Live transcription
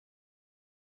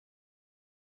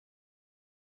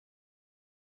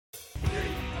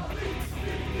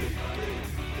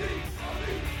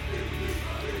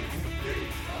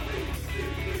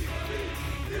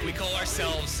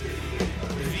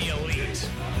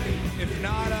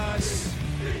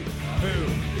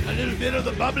bit of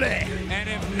the bubbly. And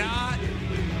if not,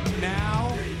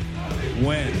 now,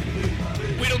 When?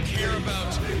 we don't care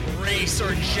about race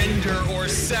or gender or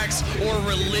sex or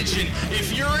religion.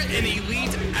 If you're an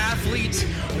elite athlete,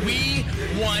 we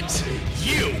want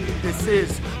you. This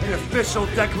is an official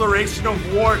declaration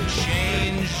of war.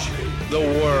 Change the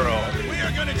world. We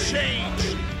are going to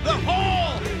change the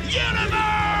whole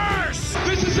universe!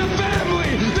 This is a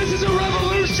family! This is a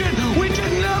revolution! We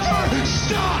can never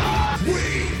stop!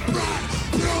 We brought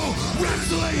pro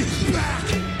wrestling back!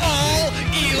 All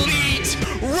elite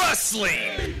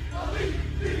wrestling.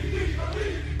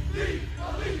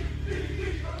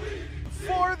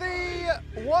 For the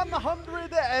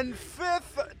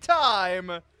 105th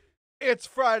time, it's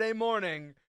Friday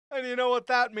morning. And you know what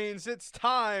that means? It's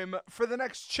time for the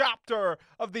next chapter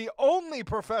of the only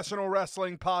professional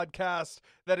wrestling podcast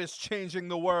that is changing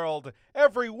the world.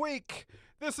 Every week,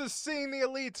 this is Seeing the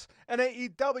Elite, an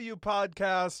AEW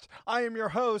podcast. I am your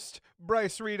host,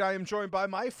 Bryce Reed. I am joined by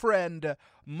my friend,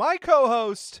 my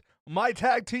co-host, my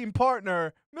tag team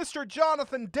partner, Mr.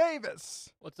 Jonathan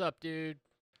Davis. What's up, dude?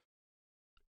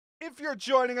 If you're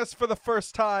joining us for the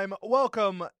first time,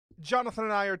 welcome. Jonathan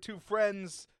and I are two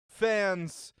friends,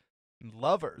 fans, and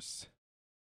lovers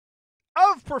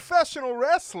of professional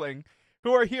wrestling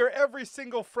who are here every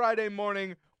single Friday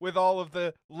morning with all of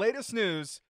the latest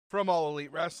news from All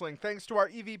Elite Wrestling. Thanks to our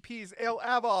EVPs, Ale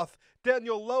Avoth,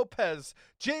 Daniel Lopez,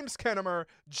 James Kennemer,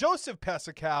 Joseph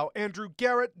Pesicow, Andrew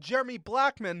Garrett, Jeremy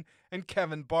Blackman, and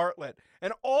Kevin Bartlett,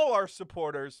 and all our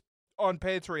supporters on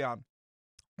Patreon.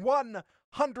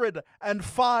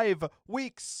 105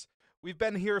 weeks. We've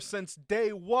been here since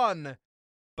day one,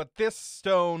 but this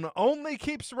stone only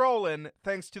keeps rolling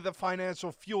thanks to the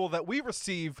financial fuel that we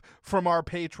receive from our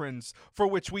patrons, for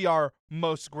which we are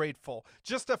most grateful.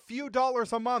 Just a few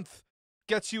dollars a month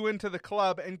gets you into the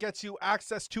club and gets you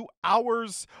access to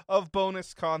hours of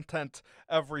bonus content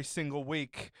every single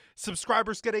week.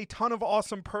 Subscribers get a ton of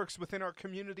awesome perks within our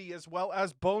community, as well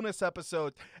as bonus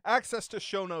episodes, access to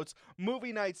show notes,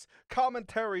 movie nights,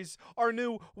 commentaries, our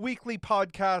new weekly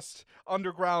podcast,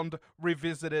 Underground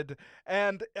Revisited,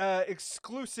 and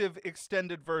exclusive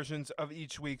extended versions of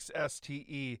each week's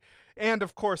STE. And,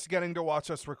 of course, getting to watch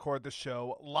us record the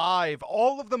show live.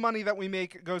 All of the money that we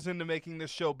make goes into making this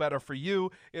show better for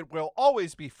you. It will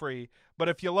always be free. But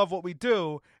if you love what we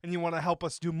do and you want to help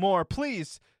us do more,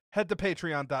 please head to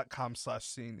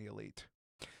patreon.com/seeingtheelite.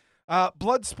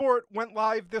 Bloodsport went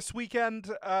live this weekend.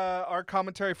 Our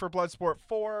commentary for Bloodsport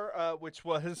 4, which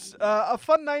was a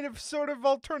fun night of sort of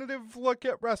alternative look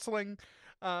at wrestling.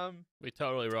 We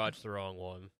totally watched the wrong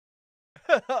one.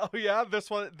 Oh yeah,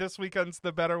 this weekend's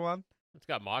the better one. It's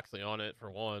got Moxley on it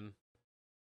for one.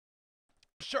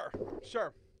 Sure.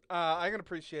 I can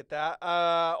appreciate that.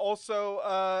 Also,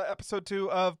 episode 2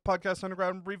 of Podcast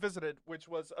Underground Revisited, which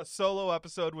was a solo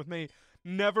episode with me.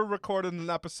 Never recorded an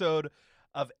episode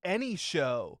of any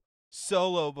show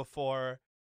solo before.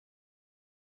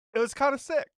 It was kind of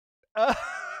sick. I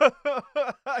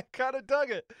kind of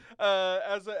dug it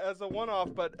as a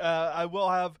one-off, but I will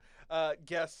have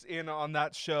guests in on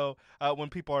that show when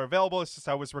people are available. It's just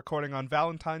I was recording on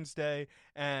Valentine's Day,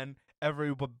 and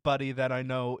everybody that I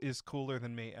know is cooler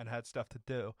than me and had stuff to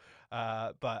do.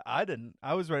 But I didn't.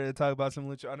 I was ready to talk about some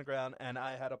Lucha Underground, and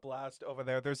I had a blast over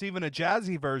there. There's even a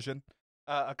jazzy version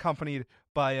accompanied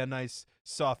by a nice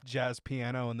soft jazz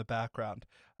piano in the background,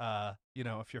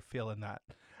 if you're feeling that.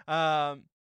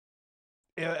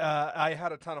 I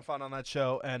had a ton of fun on that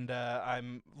show, and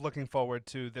I'm looking forward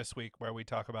to this week where we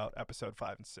talk about episode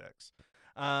 5 and 6.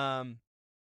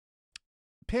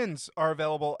 Pins are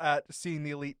available at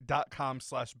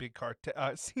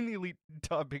seeingtheelite.com/bigcartel,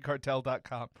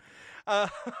 seeingtheelite.bigcartel.com.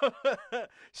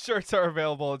 Shirts are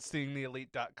available at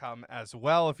seeingtheelite.com as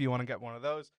well if you want to get one of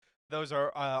those. Those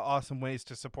are awesome ways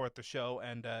to support the show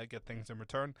and get things in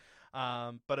return.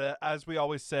 But as we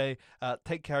always say,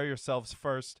 take care of yourselves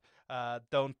first.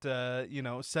 Don't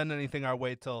send anything our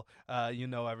way till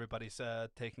everybody's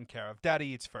taken care of. Daddy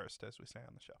eats first, as we say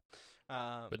on the show.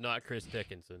 But not Chris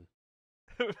Dickinson.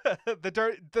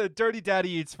 the dirty daddy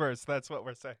eats first. That's what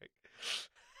we're saying.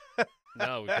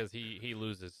 No, because he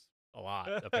loses a lot,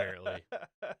 apparently.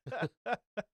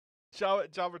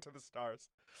 Jobber to the stars.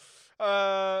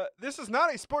 This is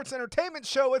not a sports entertainment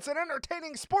show. It's an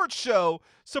entertaining sports show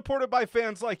supported by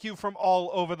fans like you from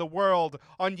all over the world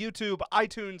on YouTube,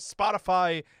 iTunes,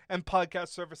 Spotify, and podcast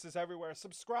services everywhere.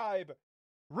 Subscribe,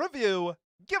 review,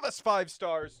 give us 5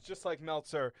 stars, just like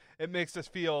Meltzer. It makes us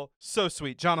feel so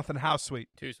sweet. Jonathan, how sweet?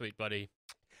 Too sweet, buddy.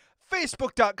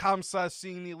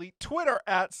 Facebook.com/SeeingTheElite, Twitter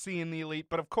 @SeeingTheElite,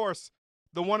 but of course,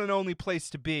 the one and only place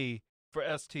to be for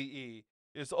STE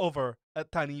is over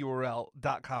at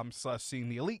tinyurl.com/seeing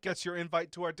the elite. Gets your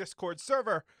invite to our Discord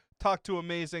server. Talk to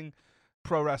amazing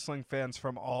pro wrestling fans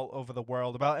from all over the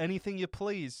world about anything you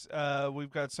please.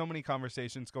 We've got so many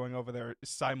conversations going over there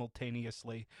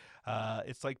simultaneously.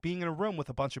 It's like being in a room with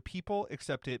a bunch of people,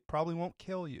 except it probably won't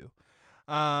kill you.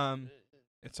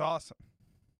 It's awesome.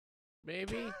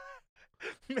 Maybe.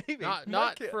 Maybe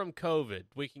Not from COVID.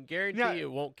 We can guarantee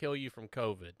it won't kill you from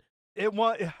COVID. It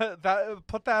won't.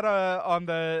 Put that on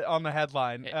the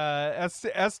headline.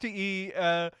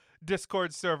 STE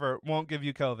Discord server won't give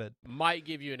you COVID. Might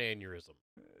give you an aneurysm.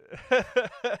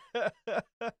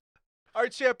 Our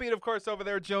champion, of course, over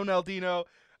there, Joe Naldino.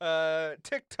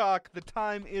 TikTok. The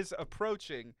time is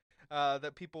approaching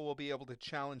that people will be able to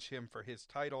challenge him for his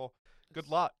title. Good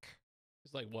luck.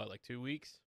 It's like what, like 2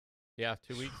 weeks? Yeah,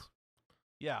 2 weeks.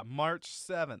 Yeah, March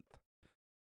 7th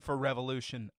for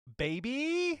Revolution,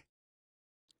 baby.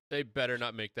 They better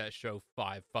not make that show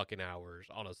 5 fucking hours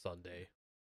on a Sunday.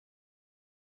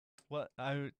 What?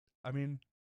 I mean,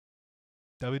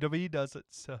 WWE does it,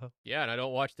 so. Yeah, and I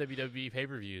don't watch WWE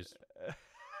pay-per-views.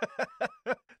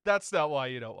 That's not why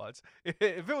you don't watch.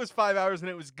 If it was 5 hours and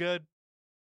it was good,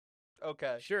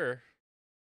 okay. Sure.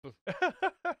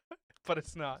 But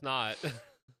it's not. It's not.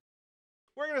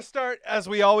 We're going to start, as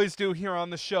we always do here on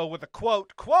the show, with a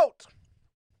quote. Quote!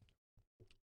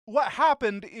 What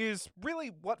happened is really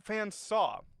what fans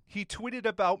saw. He tweeted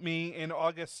about me in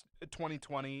August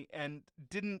 2020 and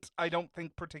didn't, I don't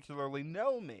think, particularly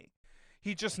know me.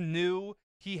 He just knew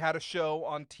he had a show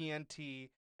on TNT,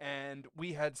 and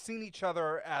we had seen each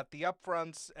other at the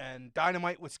upfronts, and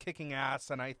Dynamite was kicking ass,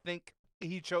 and I think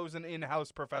he chose an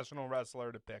in-house professional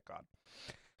wrestler to pick on.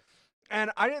 And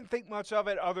I didn't think much of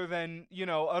it other than, you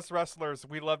know, us wrestlers,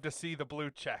 we love to see the blue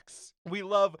checks. We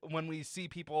love when we see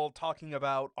people talking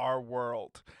about our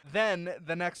world. Then,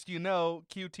 the next you know,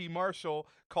 QT Marshall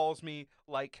calls me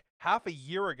like half a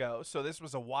year ago, so this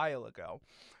was a while ago.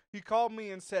 He called me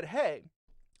and said, hey,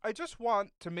 I just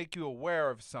want to make you aware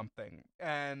of something.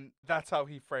 And that's how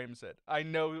he frames it. I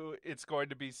know it's going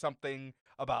to be something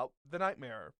about the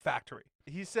Nightmare Factory.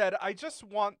 He said, I just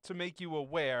want to make you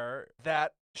aware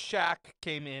that Shaq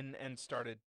came in and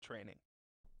started training.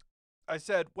 I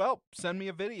said, well, send me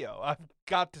a video. I've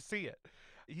got to see it.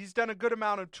 He's done a good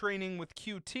amount of training with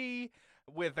QT,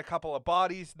 with a couple of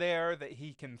bodies there that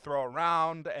he can throw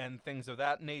around and things of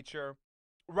that nature.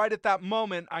 Right at that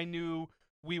moment, I knew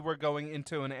we were going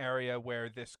into an area where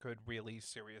this could really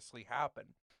seriously happen.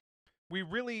 We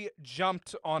really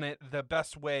jumped on it the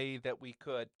best way that we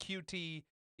could. QT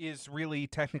is really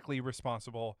technically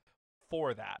responsible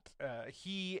for that.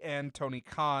 He and Tony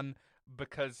Khan,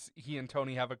 because he and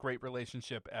Tony have a great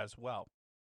relationship as well.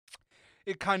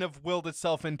 It kind of willed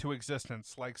itself into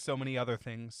existence like so many other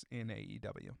things in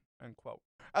AEW, end quote.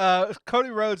 Cody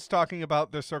Rhodes talking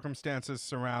about the circumstances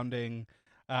surrounding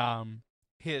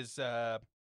his tussle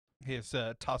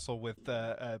with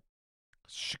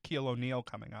Shaquille O'Neal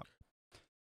coming up.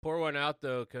 Pour one out,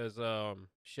 though, because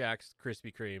Shaq's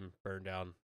Krispy Kreme burned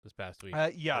down this past week.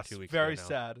 Yes, 2 weeks very ago now.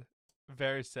 sad.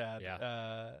 Very sad.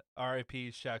 Yeah.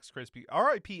 R.I.P. Shaq's Krispy.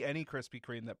 R.I.P. any Krispy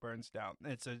Kreme that burns down.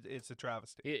 It's a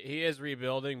travesty. He is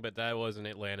rebuilding, but that was an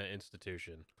Atlanta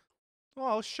institution.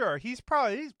 Well, sure. He's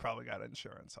probably got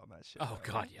insurance on that shit. Oh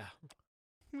though, God, right? yeah.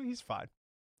 I mean, he's fine.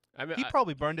 I mean, He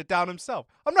probably burned it down himself.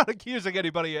 I'm not accusing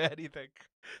anybody of anything.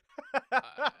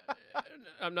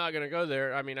 I'm not gonna go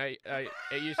there. I mean, it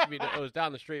used to be it was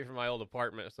down the street from my old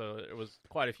apartment, so it was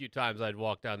quite a few times I'd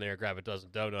walk down there, grab a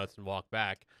dozen donuts, and walk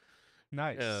back.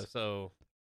 Nice.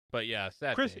 But yeah,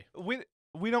 sad day. We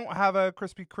don't have a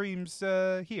Krispy Kreme's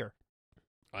here.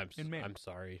 I'm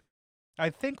sorry. I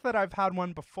think that I've had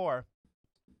one before,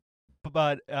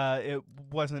 but it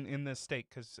wasn't in this state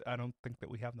because I don't think that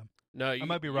we have them. No, I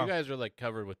might be wrong. You guys are like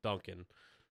covered with Dunkin'.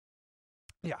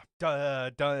 Yeah,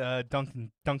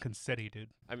 Duncan City, dude.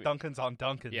 I mean, Duncan's on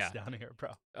Duncan's down here, bro.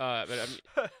 But I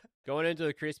mean, going into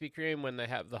the Krispy Kreme when they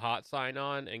have the hot sign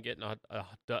on and getting a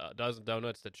dozen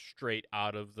donuts that's straight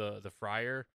out of the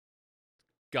fryer,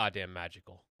 goddamn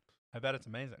magical. I bet it's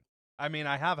amazing. I mean,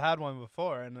 I have had one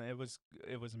before, and it was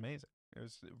amazing. It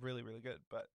was really, really good,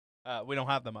 but we don't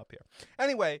have them up here.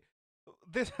 Anyway,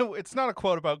 it's not a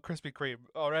quote about Krispy Kreme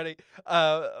already.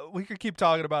 We could keep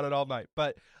talking about it all night,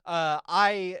 but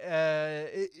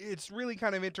it's really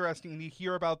kind of interesting to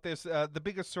hear about this. The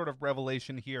biggest sort of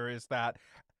revelation here is that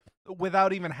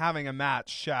without even having a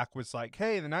match, Shaq was like,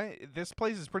 "Hey, this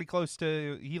place is pretty close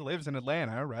to." He lives in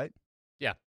Atlanta, right?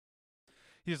 Yeah.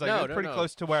 He's like, it's pretty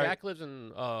close to where Shaq lives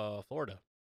in Florida.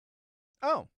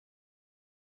 Oh.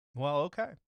 Well,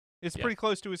 okay. It's pretty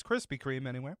close to his Krispy Kreme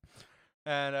anyway.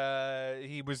 and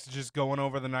he was just going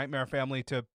over the Nightmare Family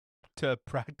to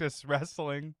practice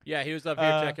wrestling. Yeah, he was up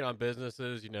here checking on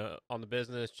businesses, on the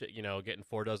business, getting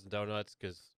 4 dozen donuts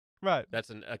because Right. that's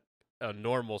a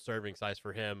normal serving size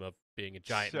for him of being a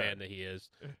giant Sure. man that he is.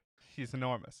 He's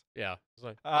enormous. Yeah. It's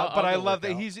like, But I I'll go love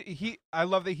work that out. I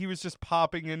love that he was just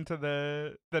popping into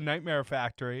the Nightmare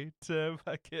Factory to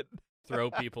fucking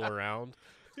Throw people around.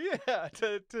 yeah,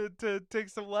 to take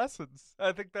some lessons.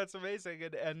 I think that's amazing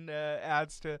and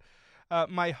adds to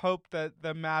my hope that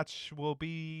the match will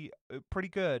be pretty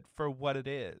good for what it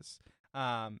is.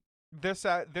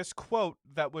 This quote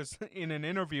that was in an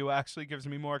interview actually gives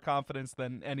me more confidence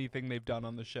than anything they've done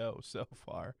on the show so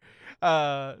far.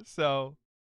 So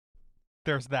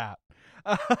there's that.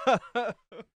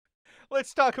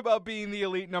 Let's talk about being the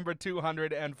elite number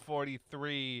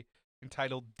 243,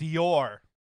 entitled Dior.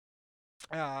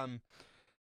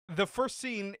 The first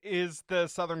scene is the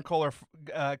Southern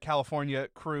California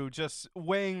crew just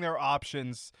weighing their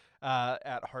options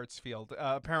at Hartsfield.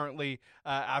 Apparently,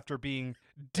 after being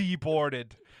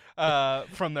deboarded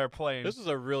from their plane. This is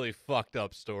a really fucked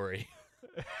up story.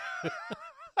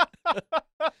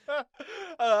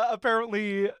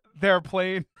 Apparently, their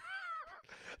plane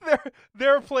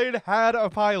had a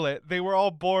pilot. They were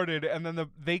all boarded, and then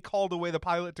they called away the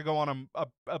pilot to go on a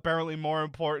apparently more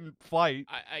important flight.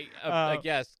 I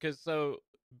guess, because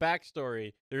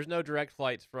backstory, there's no direct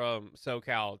flights from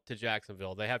SoCal to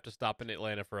Jacksonville. They have to stop in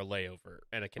Atlanta for a layover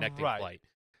and a connecting flight.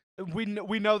 We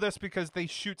know this because they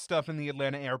shoot stuff in the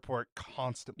Atlanta airport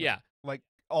constantly. Yeah. Like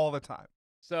all the time.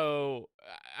 So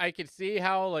I could see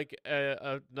how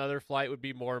another flight would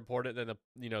be more important than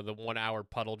the 1 hour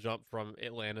puddle jump from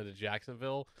Atlanta to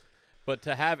Jacksonville, but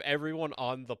to have everyone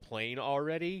on the plane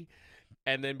already,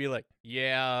 and then be like,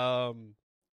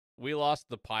 we lost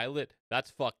the pilot.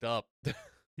 That's fucked up.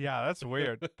 Yeah, that's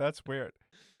weird. That's weird.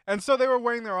 And so they were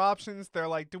weighing their options. They're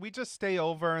like, do we just stay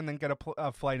over and then get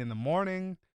a flight in the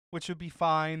morning, which would be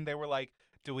fine? They were like,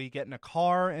 do we get in a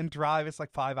car and drive? It's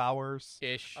like 5 hours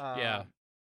ish. Yeah.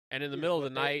 And in the middle of the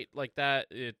night like that,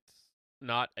 it's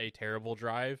not a terrible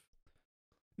drive.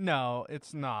 No,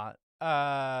 it's not.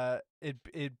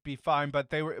 It'd be fine, but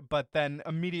then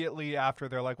immediately after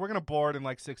they're like, we're gonna board in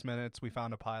like 6 minutes. We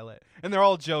found a pilot, and they're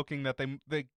all joking that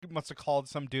they must have called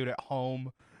some dude at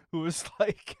home who was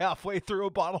like halfway through a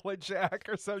bottle of Jack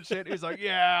or some shit. He's like,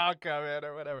 yeah, I'll come in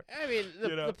or whatever. I mean,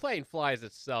 the plane flies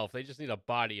itself. They just need a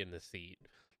body in the seat.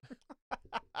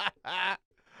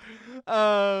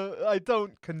 I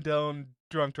don't condone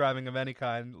drunk driving of any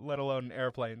kind, let alone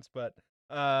airplanes, but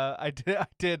I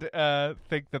did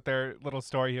think that their little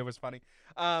story here was funny.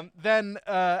 Then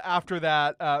after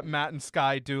that, Matt and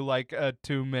Sky do like a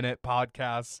 2-minute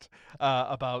podcast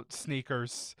about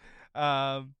sneakers.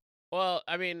 Well,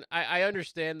 I mean, I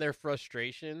understand their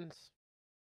frustrations.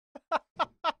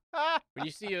 When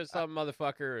you see some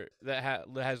motherfucker that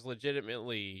has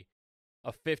legitimately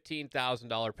a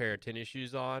 $15,000 pair of tennis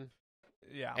shoes on,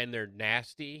 yeah, and they're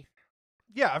nasty.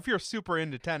 Yeah, if you're super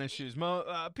into tennis shoes,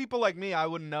 people like me, I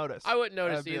wouldn't notice. I wouldn't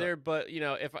notice either, but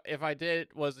if I did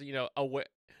was aware,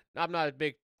 I'm not a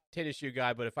big tennis shoe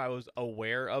guy, but if I was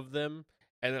aware of them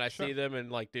and then I see them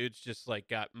and like dudes just like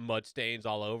got mud stains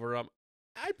all over them,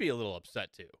 I'd be a little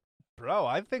upset too. Bro,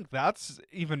 I think that's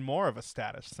even more of a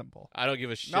status symbol. I don't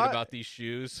give a shit about these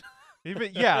shoes.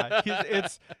 Even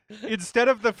it's instead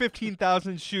of the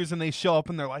 15,000 shoes and they show up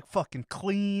and they're like fucking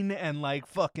clean and like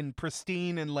fucking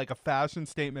pristine and like a fashion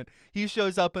statement, he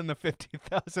shows up in the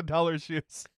 $15,000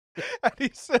 shoes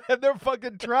and they're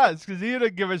fucking trash because he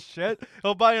didn't give a shit.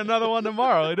 He'll buy another one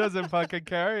tomorrow. He doesn't fucking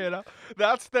care,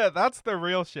 That's the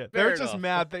real shit. Fair they're just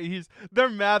enough.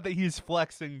 mad that he's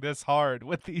flexing this hard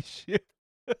with these shoes.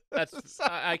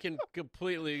 I can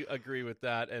completely agree with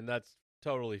that, and that's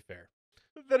totally fair.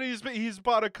 That he's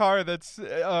bought a car that's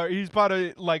he's bought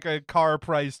a car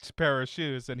priced pair of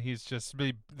shoes and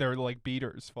they're like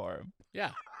beaters for him.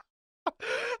 Yeah.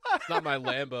 It's not my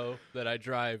Lambo that I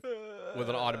drive with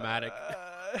an automatic.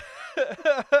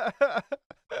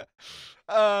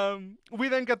 We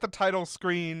then get the title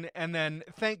screen and then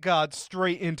thank God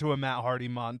straight into a Matt Hardy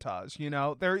montage.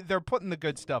 They're putting the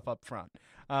good stuff up front.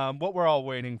 What we're all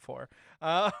waiting for.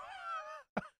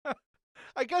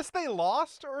 I guess they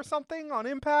lost or something on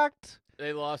Impact.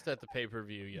 They lost at the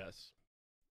pay-per-view, yes.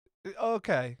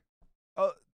 Okay.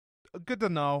 Good to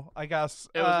know, I guess.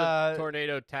 It was a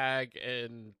tornado tag,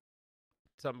 and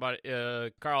somebody,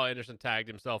 Carl Anderson tagged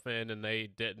himself in, and they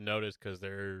didn't notice because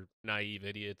they're naive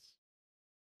idiots.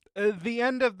 The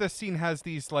end of the scene has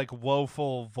these like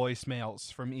woeful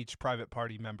voicemails from each Private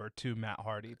Party member to Matt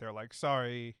Hardy. They're like,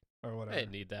 sorry, or whatever. I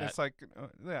didn't need that. It's like,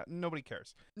 yeah, nobody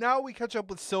cares. Now we catch up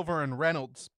with Silver and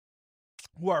Reynolds,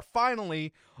 who are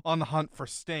finally on the hunt for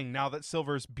Sting now that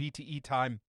Silver's BTE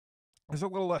time is a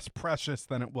little less precious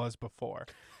than it was before.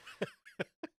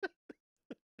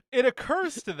 It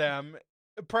occurs to them,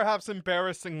 perhaps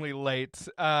embarrassingly late,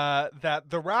 that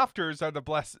the rafters are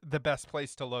the best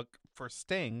place to look for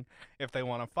Sting if they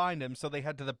want to find him, so they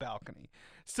head to the balcony.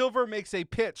 Silver makes a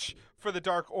pitch for the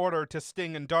Dark Order to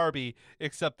Sting and Darby,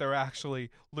 except they're actually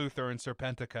Luther and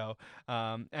Serpentico.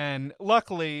 And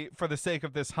luckily, for the sake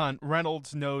of this hunt,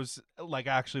 Reynolds knows like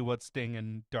actually what Sting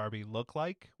and Darby look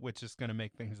like, which is going to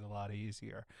make things a lot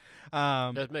easier.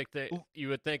 Does make you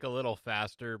would think a little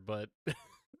faster, but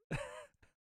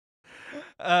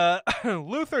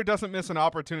Luther doesn't miss an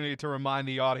opportunity to remind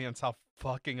the audience how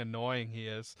fucking annoying he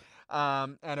is,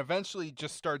 and eventually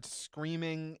just starts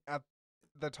screaming at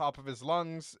the top of his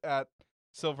lungs at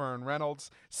Silver and Reynolds.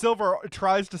 Silver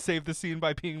tries to save the scene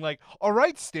by being like, all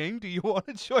right, Sting, do you want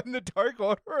to join the Dark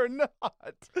Order or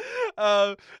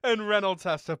not? And Reynolds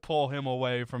has to pull him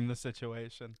away from the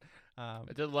situation. I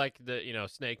did like the,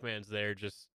 Snake Man's there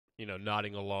just,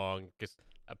 nodding along because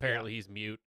apparently he's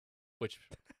mute, which,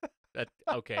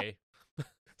 okay.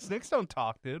 Snakes don't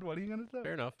talk, dude. What are you going to do?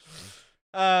 Fair enough.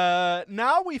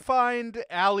 Now we find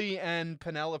Allie and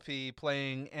Penelope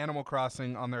playing Animal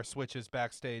Crossing on their Switches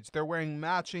backstage. They're wearing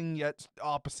matching yet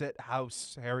opposite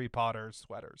house Harry Potter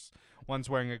sweaters. One's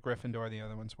wearing a Gryffindor, the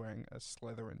other one's wearing a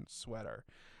Slytherin sweater.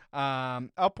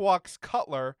 Up walks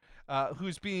Cutler,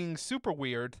 who's being super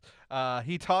weird.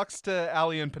 He talks to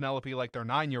Allie and Penelope like they're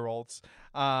 9-year-olds. It's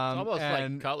almost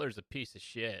like Cutler's a piece of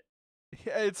shit.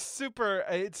 It's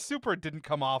super didn't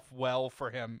come off well for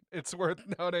him. It's worth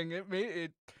noting.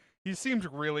 He seemed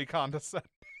really condescending.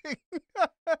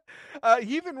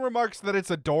 He even remarks that it's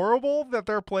adorable that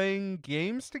they're playing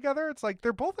games together. It's like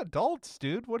they're both adults,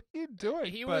 dude. What are you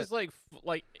doing? He was like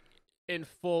in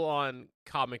full on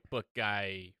comic book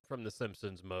guy from The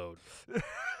Simpsons mode.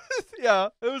 Yeah,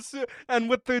 it was, and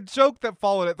with the joke that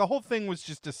followed it, the whole thing was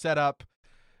just to set up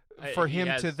for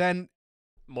him to then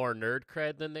more nerd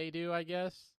cred than they do, I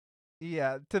guess.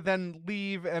 Yeah, to then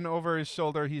leave, and over his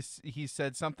shoulder he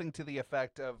said something to the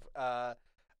effect of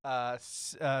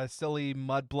silly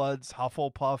mudbloods,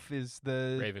 Hufflepuff is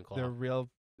the Ravenclaw. The real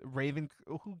Raven.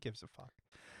 Who gives a fuck?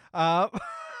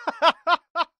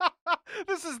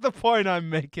 This is the point I'm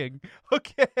making.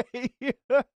 Okay.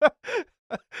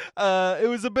 It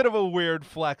was a bit of a weird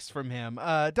flex from him.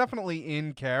 Definitely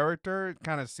in character. It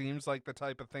kind of seems like the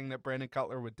type of thing that Brandon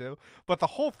Cutler would do. But the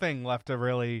whole thing left a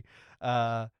really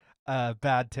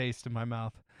bad taste in my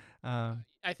mouth.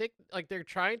 I think like they're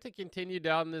trying to continue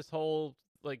down this whole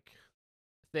like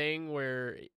thing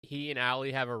where he and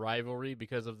Allie have a rivalry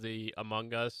because of the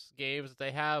Among Us games that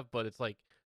they have, but it's like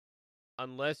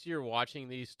unless you're watching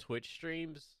these Twitch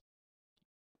streams,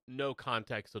 no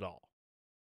context at all.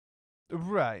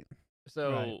 Right.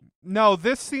 So right. No,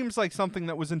 this seems like something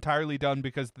that was entirely done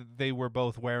because they were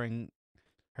both wearing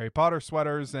Harry Potter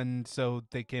sweaters, and so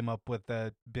they came up with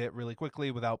the bit really quickly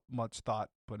without much thought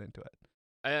put into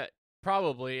it.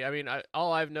 Probably. I mean,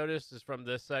 all I've noticed is from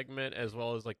this segment, as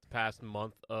well as like the past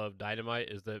month of Dynamite,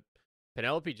 is that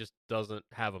Penelope just doesn't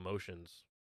have emotions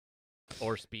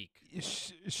or speak.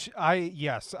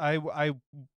 I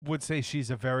would say she's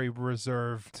a very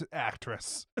reserved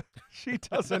actress. She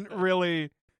doesn't really.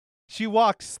 She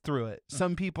walks through it.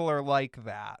 Some people are like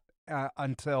that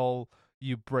until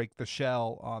you break the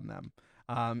shell on them.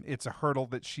 It's a hurdle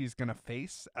that she's going to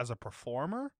face as a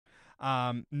performer,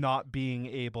 not being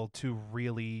able to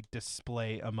really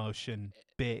display emotion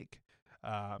big.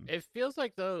 It feels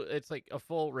like, though, it's like a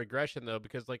full regression, though,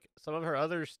 because like some of her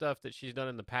other stuff that she's done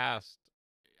in the past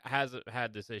hasn't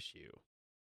had this issue.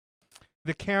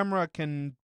 The camera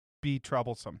can be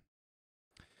troublesome.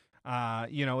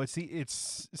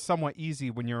 It's somewhat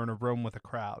easy when you're in a room with a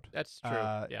crowd. That's true.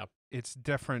 Yeah. It's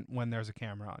different when there's a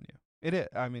camera on you. It is.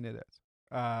 I mean, it is.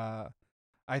 I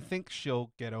think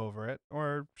she'll get over it,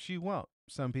 or she won't.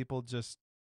 Some people just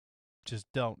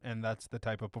don't, and that's the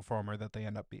type of performer that they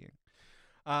end up being.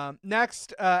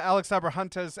 Next, Alex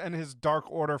Abrahantes and his Dark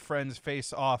Order friends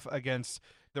face off against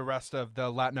the rest of the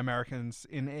Latin Americans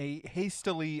in a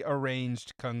hastily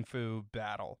arranged kung fu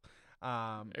battle.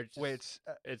 It's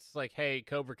like, hey,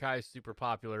 Cobra Kai is super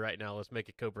popular right now. Let's make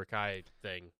a Cobra Kai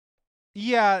thing.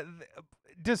 Yeah,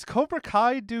 does Cobra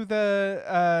Kai do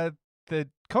the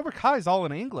Cobra Kai is all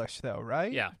in English though,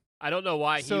 right? Yeah, I don't know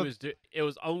why it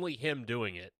was only him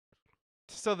doing it.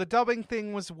 So the dubbing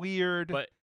thing was weird, but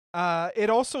it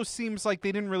also seems like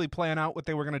they didn't really plan out what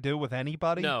they were going to do with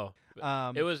anybody. No,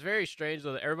 It was very strange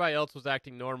though that everybody else was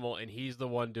acting normal and he's the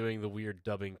one doing the weird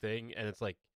dubbing thing, and it's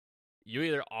like you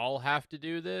either all have to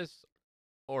do this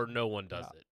or no one does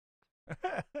it.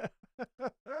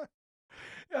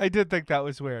 I did think that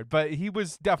was weird, but he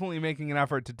was definitely making an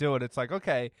effort to do it. It's like,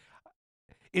 okay,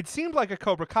 it seemed like a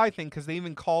Cobra Kai thing because they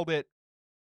even called it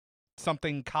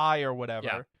something Kai or whatever.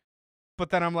 Yeah. But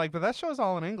then I'm like, but that show's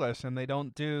all in English and they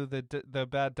don't do the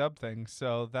bad dub thing,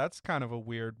 so that's kind of a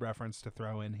weird reference to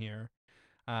throw in here.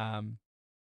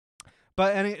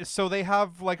 So they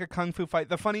have like a kung fu fight.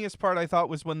 The funniest part I thought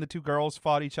was when the two girls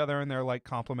fought each other and they're like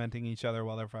complimenting each other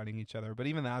while they're fighting each other. But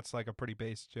even that's like a pretty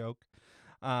base joke.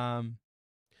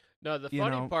 No, the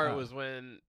funny part was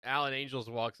when Alan Angels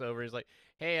walks over. He's like,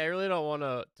 "Hey, I really don't want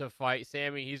to fight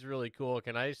Sammy. He's really cool.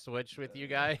 Can I switch with you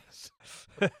guys?"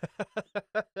 The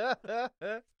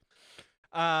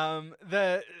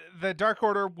Dark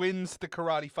Order wins the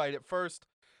karate fight at first.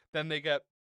 Then they get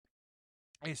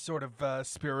a sort of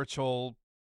spiritual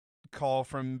call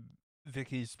from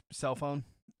Vicky's cell phone.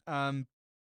 And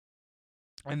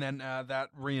then that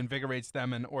reinvigorates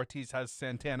them, and Ortiz has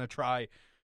Santana try,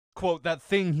 quote, that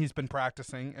thing he's been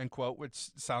practicing, end quote, which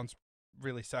sounds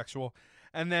really sexual.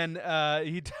 And then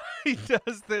he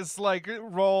does this, like,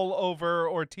 roll over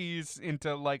Ortiz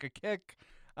into, like, a kick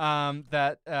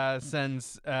that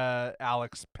sends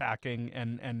Alex packing,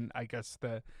 and I guess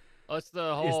it's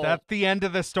the whole... Is that the end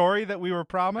of the story that we were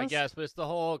promised? I guess, but it's the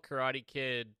whole Karate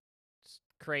Kid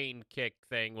crane kick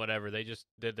thing, whatever. They just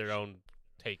did their own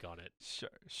take on it.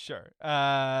 Sure.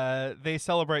 They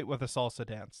celebrate with a salsa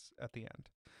dance at the end.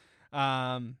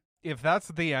 If that's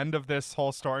the end of this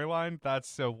whole storyline,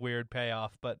 that's a weird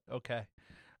payoff, but okay.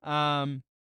 Now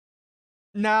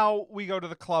we go to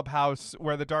the clubhouse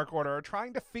where the Dark Order are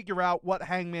trying to figure out what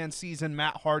Hangman sees in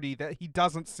Matt Hardy that he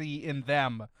doesn't see in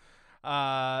them.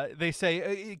 They say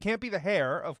it can't be the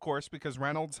hair, of course, because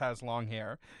Reynolds has long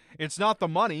hair. It's not the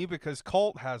money because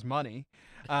Colt has money.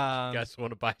 You guys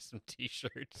want to buy some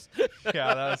T-shirts?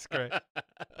 Yeah, that's great.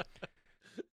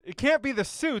 It can't be the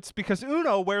suits because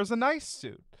Uno wears a nice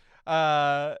suit.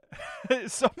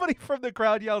 Somebody from the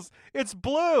crowd yells, "It's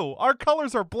blue! Our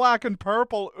colors are black and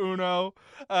purple, Uno."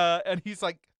 And he's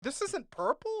like, "This isn't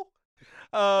purple?"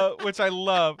 Which I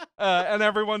love. And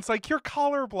everyone's like, "You're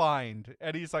colorblind."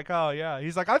 And he's like, "Oh, yeah."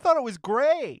 He's like, "I thought it was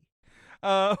gray."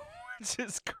 Which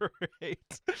is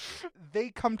great.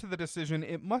 They come to the decision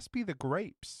it must be the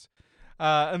grapes.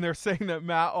 And they're saying that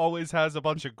Matt always has a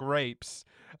bunch of grapes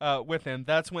with him.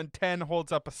 That's when Ten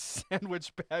holds up a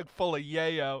sandwich bag full of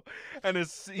yayo, and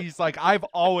he's like, "I've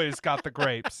always got the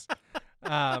grapes."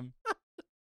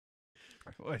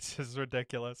 Which is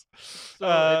ridiculous.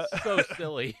 So it's so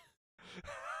silly.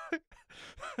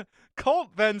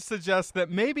 Colt then suggests that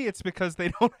maybe it's because they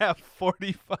don't have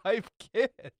 45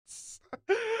 kids.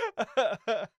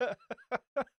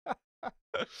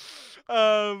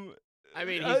 I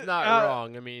mean, he's not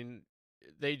wrong. I mean,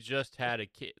 they just had a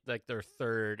kid, like their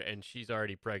third, and she's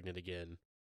already pregnant again.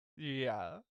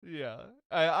 Yeah.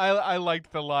 I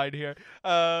liked the line here.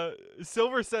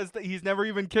 Silver says that he's never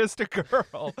even kissed a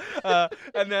girl.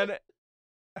 And then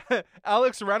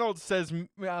Alex Reynolds says,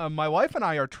 "My wife and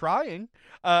I are trying."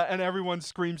 And everyone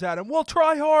screams at him, "We'll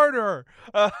try harder."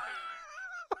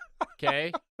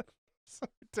 Okay. So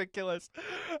ridiculous.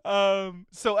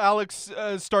 So Alex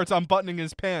starts unbuttoning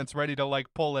his pants, ready to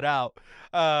like pull it out.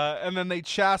 And then they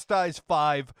chastise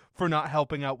Five for not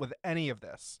helping out with any of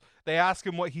this. They ask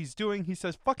him what he's doing. He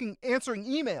says, "Fucking answering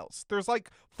emails. There's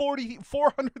like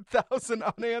 400,000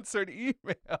 unanswered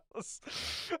emails."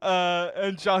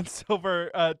 And John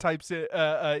Silver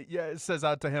says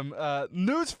out to him,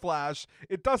 "Newsflash,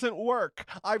 it doesn't work.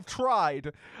 I've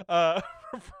tried."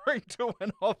 Referring to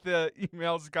when all the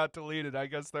emails got deleted. I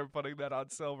guess they're putting that on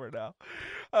Silver now.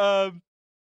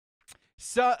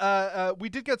 So we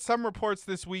did get some reports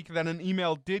this week that an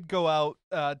email did go out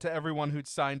to everyone who'd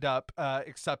signed up,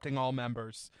 accepting all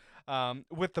members,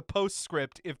 with the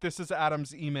postscript, "If this is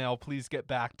Adam's email, please get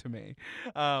back to me,"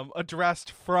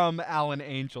 addressed from Alan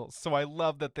Angels. So I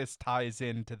love that this ties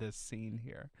into this scene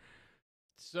here.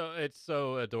 So it's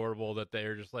so adorable that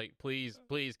they're just like, please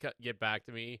get back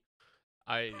to me.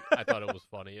 I thought it was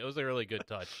funny. It was a really good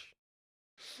touch.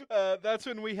 That's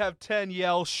when we have 10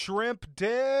 yell, "Shrimp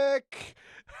dick!"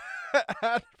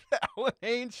 at Alan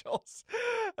Angels.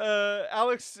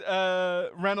 Alex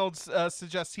Reynolds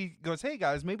suggests, he goes, "Hey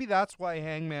guys, maybe that's why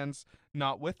Hangman's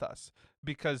not with us,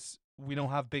 because we don't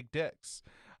have big dicks."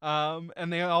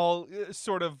 And they all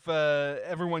sort of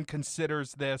everyone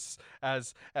considers this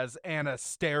as Anna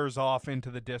stares off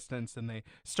into the distance, and they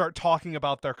start talking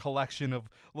about their collection of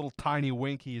little tiny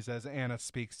Winkies as Anna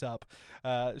speaks up.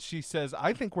 She says,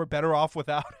 "I think we're better off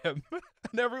without him."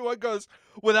 And everyone goes,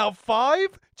 "Without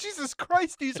 5? Jesus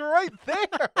Christ, he's right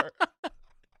there."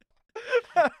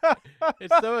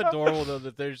 It's so adorable though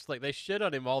that they're just like they shit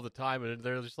on him all the time, and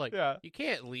they're just like, Yeah. "You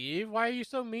can't leave. Why are you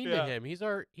so mean to Yeah. him? He's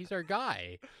our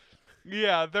guy."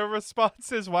 Yeah, their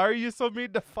response is, "Why are you so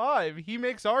mean to 5? He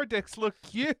makes our dicks look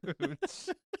huge."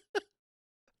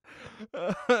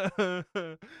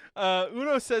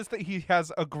 Uno says that he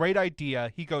has a great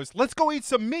idea. He goes, "Let's go eat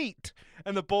some meat."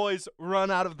 And the boys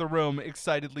run out of the room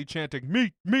excitedly chanting,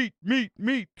 "Meat, meat, meat,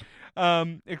 meat."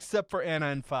 Except for Anna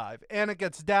and 5. Anna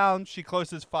gets down. She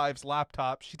closes 5's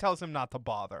laptop. She tells him not to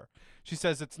bother. She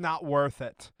says it's not worth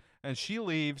it. And she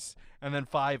leaves, and then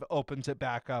 5 opens it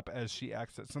back up as she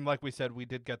exits. And like we said, we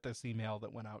did get this email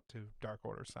that went out to Dark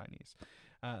Order signees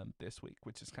this week,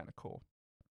 which is kind of cool.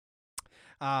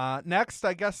 Next,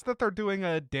 I guess that they're doing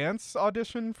a dance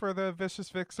audition for the Vicious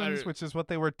Vixens, which is what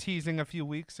they were teasing a few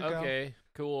weeks ago. Okay,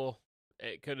 cool.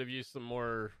 It could have used some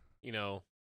more,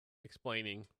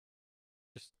 explaining,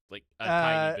 just like a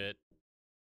tiny bit.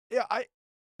 Yeah,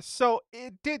 so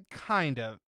it did kind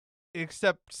of,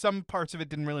 except some parts of it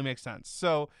didn't really make sense.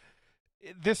 So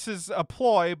this is a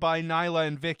ploy by Nyla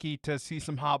and Vicky to see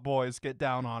some hot boys get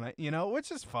down on it,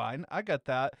 which is fine. I get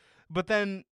that. But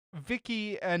then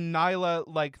Vicky and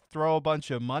Nyla throw a bunch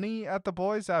of money at the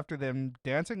boys after them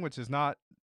dancing, which is not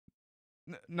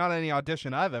any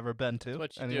audition I've ever been to. That's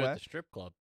what you anyway. do at the strip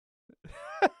club.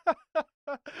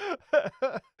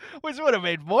 Which would have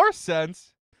made more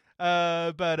sense.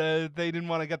 But they didn't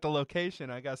want to get the location,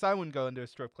 I guess. I wouldn't go into a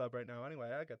strip club right now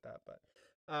anyway. I get that, but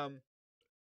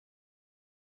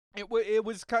it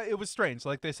was strange.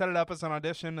 Like, they set it up as an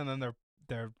audition, and then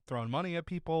they're throwing money at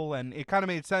people, and it kind of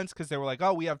made sense because they were like,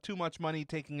 "Oh, we have too much money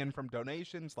taking in from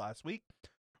donations last week,"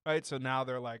 right? So now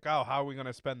they're like, "Oh, how are we going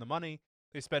to spend the money?"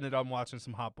 They spend it on watching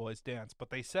some hot boys dance, but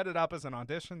they set it up as an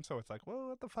audition, so it's like, well,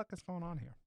 what the fuck is going on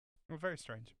here? It was very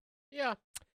strange. Yeah.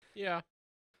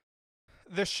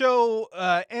 The show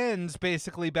ends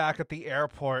basically back at the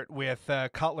airport with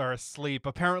Cutler asleep.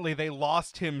 Apparently, they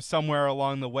lost him somewhere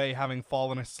along the way, having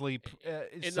fallen asleep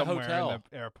in somewhere the hotel. in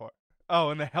the airport. Oh,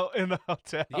 in the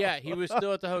hotel. Yeah, he was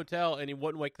still at the hotel, and he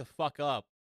wouldn't wake the fuck up.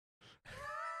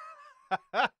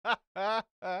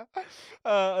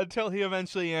 Until he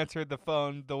eventually answered the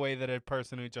phone the way that a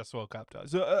person who just woke up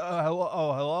does.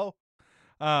 Hello?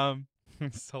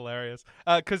 It's hilarious.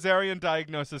 Kazarian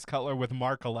diagnoses Cutler with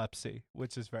narcolepsy,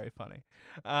 which is very funny.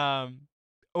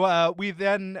 We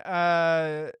then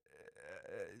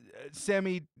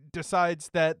Sammy decides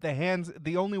that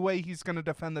the only way he's going to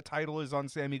defend the title is on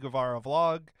Sammy Guevara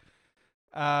vlog.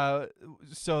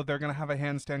 So they're going to have a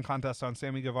handstand contest on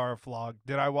Sammy Guevara vlog.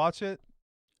 Did I watch it?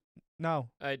 No.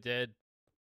 I did.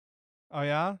 Oh,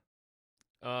 yeah?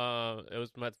 It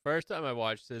was my first time I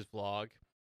watched his vlog,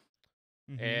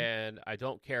 and I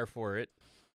don't care for it.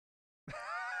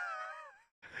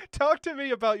 Talk to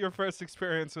me about your first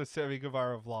experience with Sammy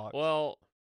Guevara vlog. Well,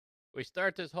 we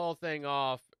start this whole thing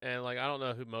off, and I don't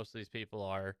know who most of these people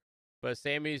are, but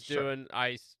Sammy's doing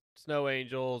snow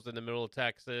angels in the middle of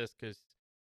Texas because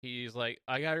he's like,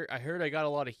 I heard I got a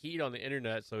lot of heat on the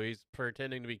internet, so he's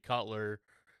pretending to be Cutler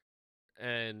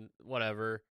and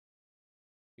whatever.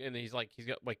 And he's got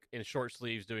in short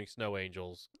sleeves doing snow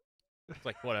angels. It's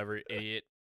like, whatever, idiot.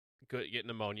 Get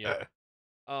pneumonia.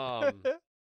 So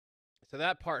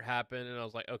that part happened, and I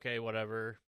was like, okay,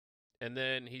 whatever. And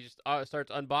then he just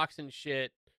starts unboxing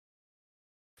shit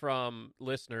from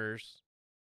listeners.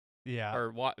 Yeah.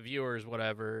 Or viewers,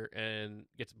 whatever, and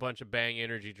gets a bunch of Bang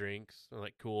energy drinks. I'm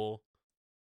like, cool.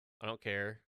 I don't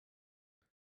care.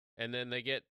 And then they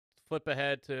flip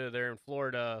ahead to they're in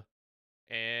Florida,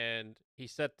 and he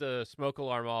set the smoke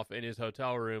alarm off in his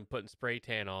hotel room, putting spray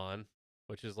tan on,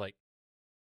 which is like,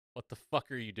 what the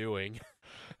fuck are you doing?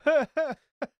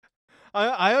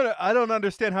 I don't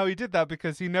understand how he did that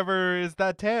because he never is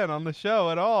that tan on the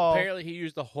show at all. Apparently, he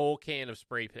used a whole can of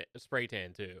spray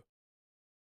tan too.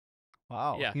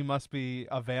 Wow. Yeah. He must be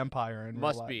a vampire in real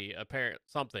life. Must be apparent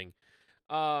something.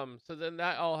 So then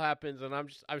that all happens, and I'm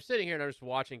sitting here and I'm just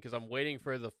watching because I'm waiting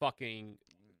for the fucking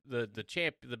the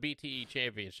BTE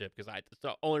championship because it's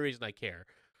the only reason I care.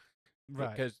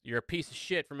 Right. Because you're a piece of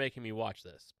shit for making me watch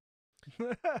this.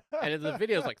 And the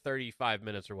video's like 35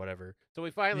 minutes or whatever. So we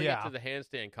finally get to the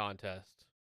handstand contest.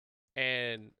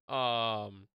 And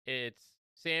it's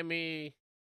Sammy,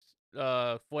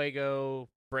 Fuego,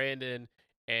 Brandon,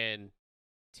 and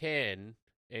 10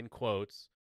 in quotes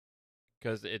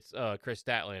because it's Chris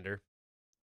Statlander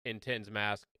in Ten's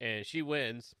mask, and she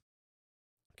wins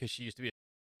because she used to be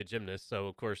a gymnast, so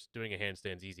of course doing a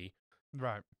handstand's easy.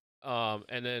 Right.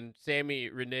 And then Sammy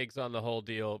reneges on the whole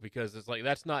deal because it's like,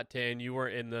 that's not Ten. You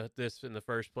weren't in this in the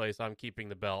first place. I'm keeping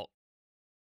the belt.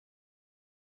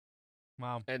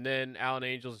 Wow. And then Alan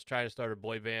Angels is trying to start a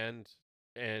boy band,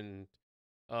 and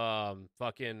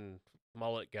fucking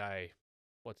mullet guy,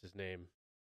 what's his name?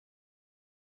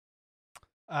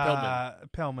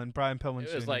 Pillman, Brian Pillman.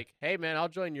 It was Jr. like, hey man, I'll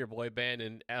join your boy band,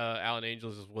 and Alan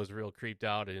Angels was real creeped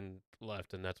out and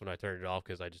left, and that's when I turned it off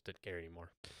because I just didn't care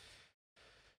anymore.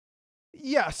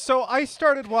 Yeah, so I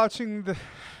started watching the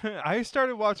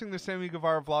Sammy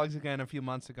Guevara vlogs again a few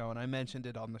months ago, and I mentioned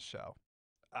it on the show.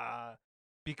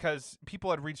 Because people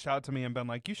had reached out to me and been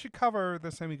like, you should cover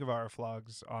the Sammy Guevara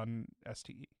vlogs on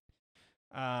STE.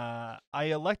 I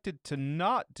elected to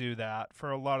not do that for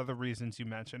a lot of the reasons you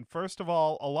mentioned. First of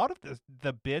all, a lot of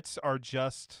the bits are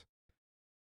just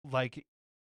like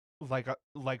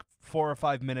 4 or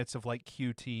 5 minutes of like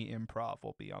QT improv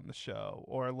will be on the show,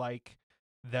 or like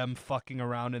them fucking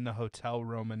around in the hotel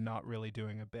room and not really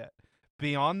doing a bit.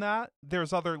 Beyond that,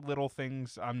 there's other little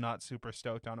things I'm not super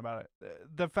stoked on about it.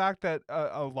 The fact that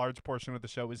a large portion of the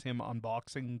show is him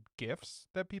unboxing gifts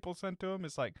that people sent to him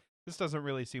is like, this doesn't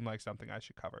really seem like something I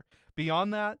should cover.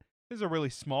 Beyond that, is a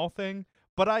really small thing,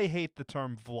 but I hate the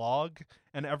term vlog,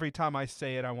 and every time I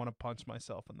say it, I want to punch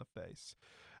myself in the face.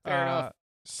 Fair enough.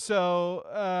 So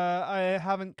I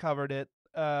haven't covered it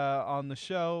on the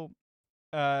show.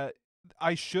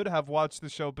 I should have watched the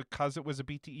show because it was a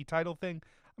BTE title thing.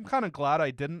 I'm kind of glad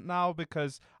I didn't now,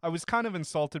 because I was kind of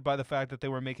insulted by the fact that they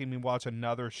were making me watch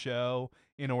another show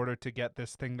in order to get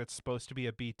this thing that's supposed to be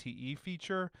a BTE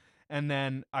feature. And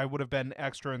then I would have been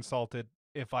extra insulted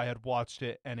if I had watched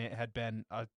it and it had been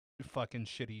a fucking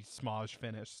shitty Smaj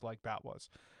finish like that was.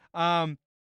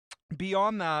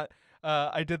 Beyond that,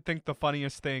 I did think the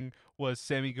funniest thing was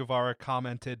Sammy Guevara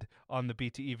commented on the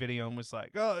BTE video and was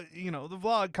like, oh, the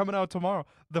vlog coming out tomorrow.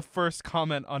 The first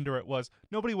comment under it was,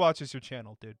 nobody watches your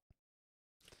channel, dude.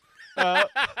 And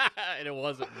it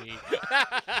wasn't me.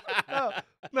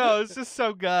 No, it's just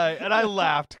some guy. And I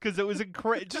laughed because it was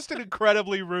just an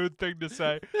incredibly rude thing to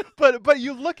say. But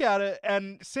you look at it,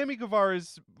 and Sammy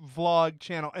Guevara's vlog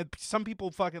channel, and some people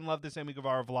fucking love the Sammy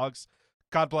Guevara vlogs.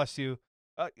 God bless you.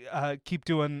 Keep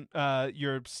doing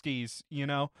your steez,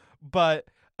 But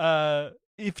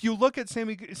if you look at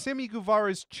Sammy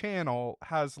Guevara's channel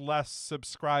has less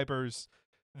subscribers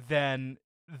than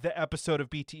the episode of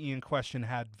BTE in question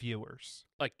had viewers.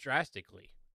 Like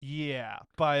drastically. Yeah,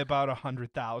 by about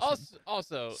 100,000.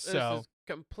 Also, this is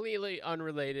completely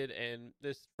unrelated, and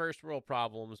this first world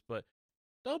problems, but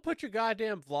don't put your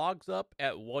goddamn vlogs up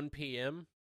at 1 p.m.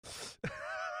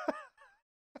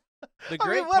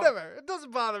 Whatever. It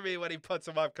doesn't bother me when he puts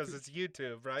them up because it's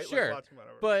YouTube, right? Sure, like,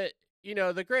 but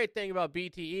the great thing about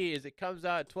BTE is it comes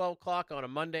out at 12 o'clock on a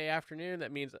Monday afternoon.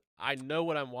 That means I know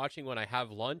what I'm watching when I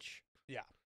have lunch. Yeah.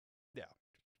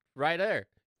 Right there.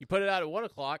 You put it out at 1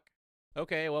 o'clock.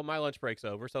 Okay, well, my lunch break's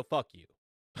over, so fuck you.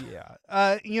 Yeah.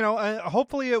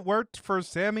 Hopefully it worked for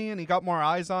Sammy and he got more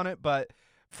eyes on it, but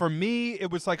for me, it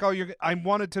was like, I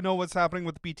wanted to know what's happening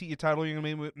with the BTE title. You're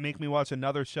going to make me watch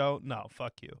another show? No,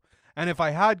 fuck you. And if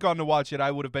I had gone to watch it,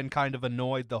 I would have been kind of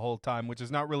annoyed the whole time, which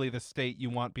is not really the state you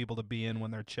want people to be in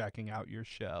when they're checking out your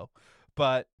show.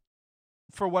 But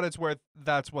for what it's worth,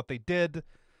 that's what they did.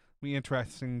 Be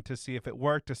interesting to see if it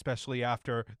worked, especially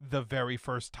after the very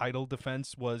first title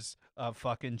defense was a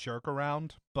fucking jerk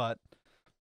around. But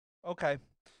okay,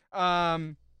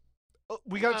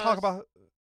 we got to talk about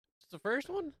the first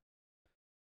one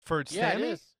for Sammy. Yeah, it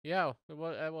is. Yeah, it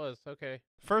was okay.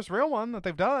 First real one that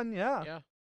they've done. Yeah. Yeah.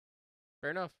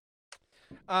 Fair enough.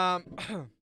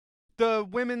 The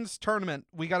women's tournament.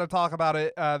 We got to talk about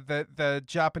it. The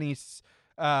Japanese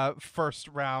first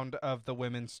round of the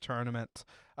women's tournament.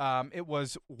 It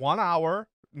was 1 hour,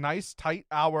 nice tight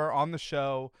hour on the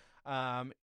show.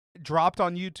 Dropped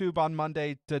on YouTube on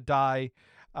Monday to die.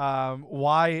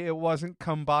 Why it wasn't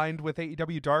combined with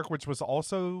AEW Dark, which was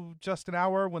also just an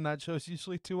hour when that show's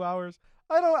usually 2 hours.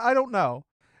 I don't know.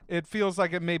 It feels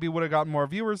like it maybe would have gotten more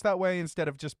viewers that way instead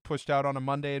of just pushed out on a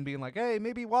Monday and being like, hey,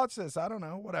 maybe watch this. I don't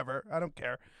know. Whatever. I don't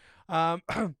care.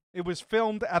 It was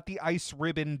filmed at the Ice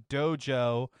Ribbon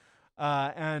Dojo,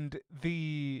 and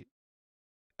the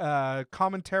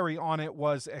commentary on it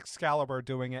was Excalibur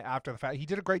doing it after the fact. He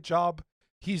did a great job.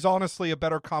 He's honestly a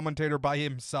better commentator by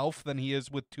himself than he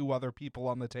is with two other people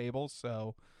on the table.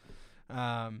 So,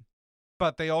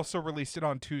 but they also released it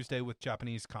on Tuesday with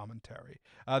Japanese commentary.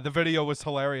 The video was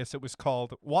hilarious. It was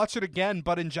called "Watch It Again,"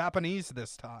 but in Japanese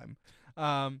this time.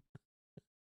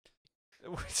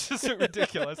 which is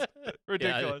ridiculous.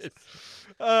 Ridiculous.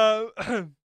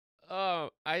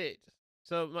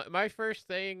 So my first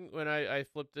thing when I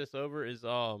flipped this over is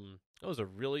that was a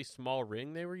really small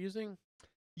ring they were using.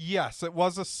 Yes, it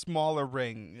was a smaller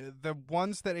ring. The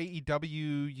ones that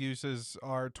AEW uses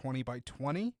are 20 by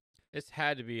 20. This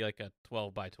had to be like a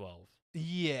 12 by 12.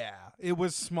 Yeah, it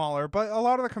was smaller, but a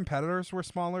lot of the competitors were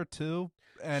smaller too.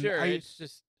 And sure, it's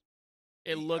just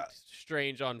it looked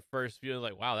strange on first view.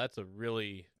 Like, wow, that's a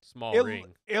really small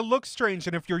ring. It looks strange,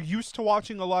 and if you're used to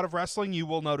watching a lot of wrestling, you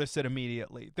will notice it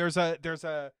immediately. There's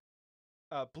a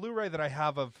Blu-ray that I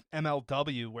have of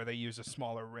MLW where they use a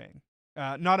smaller ring.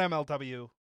 Not MLW,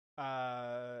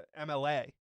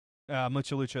 MLA,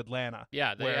 Mucha Lucha Atlanta.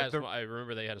 Yeah, I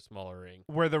remember they had a smaller ring.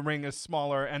 Where the ring is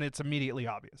smaller, and it's immediately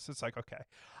obvious. It's like, okay.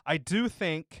 I do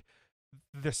think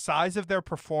the size of their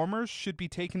performers should be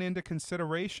taken into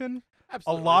consideration.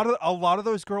 Absolutely. A lot of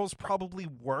those girls probably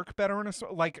work better in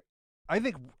I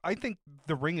think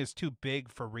the ring is too big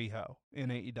for Riho in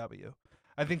AEW.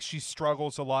 I think she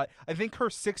struggles a lot. I think her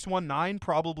 619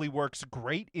 probably works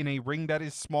great in a ring that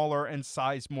is smaller and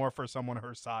sized more for someone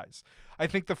her size. I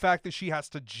think the fact that she has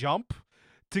to jump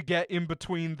to get in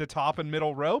between the top and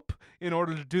middle rope in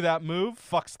order to do that move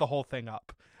fucks the whole thing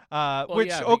up.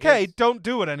 Don't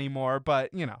do it anymore,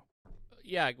 but you know.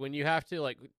 Yeah, when you have to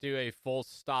like do a full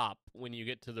stop when you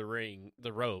get to the ring,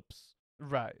 the ropes,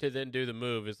 right, to then do the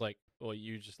move is like, well,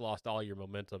 you just lost all your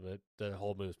momentum. The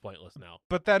whole move's pointless now.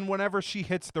 But then whenever she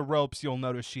hits the ropes, you'll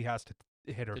notice she has to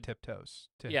hit her tiptoes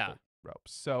to hit the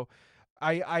ropes. So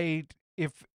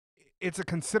if it's a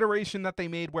consideration that they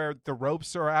made where the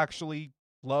ropes are actually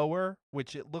lower,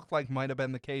 which it looked like might have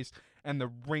been the case, and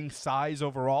the ring size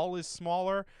overall is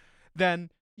smaller,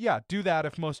 then yeah, do that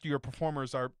if most of your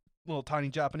performers are little tiny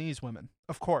Japanese women.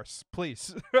 Of course,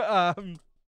 please.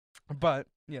 But,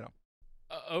 you know.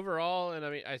 Overall, and I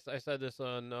mean, I said this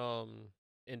on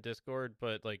in Discord,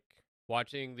 but like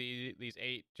watching these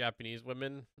 8 Japanese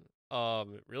women,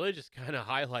 really just kind of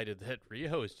highlighted that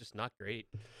Riho is just not great.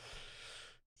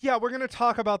 Yeah, we're gonna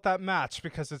talk about that match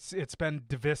because it's been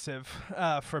divisive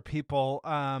for people.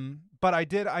 But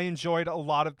I enjoyed a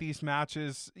lot of these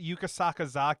matches. Yuka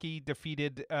Sakazaki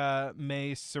defeated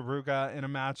Mei Suruga in a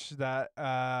match that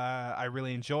I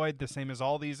really enjoyed. The same as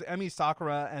all these. Emi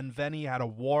Sakura and Veni had a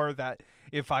war that,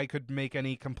 if I could make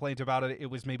any complaint about it, it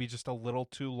was maybe just a little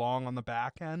too long on the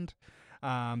back end.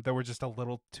 There were just a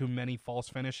little too many false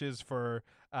finishes for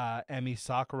Emi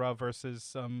Sakura versus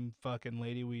some fucking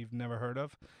lady we've never heard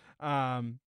of.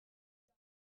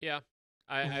 Yeah,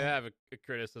 I have a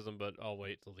criticism, but I'll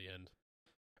wait till the end.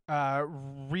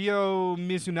 Ryo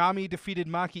Mizunami defeated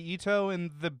Maki Ito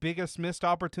in the biggest missed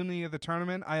opportunity of the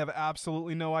tournament. I have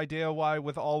absolutely no idea why,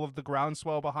 with all of the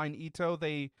groundswell behind Ito,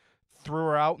 they threw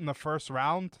her out in the first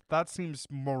round. That seems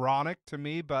moronic to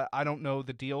me, but I don't know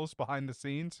the deals behind the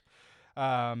scenes.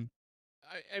 I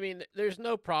mean, there's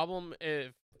no problem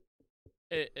if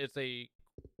it's a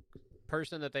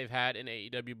person that they've had in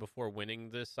AEW before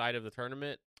winning this side of the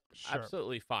tournament. Sure.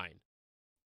 Absolutely fine.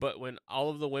 But when all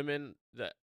of the women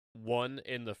that won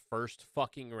in the first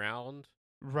fucking round,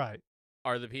 right,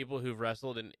 are the people who've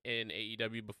wrestled in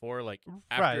AEW before, like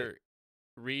after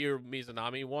Ryo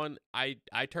Mizunami won, I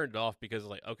turned it off because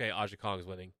like, okay, Aja Kong's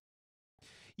winning.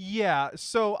 Yeah,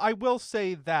 so I will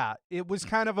say that it was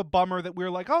kind of a bummer that we were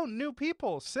like, oh, new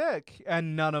people, sick,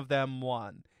 and none of them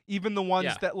won. Even the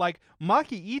ones that, like,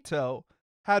 Maki Ito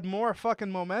had more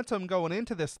fucking momentum going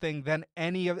into this thing than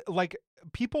any of, like,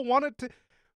 people wanted to,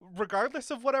 regardless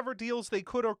of whatever deals they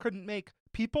could or couldn't make,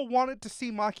 people wanted to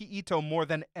see Maki Ito more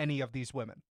than any of these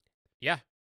women. Yeah.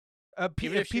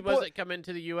 Even if she wasn't coming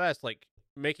to the U.S., like,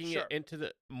 making it into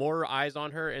the more eyes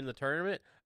on her in the tournament,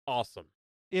 awesome.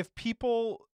 If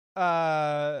people,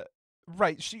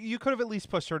 you could have at least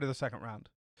pushed her to the second round.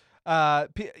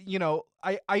 You know,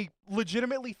 I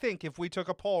legitimately think if we took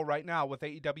a poll right now with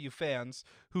AEW fans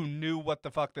who knew what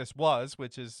the fuck this was,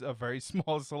 which is a very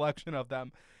small selection of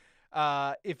them,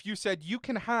 if you said you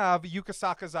can have Yuka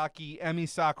Sakazaki, Emi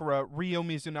Sakura, Ryo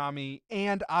Mizunami,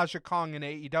 and Aja Kong in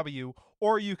AEW,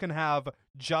 or you can have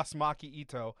just Maki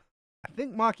Ito, I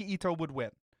think Maki Ito would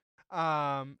win.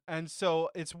 And so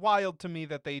it's wild to me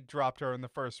that they dropped her in the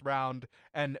first round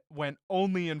and went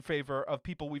only in favor of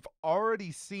people we've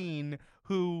already seen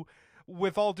who,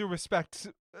 with all due respect,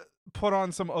 put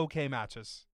on some okay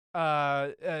matches.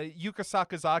 Yuka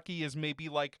Sakazaki is maybe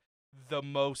like the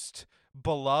most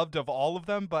beloved of all of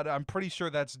them, but I'm pretty sure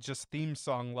that's just theme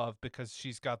song love because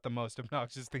she's got the most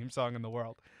obnoxious theme song in the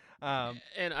world.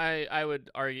 And I would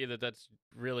argue that that's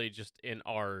really just in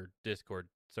our Discord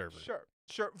server. Sure.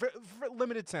 For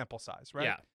limited sample size,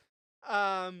 right?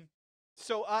 Yeah.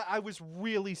 So I was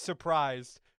really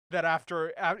surprised that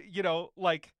after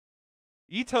like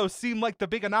Ito seemed like the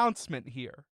big announcement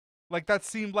here. Like that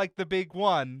seemed like the big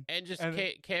one. And just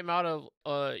came out of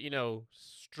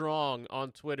strong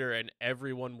on Twitter, and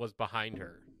everyone was behind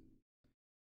her.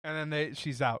 And then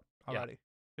she's out already.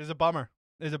 It's a bummer.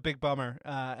 It's a big bummer,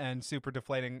 and super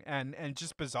deflating and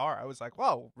just bizarre. I was like,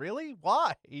 whoa, really?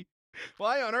 Why?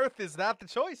 Why on earth is that the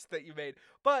choice that you made?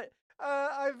 But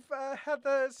I've had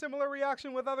the similar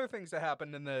reaction with other things that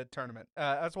happened in the tournament,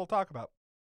 as we'll talk about.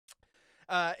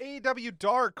 AEW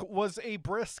Dark was a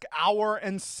brisk hour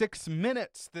and 6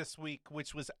 minutes this week,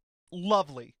 which was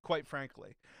lovely, quite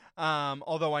frankly.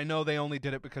 Although I know they only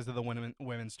did it because of the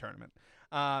women's tournament.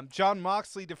 Jon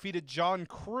Moxley defeated John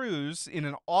Cruz in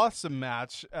an awesome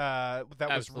match.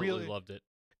 Absolutely loved it.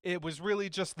 It was really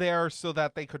just there so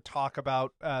that they could talk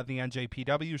about the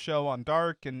NJPW show on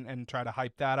Dark and try to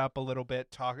hype that up a little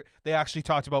bit. They actually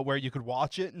talked about where you could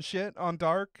watch it and shit on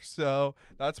Dark, so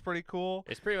that's pretty cool.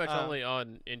 It's pretty much only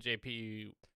on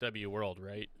NJPW World,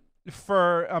 right?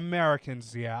 For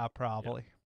Americans, yeah, probably.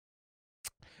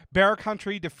 Yep. Bear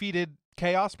Country defeated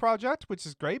Chaos Project, which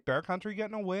is great. Bear Country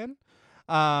getting a win.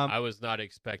 I was not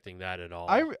expecting that at all.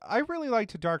 I really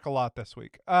liked Dark a lot this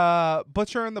week.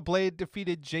 Butcher and the Blade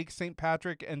defeated Jake St.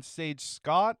 Patrick and Sage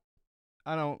Scott.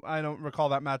 I don't recall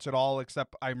that match at all,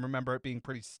 except I remember it being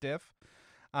pretty stiff.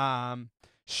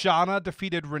 Shauna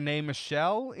defeated Renee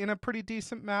Michelle in a pretty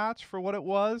decent match for what it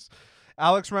was.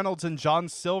 Alex Reynolds and John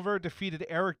Silver defeated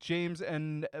Eric James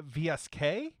and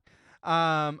VSK.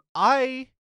 I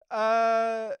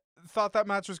thought that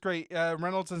match was great.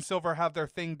 Reynolds and Silver have their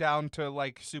thing down to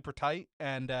like super tight,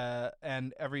 and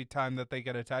every time that they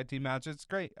get a tag team match, it's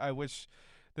great. I wish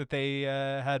that they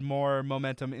had more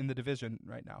momentum in the division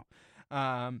right now.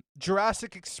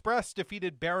 Jurassic Express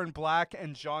defeated Baron Black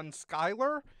and John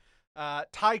Schuyler.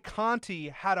 Ty Conti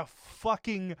had a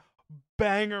fucking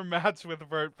banger match with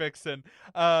Vert Vixen.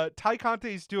 Ty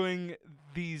Conti's doing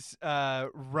these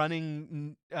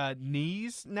running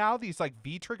knees now, these like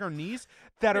V-trigger knees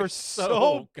that are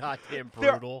so goddamn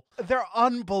brutal. They're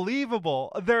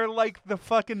unbelievable. They're like the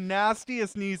fucking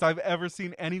nastiest knees I've ever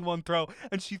seen anyone throw.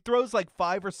 And she throws like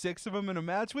 5 or 6 of them in a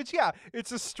match, which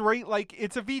it's a straight, like,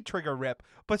 it's a V-trigger rip,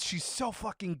 but she's so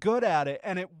fucking good at it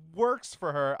and it works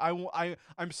for her.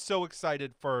 I'm so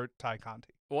excited for Ty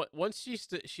Conti. Once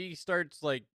she starts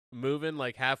like moving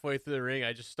like halfway through the ring,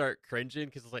 I just start cringing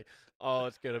because it's like, oh,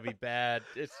 it's gonna be bad.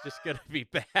 It's just gonna be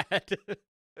bad.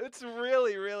 It's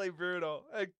really, really brutal.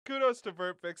 Kudos to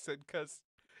Vert Vixen because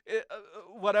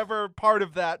whatever part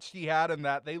of that she had in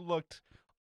that, they looked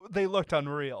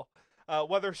unreal.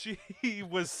 Whether she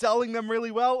was selling them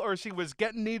really well or she was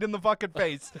getting kneed in the fucking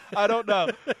face, I don't know.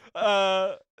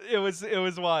 It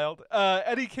was wild.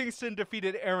 Eddie Kingston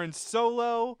defeated Aaron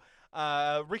Solo.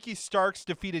 Ricky Starks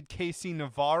defeated Casey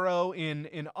Navarro in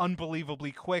an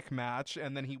unbelievably quick match,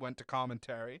 and then he went to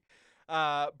commentary.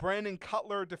 Brandon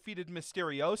Cutler defeated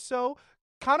Mysterioso.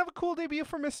 Kind of a cool debut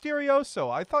for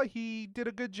Mysterioso. I thought he did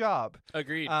a good job.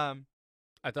 Agreed. I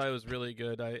thought it was really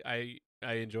good. I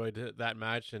enjoyed that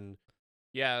match, and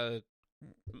yeah,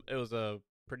 it was a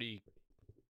pretty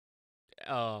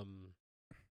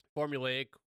formulaic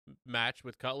match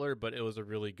with Cutler, but it was a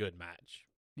really good match.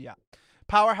 Yeah.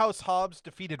 Powerhouse Hobbs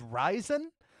defeated Ryzen,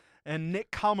 and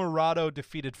Nick Camarado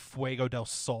defeated Fuego del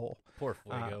Sol. Poor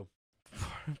Fuego.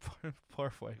 Poor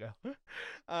Fuego.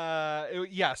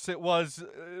 Yes, it was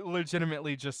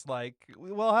legitimately just like,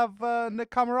 we'll have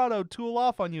Nick Camarado tool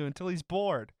off on you until he's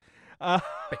bored.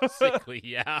 Basically,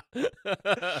 yeah.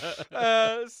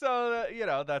 So,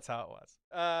 that's how it was.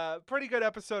 Pretty good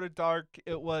episode of Dark.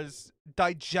 It was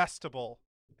digestible,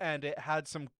 and it had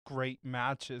some great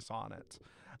matches on it.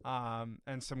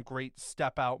 And some great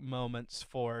step-out moments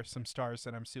for some stars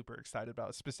that I'm super excited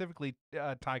about. Specifically,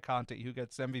 Ty Conti, who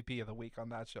gets MVP of the week on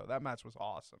that show. That match was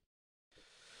awesome.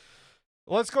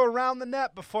 Let's go around the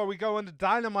net before we go into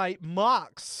Dynamite.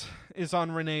 Mox is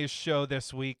on Renee's show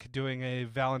this week doing a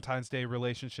Valentine's Day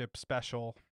relationship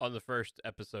special. On the first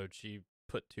episode, she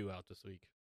put 2 out this week.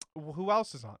 Who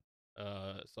else is on?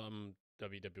 Some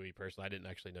WWE person. I didn't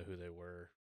actually know who they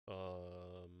were.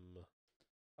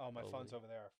 Oh, my phone's over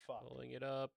there. Fuck. Pulling it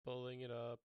up. Click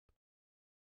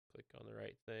on the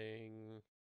right thing.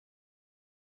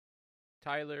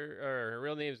 Tyler, or her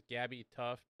real name is Gabby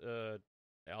Tuft,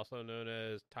 also known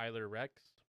as Tyler Rex.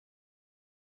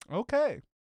 Okay.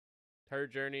 Her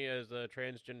journey as a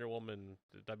transgender woman,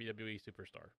 the WWE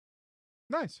superstar.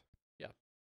 Nice. Yeah.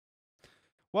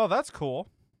 Well, that's cool.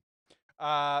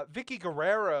 Vicky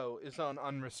Guerrero is on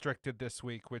Unrestricted this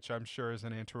week, which I'm sure is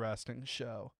an interesting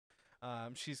show.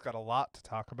 She's got a lot to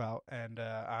talk about, and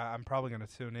I'm probably going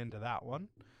to tune into that one.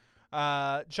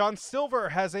 John Silver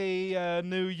has a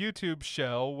new YouTube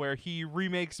show where he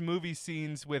remakes movie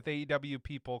scenes with AEW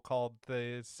people called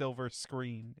the Silver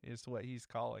Screen, is what he's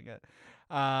calling it.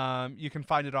 You can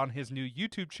find it on his new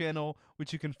YouTube channel,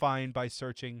 which you can find by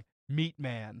searching Meat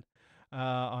Man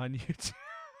on YouTube.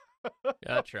 Yeah,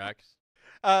 that tracks.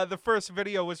 The first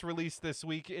video was released this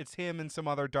week. It's him and some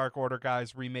other Dark Order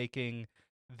guys remaking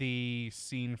the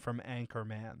scene from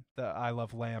Anchorman, the I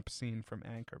Love Lamp scene from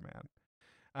Anchorman.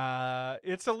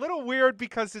 It's a little weird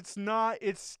because it's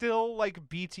still like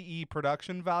BTE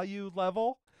production value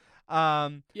level. Yeah,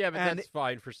 but that's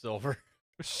fine for Silver.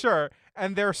 Sure.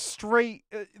 And they're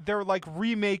like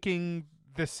remaking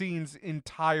the scenes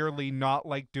entirely, not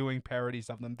like doing parodies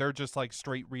of them. They're just like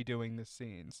straight redoing the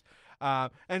scenes.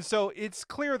 And so it's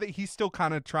clear that he's still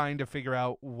kind of trying to figure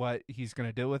out what he's going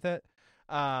to do with it.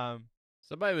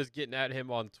 Somebody was getting at him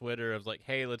on Twitter of like,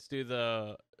 hey, let's do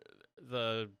the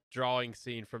drawing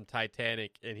scene from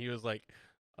Titanic. And he was like,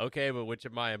 okay, but which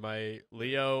am I? Am I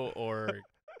Leo or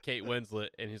Kate Winslet?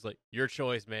 And he's like, your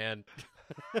choice, man.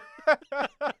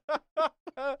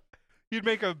 You'd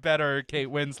make a better Kate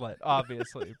Winslet,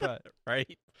 obviously, but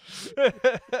right.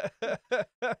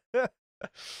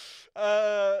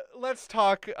 Let's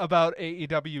talk about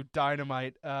AEW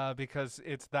Dynamite because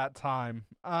it's that time.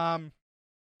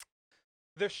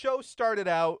 The show started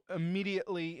out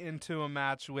immediately into a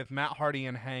match with Matt Hardy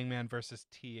and Hangman versus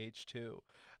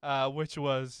TH2, which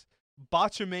was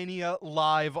Botchamania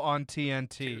live on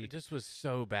TNT. Dude, this was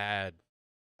so bad.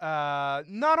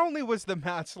 Not only was the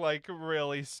match like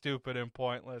really stupid and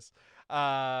pointless,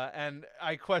 and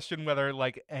I question whether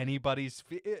like anybody's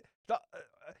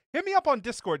hit me up on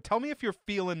Discord. Tell me if you're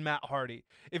feeling Matt Hardy.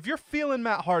 If you're feeling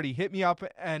Matt Hardy, hit me up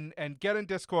and get in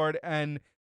Discord and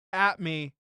at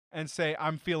me and say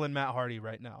I'm feeling Matt Hardy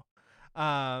right now.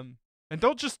 And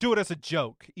don't just do it as a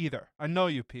joke either. I know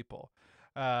you people.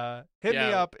 Hit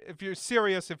me up if you're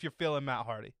serious, if you're feeling Matt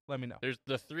Hardy. Let me know. There's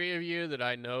the three of you that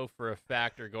I know for a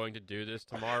fact are going to do this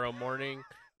tomorrow morning.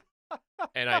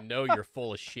 And I know you're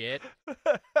full of shit.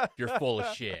 You're full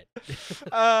of shit.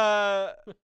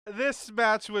 This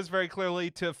match was very clearly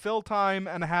to fill time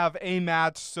and have a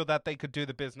match so that they could do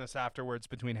the business afterwards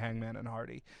between Hangman and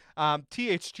Hardy.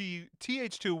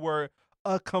 TH2 were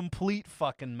a complete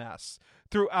fucking mess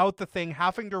throughout the thing,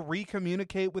 having to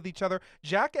recommunicate with each other.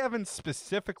 Jack Evans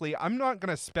specifically, I'm not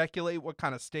going to speculate what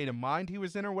kind of state of mind he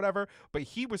was in or whatever, but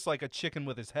he was like a chicken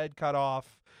with his head cut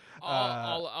off.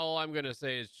 All I'm going to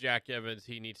say is Jack Evans,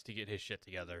 he needs to get his shit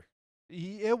together.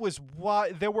 There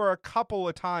were a couple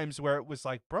of times where it was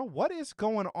like, bro, what is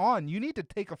going on? You need to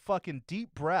take a fucking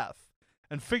deep breath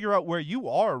and figure out where you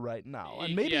are right now.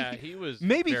 And maybe he was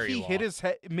maybe very he lost. hit his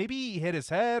head. Maybe he hit his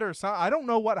head or something. I don't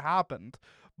know what happened,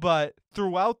 but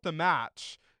throughout the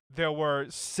match, there were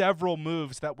several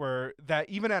moves that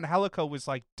even Angelico was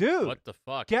like, dude, what the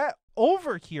fuck? Get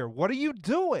over here. What are you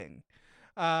doing?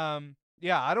 I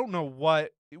don't know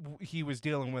what he was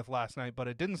dealing with last night, but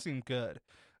it didn't seem good.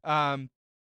 And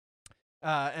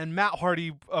Matt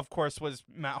Hardy, of course, was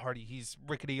Matt Hardy. He's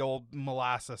rickety old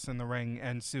molasses in the ring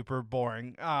and super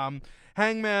boring.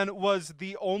 Hangman was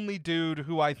the only dude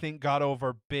who I think got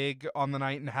over big on the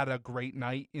night and had a great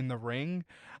night in the ring.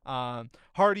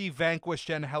 Hardy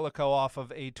vanquished Angelico off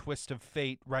of a twist of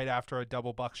fate right after a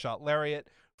double buckshot lariat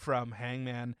from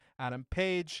Hangman Adam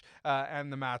Page,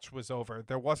 and the match was over.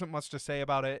 There wasn't much to say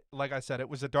about it. Like I said, it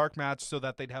was a dark match so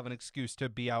that they'd have an excuse to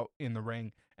be out in the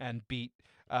ring and beat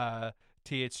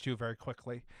TH2 very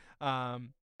quickly.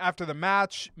 After the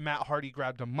match, Matt Hardy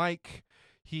grabbed a mic.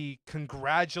 He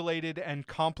congratulated and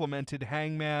complimented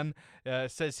Hangman,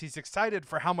 says he's excited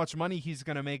for how much money he's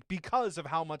going to make because of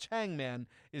how much Hangman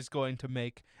is going to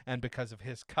make and because of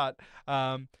his cut.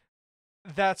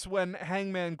 That's when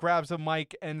Hangman grabs a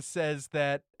mic and says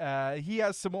that he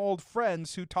has some old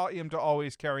friends who taught him to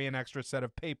always carry an extra set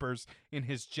of papers in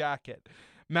his jacket.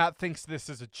 Matt thinks this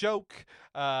is a joke.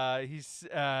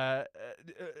 Hangman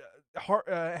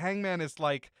is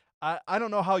like, I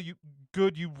don't know how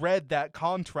good you read that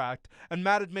contract. And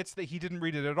Matt admits that he didn't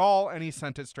read it at all, and he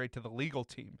sent it straight to the legal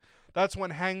team. That's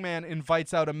when Hangman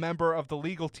invites out a member of the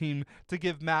legal team to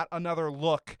give Matt another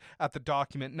look at the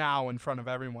document now in front of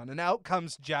everyone. And out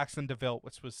comes Jackson DeVille,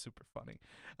 which was super funny.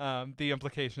 The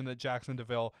implication that Jackson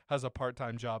DeVille has a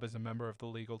part-time job as a member of the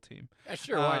legal team. Yeah,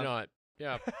 sure, why not?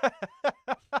 Yeah.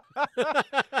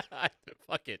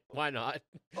 Fuck it. Why not?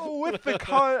 With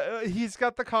the he's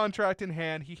got the contract in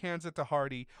hand. He hands it to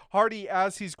Hardy. Hardy,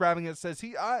 as he's grabbing it, says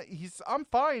I'm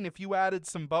fine if you added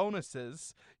some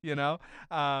bonuses, you know.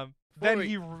 Then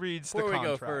he reads the contract.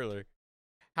 Before we go further,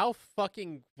 how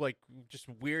fucking like just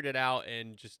weirded out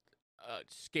and just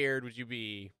scared would you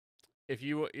be if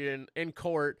you were in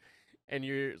court and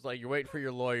you're waiting for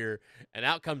your lawyer and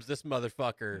out comes this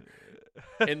motherfucker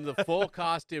in the full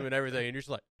costume and everything, and you're just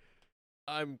like,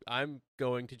 I'm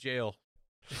going to jail.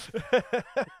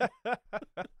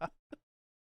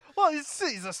 Well,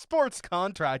 he's a sports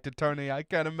contract attorney. I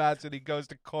can't imagine he goes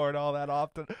to court all that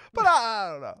often. But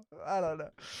I don't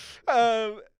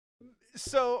know.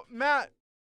 So Matt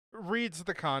reads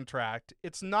the contract.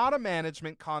 It's not a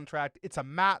management contract. It's a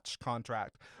match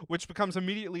contract, which becomes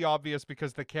immediately obvious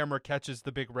because the camera catches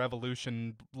the big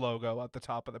Revolution logo at the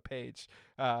top of the page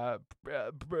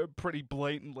pretty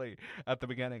blatantly at the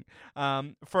beginning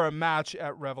for a match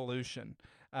at Revolution.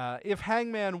 If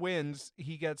Hangman wins,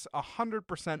 he gets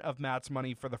 100% of Matt's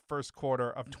money for the first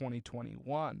quarter of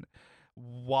 2021.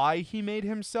 Why he made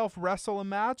himself wrestle a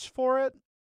match for it,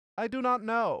 I do not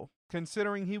know,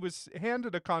 considering he was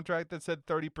handed a contract that said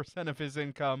 30% of his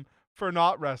income for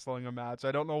not wrestling a match.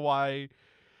 I don't know why,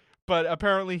 but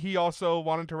apparently he also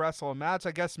wanted to wrestle a match.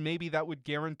 I guess maybe that would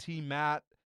guarantee Matt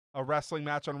a wrestling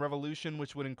match on Revolution,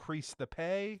 which would increase the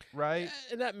pay, right?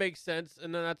 And that makes sense.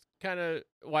 And then that's kind of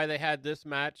why they had this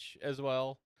match as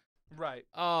well. Right.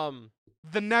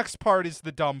 The next part is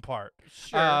the dumb part.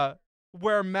 Sure.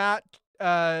 Where Matt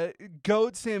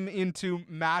goads him into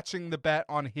matching the bet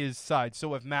on his side.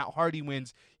 So if Matt Hardy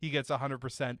wins, he gets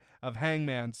 100% of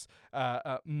Hangman's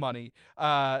money,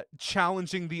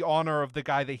 challenging the honor of the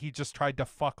guy that he just tried to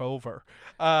fuck over.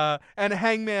 And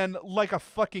Hangman, like a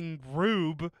fucking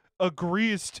rube,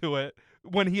 agrees to it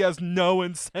when he has no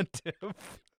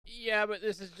incentive. Yeah, but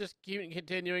this is just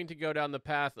continuing to go down the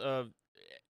path of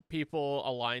people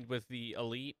aligned with the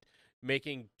elite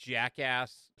making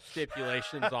jackass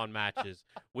stipulations on matches.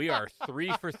 We are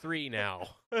 3 for 3 now.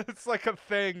 It's like a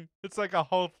thing. It's like a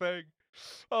whole thing.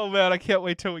 Oh man, I can't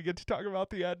wait till we get to talk about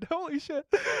the end. Holy shit.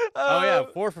 Oh yeah,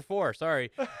 4 for 4.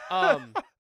 Sorry.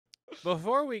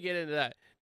 Before we get into that,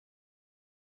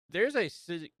 there's a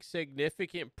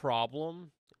significant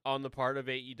problem on the part of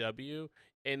AEW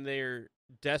in their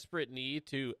desperate need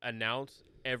to announce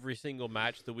every single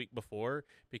match the week before,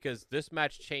 because this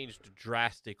match changed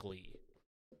drastically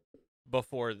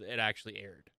before it actually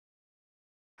aired.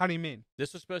 How do you mean?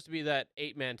 This was supposed to be that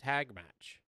 8-man tag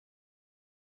match.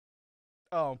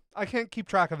 Oh, I can't keep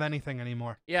track of anything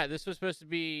anymore. Yeah, this was supposed to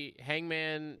be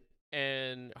Hangman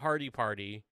and Hardy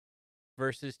Party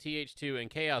versus TH2 and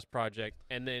Chaos Project,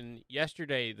 and then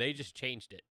yesterday they just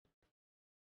changed it.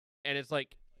 And it's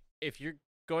like, if you're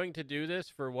going to do this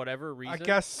for whatever reason, I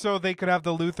guess so they could have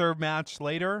the Luther match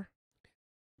later,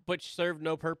 which served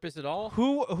no purpose at all.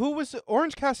 Who was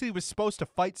Orange Cassidy was supposed to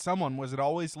fight someone? Was it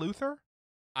always Luther?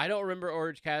 I don't remember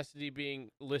Orange Cassidy being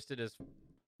listed as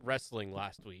wrestling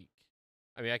last week.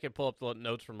 I mean, I can pull up the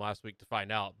notes from last week to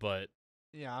find out, but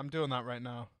yeah, I'm doing that right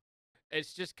now.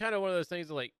 It's just kind of one of those things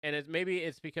that, like, and maybe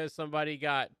it's because somebody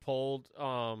got pulled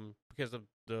because of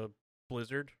the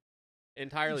blizzard.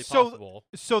 Entirely possible.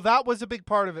 So that was a big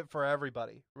part of it for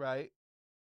everybody, right?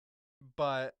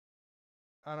 But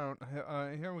I don't.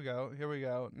 Here we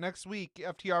go. Next week,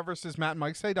 FTR versus Matt and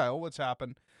Mike Sydal. What's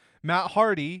happened? Matt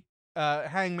Hardy,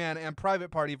 Hangman, and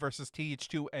Private Party versus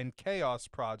TH2 and Chaos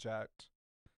Project.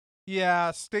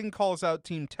 Yeah, Sting calls out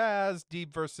Team Taz.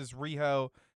 Deeb versus Riho.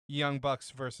 Young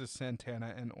Bucks versus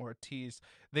Santana and Ortiz.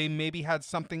 They maybe had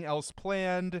something else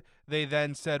planned. They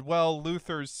then said, well,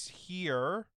 Luther's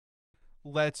here.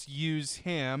 Let's use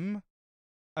him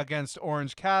against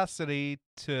Orange Cassidy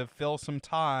to fill some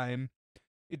time.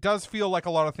 It does feel like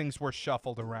a lot of things were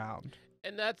shuffled around.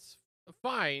 And that's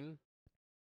fine.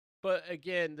 But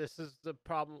again, this is the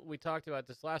problem. We talked about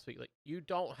this last week. Like, you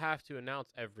don't have to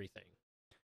announce everything.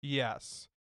 Yes.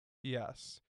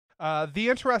 The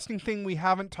interesting thing we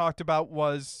haven't talked about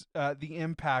was the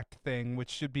Impact thing, which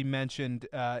should be mentioned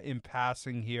in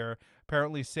passing here.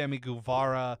 Apparently, Sammy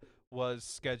Guevara was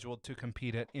scheduled to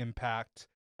compete at Impact,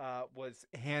 was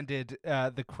handed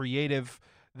the creative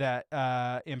that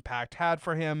Impact had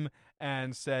for him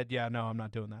and said, yeah, no, I'm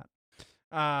not doing that.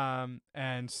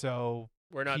 And so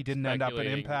he didn't end up at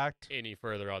Impact. Any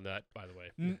further on that, by the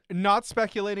way. Not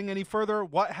speculating any further.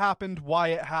 What happened, why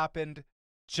it happened,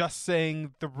 just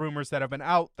saying the rumors that have been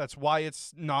out. That's why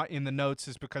it's not in the notes,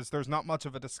 is because there's not much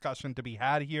of a discussion to be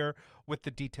had here with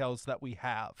the details that we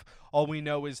have. All we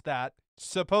know is that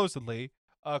supposedly,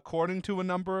 according to a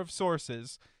number of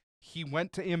sources, he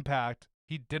went to Impact.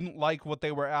 He didn't like what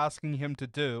they were asking him to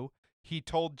do. He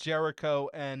told Jericho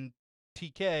and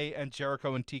TK, and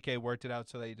Jericho and TK worked it out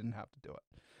so they didn't have to do it.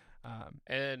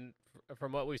 And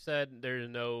from what we said, there's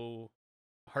no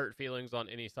hurt feelings on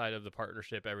any side of the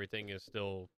partnership. Everything is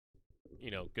still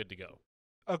good to go.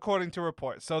 According to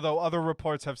reports. So though other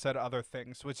reports have said other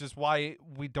things, which is why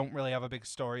we don't really have a big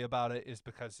story about it, is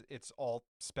because it's all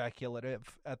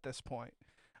speculative at this point.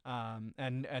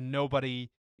 And nobody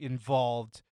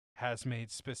involved has made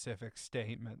specific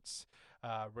statements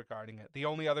regarding it. The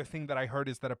only other thing that I heard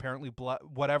is that apparently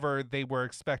whatever they were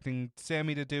expecting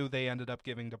Sammy to do, they ended up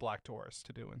giving to Black Taurus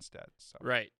to do instead. So.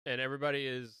 Right. And everybody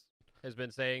has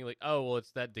been saying, like, oh, well,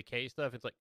 it's that Decay stuff. It's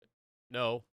like,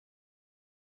 no.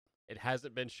 It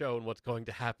hasn't been shown what's going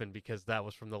to happen because that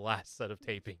was from the last set of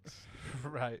tapings.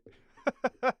 Right.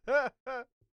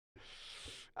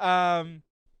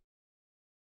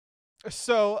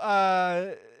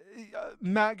 So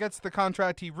Matt gets the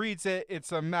contract. He reads it.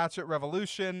 It's a match at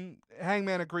Revolution.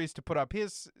 Hangman agrees to put up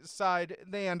his side.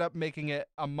 They end up making it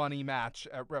a money match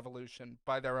at Revolution,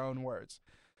 by their own words.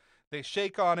 They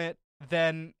shake on it.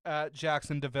 Then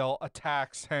Jackson DeVille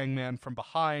attacks Hangman from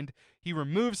behind. He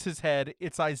removes his head.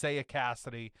 It's Isaiah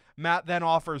Cassidy. Matt then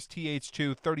offers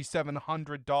TH2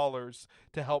 $3,700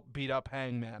 to help beat up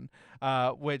Hangman,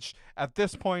 which at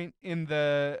this point in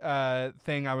the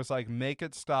thing, I was like, make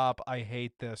it stop. I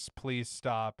hate this. Please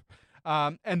stop.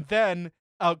 And then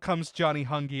out comes Johnny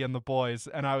Hungy and the boys,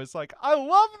 and I was like, I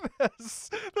love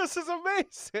this. This is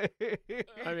amazing.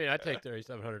 I mean, I take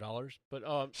 $3,700, but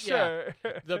sure.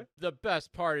 Yeah, the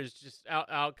best part is just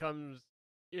out comes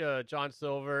John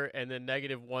Silver, and then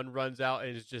 -1 runs out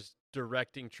and is just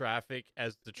directing traffic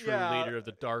as the true leader of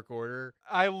the Dark Order.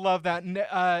 I love that.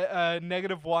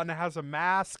 -1 has a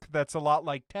mask that's a lot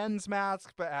like Ten's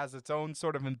mask, but has its own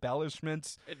sort of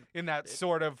embellishments in that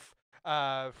sort of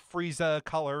Frieza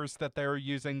colors that they're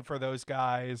using for those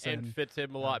guys, and fits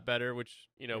him a lot better, which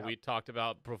we talked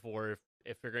about before.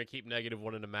 If they're gonna keep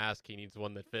 -1 in a mask, he needs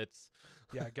one that fits.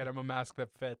 Yeah, get him a mask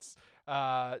that fits.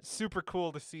 Super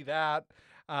cool to see that.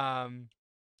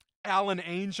 Alan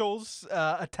Angels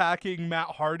attacking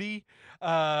Matt Hardy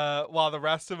while the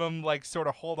rest of them sort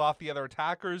of hold off the other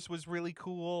attackers was really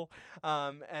cool.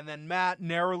 And then Matt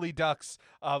narrowly ducks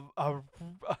a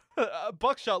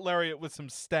buckshot lariat with some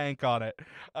stank on it.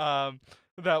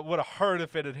 That would have hurt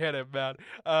if it had hit him, man.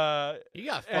 You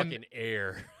got fucking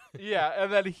air. Yeah,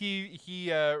 and then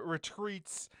he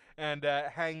retreats, and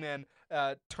Hangman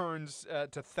turns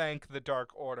to thank the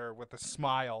Dark Order with a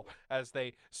smile as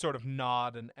they sort of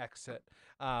nod and exit.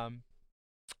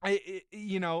 It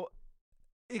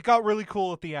got really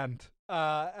cool at the end,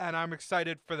 and I'm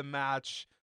excited for the match.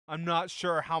 I'm not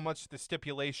sure how much the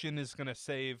stipulation is going to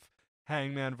save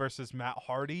Hangman versus Matt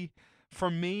Hardy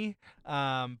from me,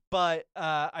 but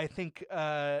I think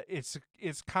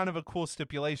it's kind of a cool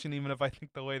stipulation, even if I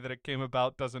think the way that it came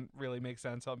about doesn't really make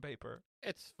sense on paper.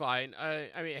 It's fine.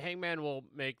 I mean, Hangman will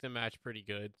make the match pretty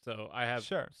good, so I have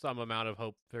some amount of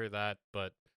hope for that.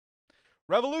 But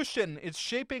Revolution, it's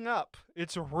shaping up.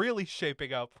 It's really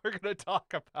shaping up. We're going to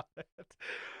talk about it.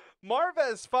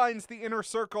 Marvez finds the Inner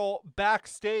Circle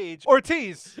backstage.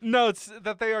 Ortiz notes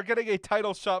that they are getting a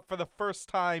title shot for the first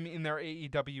time in their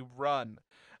AEW run.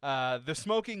 The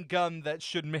smoking gun that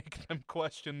should make them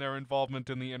question their involvement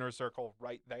in the Inner Circle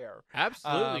right there.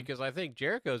 Absolutely, because I think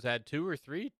Jericho's had 2 or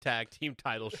 3 tag team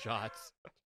title shots.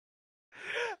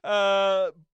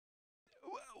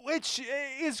 Which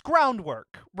is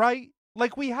groundwork, right?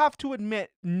 We have to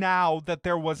admit now that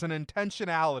there was an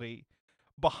intentionality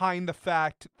behind the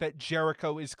fact that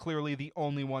Jericho is clearly the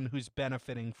only one who's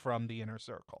benefiting from the Inner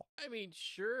Circle. I mean,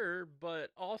 sure, but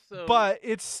also... But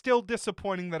it's still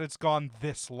disappointing that it's gone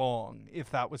this long, if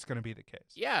that was going to be the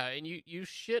case. Yeah, and you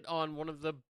shit on one of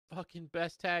the fucking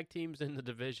best tag teams in the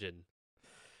division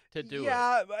to do it.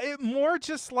 Yeah, more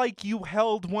just you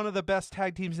held one of the best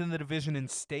tag teams in the division in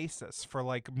stasis for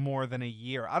more than a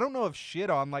year. I don't know if shit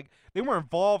on, they were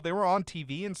involved, they were on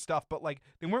TV and stuff, but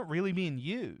they weren't really being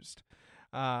used.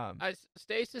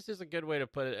 Stasis is a good way to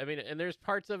put it. I mean, and there's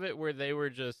parts of it where they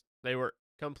were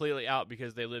completely out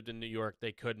because they lived in New York.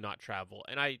 They could not travel.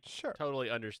 And I totally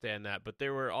understand that. But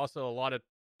there were also a lot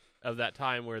of that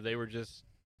time where they were just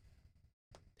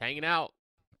hanging out.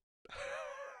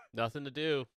 Nothing to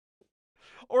do.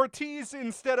 Ortiz,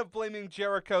 instead of blaming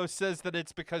Jericho, says that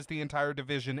it's because the entire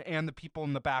division and the people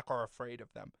in the back are afraid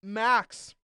of them.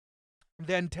 Max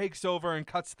then takes over and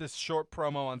cuts this short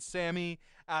promo on Sammy,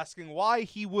 asking why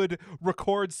he would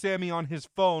record Sammy on his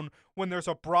phone when there's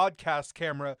a broadcast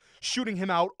camera shooting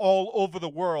him out all over the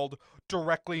world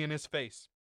directly in his face,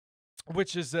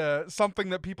 which is something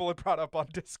that people have brought up on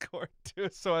Discord too,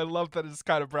 so I love that it's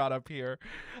kind of brought up here.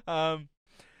 And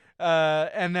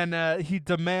then he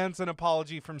demands an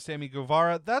apology from Sammy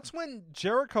Guevara. That's when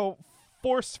Jericho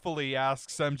forcefully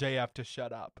asks MJF to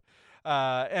shut up.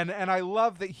 And I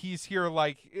love that he's here.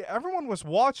 Like, everyone was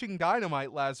watching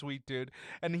Dynamite last week, dude,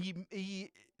 and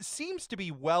he seems to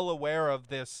be well aware of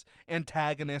this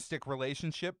antagonistic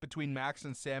relationship between Max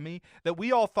and Sammy that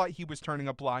we all thought he was turning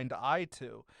a blind eye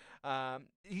to.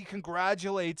 He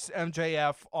congratulates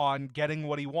MJF on getting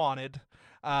what he wanted,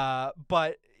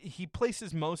 but he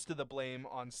places most of the blame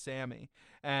on Sammy.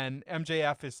 And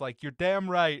MJF is like, "You're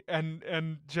damn right,"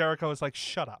 and Jericho is like,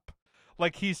 "Shut up."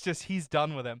 Like, he's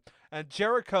done with him. And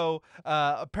Jericho,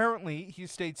 apparently, he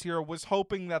states here, was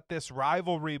hoping that this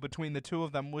rivalry between the two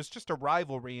of them was just a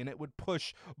rivalry and it would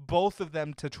push both of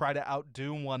them to try to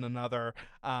outdo one another.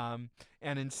 And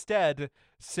instead,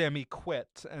 Sammy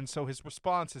quit. And so his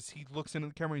response is he looks into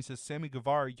the camera and he says, "Sammy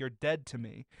Guevara, you're dead to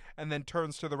me." And then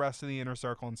turns to the rest of the Inner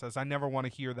Circle and says, "I never want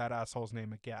to hear that asshole's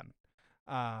name again."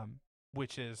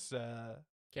 Which is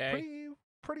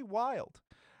pretty wild.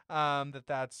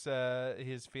 That's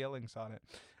his feelings on it.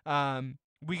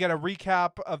 We get a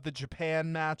recap of the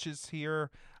Japan matches here.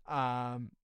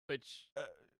 Which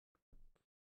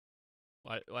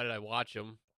why did I watch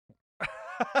them?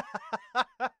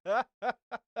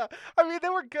 I mean, they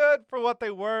were good for what they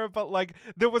were, but like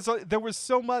there was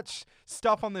so much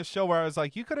stuff on this show where I was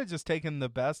like, you could have just taken the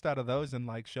best out of those and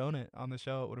like shown it on the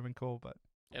show. It would have been cool, but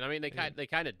and I mean they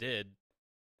kind of did.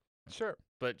 Sure.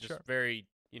 But just very,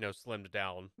 slimmed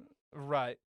down.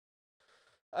 Right.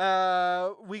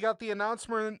 We got the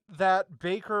announcement that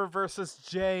Baker versus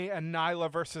Jay and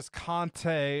Nyla versus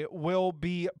Conte will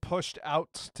be pushed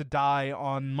out to die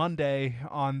on Monday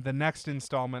on the next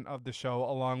installment of the show,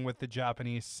 along with the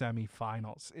Japanese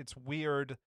semifinals. It's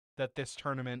weird that this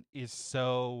tournament is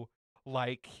so,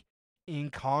 like,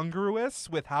 incongruous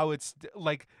with how it's,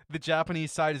 like, the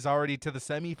Japanese side is already to the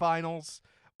semifinals,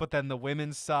 but then the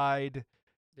women's side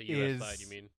The U.S. side, you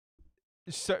mean?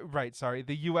 Sorry.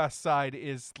 The U.S. side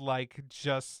is like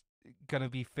just gonna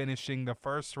be finishing the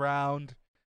first round.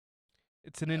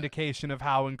 It's an indication of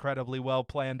how incredibly well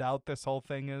planned out this whole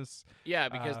thing is. Yeah,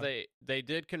 because they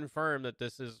did confirm that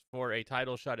this is for a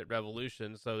title shot at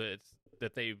Revolution, so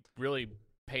that they really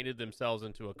painted themselves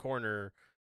into a corner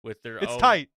with their own. It's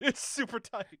tight. It's super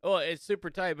tight. Well, it's super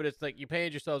tight, but it's like you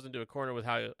painted yourselves into a corner with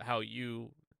how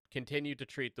you continue to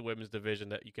treat the women's division,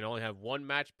 that you can only have one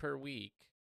match per week.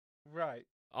 Right.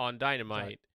 On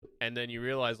Dynamite, and then you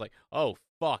realize, like, oh,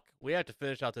 fuck, we have to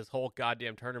finish out this whole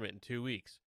goddamn tournament in 2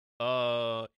 weeks.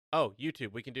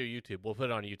 YouTube, we can do YouTube. We'll put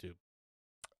it on YouTube.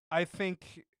 I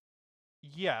think,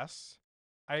 yes,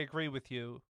 I agree with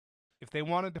you. If they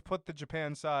wanted to put the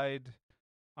Japan side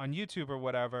on YouTube or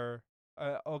whatever,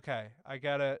 okay, I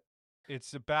get it.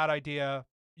 It's a bad idea.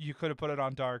 You could have put it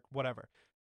on Dark, whatever.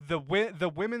 The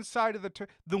women's side of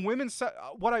the women's side.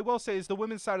 What I will say is the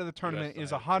women's side of the tournament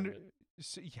is 100.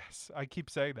 Yes, I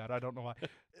keep saying that. I don't know why.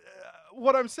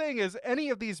 What I'm saying is any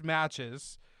of these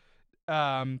matches,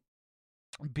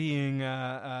 being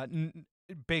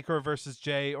Baker versus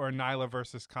Jay or Nyla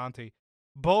versus Conti,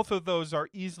 both of those are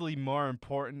easily more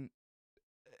important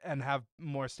and have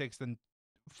more stakes than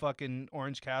fucking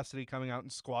Orange Cassidy coming out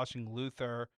and squashing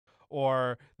Luther,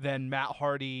 or than Matt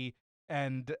Hardy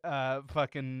and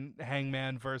fucking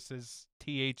Hangman versus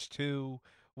TH2,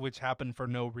 which happened for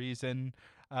no reason,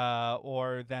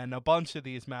 or then a bunch of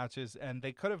these matches. And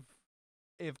they could have,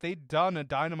 if they'd done a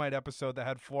Dynamite episode that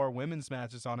had 4 women's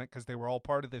matches on it because they were all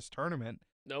part of this tournament,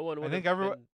 no one would have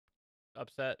been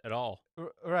upset at all.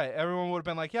 Right. Everyone would have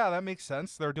been like, yeah, that makes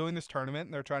sense. They're doing this tournament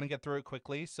and they're trying to get through it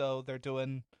quickly, so they're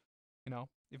doing,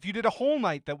 if you did a whole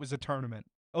night that was a tournament,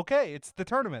 okay, it's the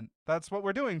tournament. That's what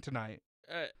we're doing tonight.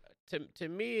 To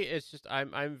me, it's just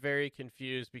I'm very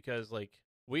confused because, like,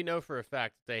 we know for a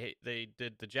fact they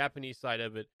did the Japanese side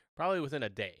of it probably within a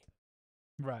day.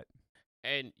 Right.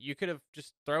 And you could have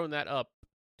just thrown that up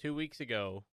 2 weeks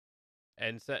ago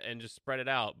and just spread it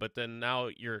out, but then now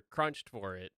you're crunched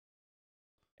for it.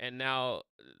 And now,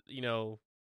 you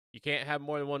can't have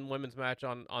more than one women's match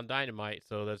on Dynamite,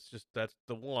 so that's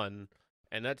the one.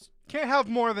 And that's can't have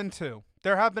more than 2.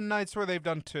 There have been nights where they've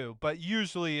done 2, but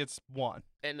usually it's 1.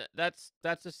 And that's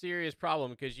a serious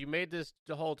problem because you made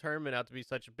the whole tournament out to be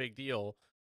such a big deal.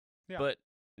 Yeah. But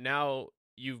now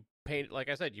you've like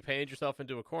I said, you painted yourself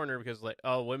into a corner because, like,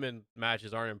 oh, women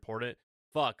matches aren't important.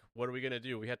 Fuck, what are we gonna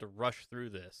do? We have to rush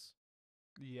through this.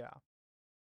 Yeah.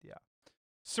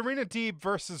 Serena Deeb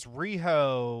versus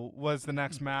Riho was the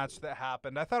next match that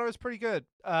happened. I thought it was pretty good.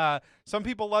 Some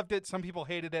people loved it. Some people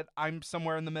hated it. I'm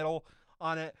somewhere in the middle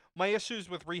on it. My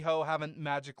issues with Riho haven't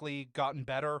magically gotten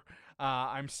better.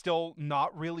 I'm still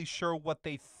not really sure what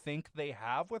they think they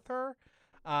have with her.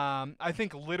 I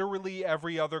think literally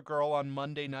every other girl on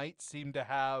Monday night seemed to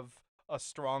have a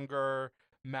stronger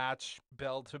match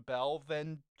bell to bell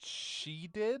than she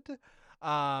did.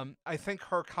 I think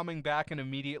her coming back and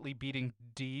immediately beating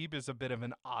Deeb is a bit of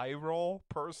an eye roll,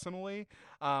 personally,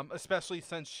 especially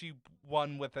since she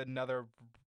won with another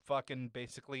fucking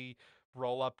basically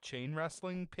roll-up chain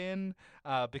wrestling pin,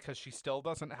 because she still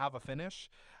doesn't have a finish.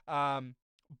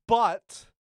 But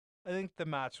I think the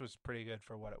match was pretty good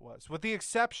for what it was, with the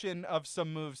exception of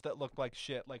some moves that looked like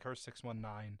shit, like her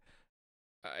 619.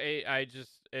 I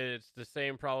just, it's the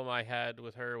same problem I had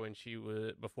with her when she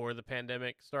was before the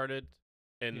pandemic started,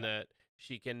 in that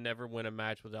she can never win a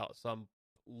match without some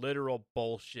literal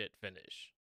bullshit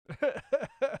finish.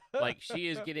 Like, she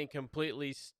is getting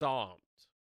completely stomped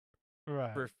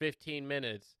Right. for 15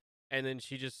 minutes, and then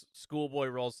she just schoolboy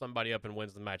rolls somebody up and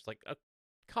wins the match. Like,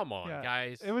 come on, Yeah.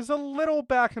 guys. It was a little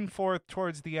back and forth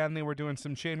towards the end. They were doing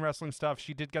some chain wrestling stuff.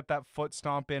 She did get that foot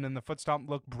stomp in, and the foot stomp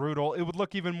looked brutal. It would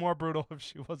look even more brutal if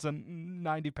she wasn't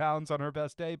 90 pounds on her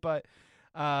best day, but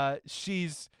it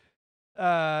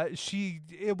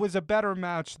was a better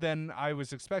match than I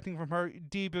was expecting from her.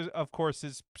 Deeb, of course,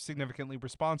 is significantly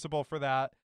responsible for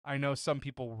that. I know some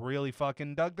people really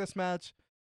fucking dug this match.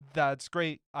 That's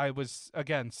great. I was,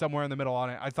 again, somewhere in the middle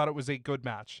on it. I thought it was a good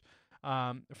match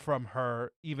from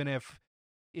her, even if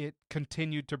it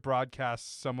continued to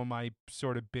broadcast some of my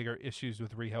sort of bigger issues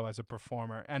with Riho as a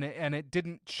performer. And it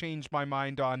didn't change my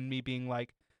mind on me being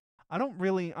like, I don't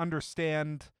really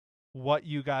understand what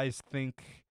you guys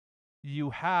think you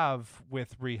have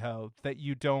with Riho that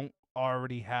you don't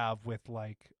already have with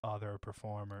like other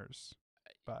performers.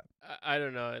 But I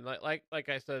don't know. And like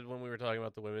I said when we were talking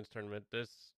about the women's tournament,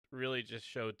 this really just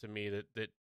showed to me that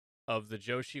of the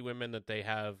Joshi women that they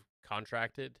have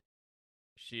contracted,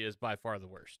 she is by far the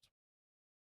worst.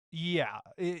 yeah,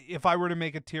 if I were to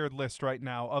make a tiered list right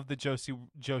now of the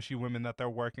Joshi women that they're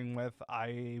working with,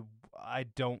 I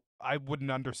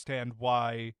wouldn't understand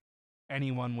why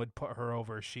anyone would put her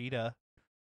over Shida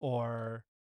or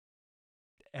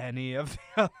any of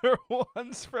the other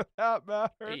ones for that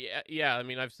matter. Yeah. I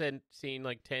mean, I've seen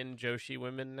like 10 Joshi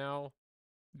women now.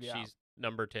 Yeah. She's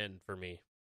number 10 for me.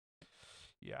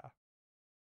 Yeah.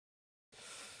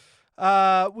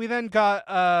 We then got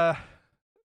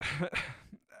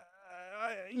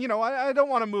I don't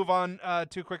want to move on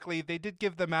too quickly. They did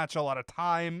give the match a lot of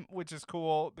time, which is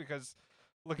cool because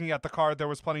looking at the card, there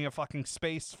was plenty of fucking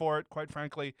space for it, quite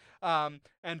frankly.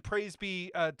 And praise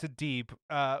be to Deeb,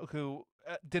 who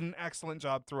did an excellent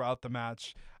job throughout the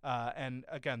match. And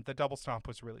again, the double stomp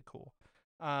was really cool.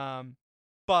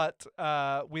 But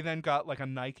we then got like a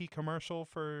Nike commercial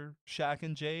for Shaq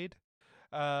and Jade,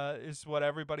 is what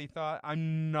everybody thought.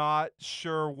 I'm not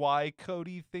sure why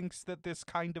Cody thinks that this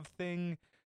kind of thing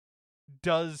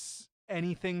does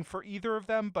anything for either of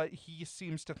them, but he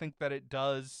seems to think that it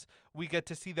does. We get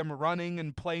to see them running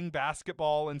and playing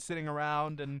basketball and sitting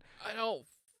around, and I don't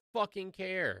fucking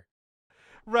care.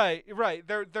 Right.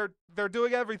 They're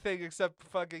doing everything except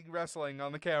fucking wrestling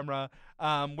on the camera.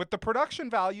 With the production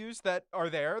values that are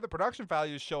there, the production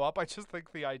values show up. I just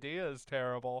think the idea is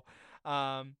terrible.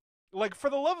 Like, for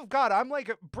the love of God, I'm like,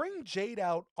 bring Jade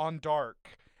out on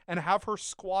Dark and have her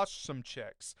squash some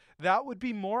chicks. That would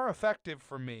be more effective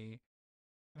for me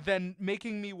than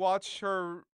making me watch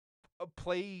her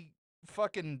play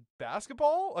fucking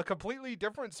basketball, a completely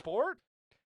different sport.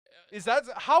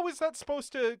 How is that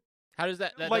supposed to? How does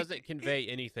that like, doesn't convey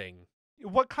anything?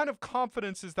 What kind of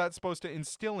confidence is that supposed to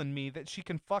instill in me that she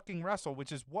can fucking wrestle,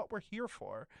 which is what we're here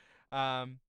for?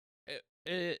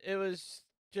 It was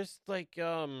just like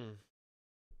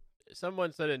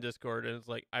someone said in Discord, and it's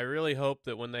like, I really hope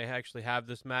that when they actually have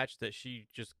this match that she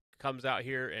just comes out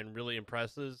here and really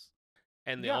impresses.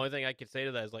 And the only thing I could say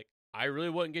to that is like, I really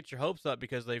wouldn't get your hopes up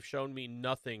because they've shown me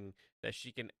nothing that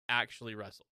she can actually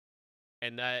wrestle.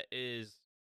 And that is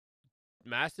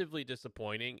massively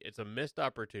disappointing. It's a missed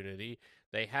opportunity.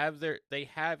 They have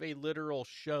a literal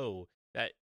show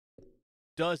that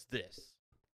does this.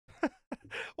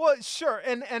 Well, sure,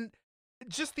 and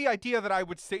just the idea that I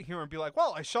would sit here and be like,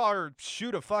 well, I saw her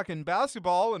shoot a fucking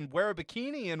basketball and wear a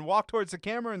bikini and walk towards the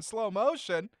camera in slow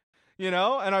motion, and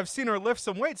I've seen her lift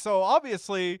some weight, so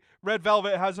obviously Red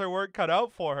Velvet has her work cut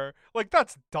out for her. Like,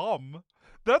 that's dumb.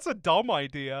 That's a dumb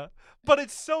idea. But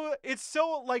it's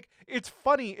so like, it's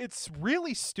funny. It's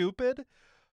really stupid,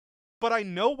 but I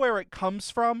know where it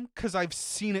comes from because I've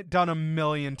seen it done a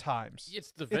million times.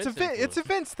 It's the Vince it's a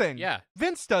Vince thing. Yeah.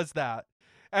 Vince does that.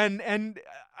 And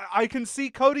I can see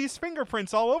Cody's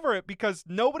fingerprints all over it because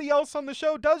nobody else on the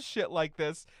show does shit like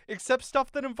this except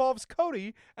stuff that involves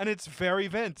Cody, and it's very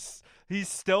Vince. He's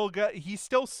still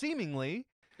seemingly,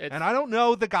 and I don't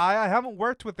know the guy, I haven't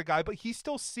worked with the guy, but he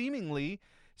still seemingly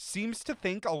seems to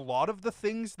think a lot of the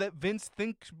things that Vince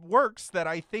thinks works, that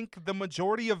I think the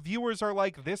majority of viewers are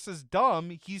like, this is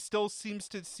dumb, he still seems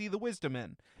to see the wisdom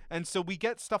in. And so we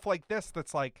get stuff like this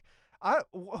that's like,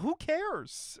 who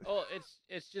cares? Well,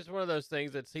 it's just one of those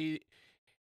things that's he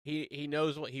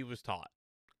knows what he was taught,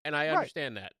 and I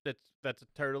understand that. That's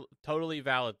a totally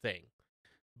valid thing,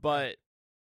 but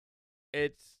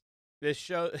this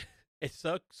show it's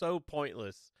so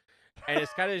pointless. And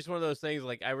it's kind of just one of those things,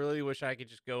 like, I really wish I could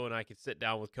just go and I could sit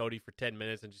down with Cody for 10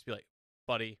 minutes and just be like,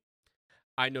 buddy,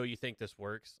 I know you think this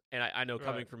works, and I know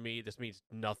coming from me, this means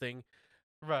nothing.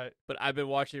 Right. But I've been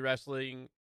watching wrestling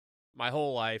my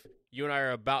whole life. You and I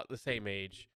are about the same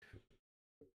age.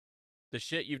 The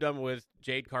shit you've done with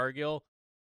Jade Cargill,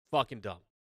 fucking dumb.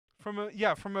 From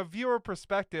a viewer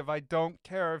perspective, I don't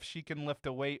care if she can lift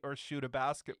a weight or shoot a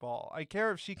basketball. I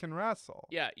care if she can wrestle.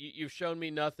 Yeah, you've shown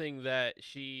me nothing that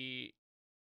she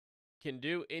can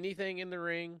do anything in the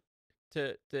ring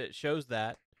that shows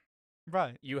that.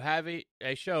 Right. You have a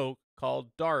show called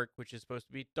Dark, which is supposed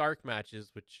to be dark matches,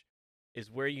 which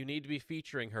is where you need to be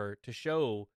featuring her to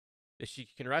show that she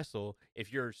can wrestle.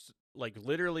 If you're like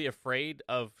literally afraid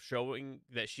of showing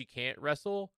that she can't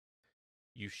wrestle,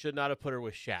 you should not have put her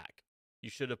with Shaq. You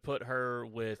should have put her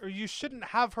with... Or you shouldn't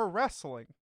have her wrestling.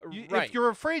 Right. If you're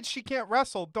afraid she can't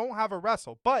wrestle, don't have her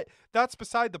wrestle. But that's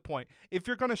beside the point. If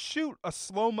you're going to shoot a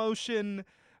slow motion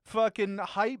fucking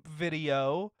hype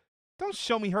video, don't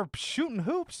show me her shooting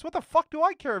hoops. What the fuck do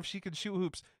I care if she can shoot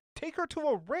hoops? Take her to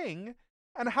a ring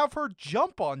and have her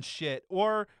jump on shit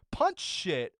or punch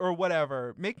shit or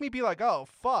whatever. Make me be like, oh,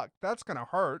 fuck, that's going to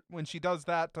hurt when she does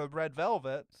that to Red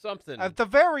Velvet. Something. At the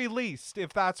very least,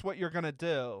 if that's what you're going to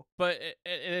do. But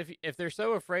if they're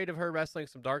so afraid of her wrestling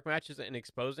some dark matches and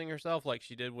exposing herself like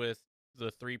she did with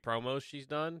the 3 promos she's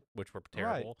done, which were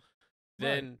terrible,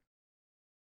 then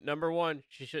number one,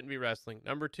 she shouldn't be wrestling.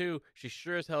 Number two, she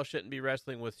sure as hell shouldn't be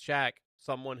wrestling with Shaq,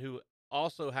 someone who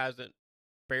also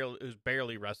who's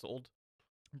barely wrestled.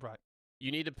 Right.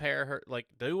 You need to pair her, like,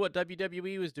 do what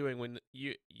WWE was doing when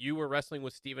you were wrestling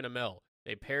with Stephen Amell.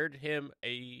 They paired him,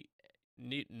 a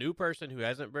new person who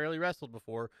hasn't barely wrestled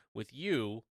before, with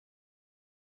you.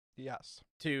 Yes.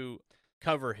 To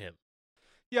cover him.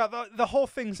 Yeah, the whole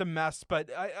thing's a mess, but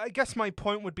I guess my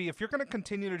point would be, if you're going to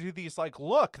continue to do these, like,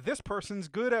 look, this person's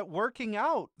good at working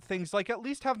out things, like, at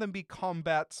least have them be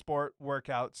combat sport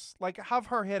workouts. Like, have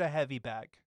her hit a heavy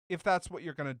bag, if that's what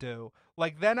you're going to do.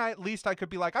 Like, then at least I could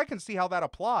be like, I can see how that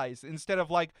applies, instead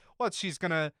of like, what, she's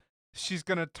gonna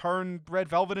turn Red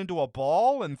Velvet into a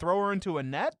ball and throw her into a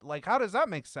net? Like, how does that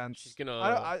make sense? She's gonna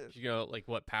like,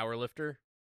 what, power lifter?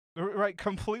 Right,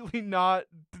 completely not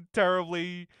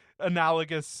terribly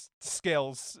analogous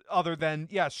skills, other than,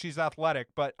 yes, she's athletic,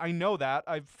 but I know that.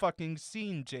 I've fucking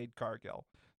seen Jade Cargill.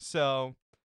 So,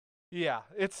 yeah,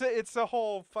 it's a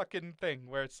whole fucking thing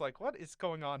where it's like, what is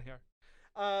going on here?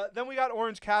 Then we got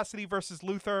Orange Cassidy versus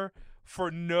Luther for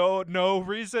no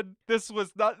reason. This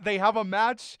was not. They have a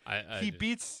match. He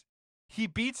beats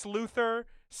Luther.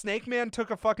 Snake Man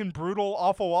took a fucking brutal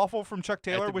awful waffle from Chuck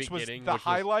Taylor, which was the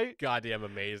highlight. Goddamn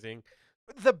amazing.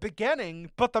 The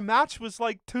beginning, but the match was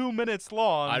like 2 minutes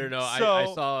long. I don't know. So... I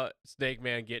saw Snake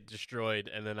Man get destroyed,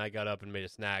 and then I got up and made a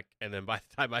snack, and then by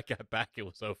the time I got back, it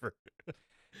was over.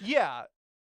 Yeah.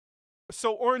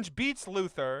 So Orange beats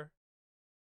Luther.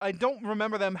 I don't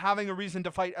remember them having a reason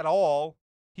to fight at all.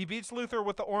 He beats Luther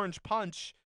with the orange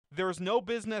punch. There's no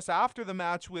business after the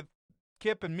match with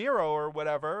Kip and Miro or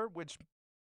whatever,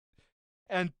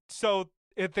 and so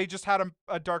they just had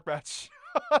a dark match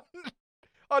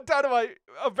on Dynamite,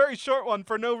 a very short one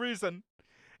for no reason.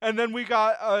 And then we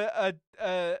got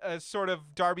a sort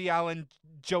of Darby Allin,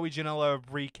 Joey Janela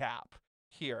recap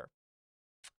here.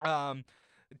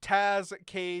 Taz,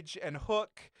 Cage, and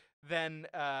Hook then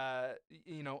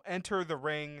enter the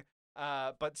ring,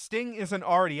 but Sting isn't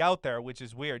already out there, which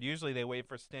is weird. Usually they wait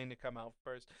for Sting to come out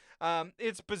first.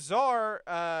 It's bizarre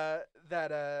that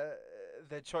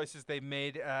the choices they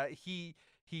made.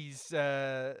 He's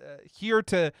here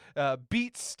to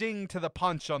beat Sting to the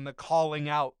punch on the calling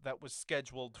out that was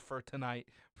scheduled for tonight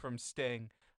from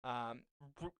Sting.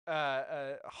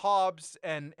 Hobbs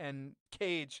and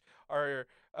Cage are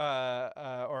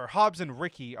or Hobbs and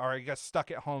Ricky are, I guess,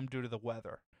 stuck at home due to the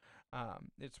weather.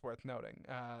 It's worth noting.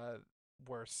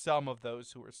 Were some of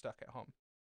those who were stuck at home.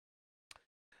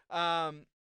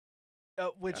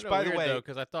 Which, by the way,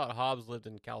 because I thought Hobbs lived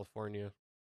in California.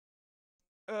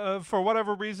 For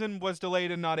whatever reason, was delayed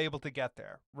and not able to get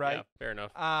there. Right? Yeah, fair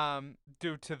enough.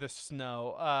 Due to the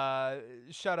snow.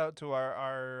 Shout out to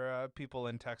our people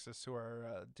in Texas who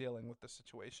are dealing with the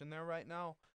situation there right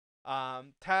now.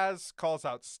 Taz calls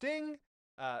out Sting.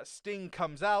 Sting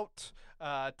comes out.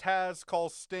 Taz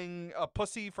calls Sting a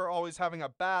pussy for always having a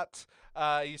bat.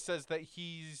 He says that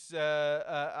he's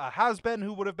a has-been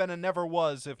who would have been a never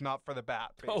was if not for the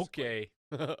bat. Basically.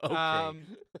 Okay.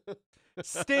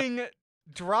 Sting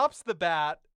drops the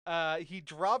bat. He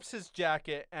drops his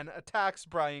jacket and attacks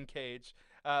Brian Cage.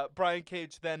 Brian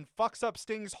Cage then fucks up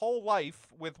Sting's whole life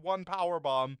with one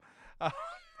powerbomb.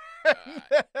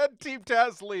 And Team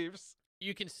Taz leaves.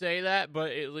 You can say that,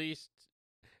 but at least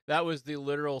that was the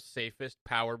literal safest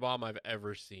powerbomb I've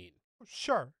ever seen.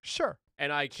 Sure.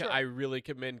 And I Sure. I really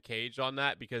commend Cage on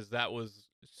that because that was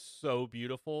so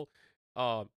beautiful.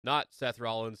 Not Seth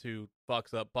Rollins who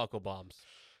fucks up buckle bombs.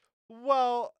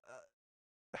 Well,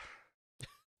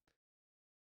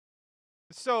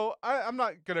 so I'm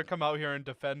not going to come out here and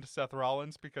defend Seth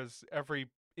Rollins because every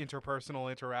interpersonal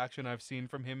interaction I've seen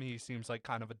from him, he seems like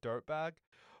kind of a dirtbag.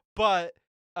 But,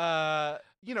 I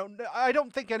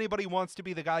don't think anybody wants to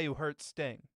be the guy who hurts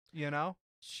Sting, you know?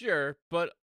 Sure,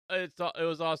 but it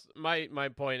was also my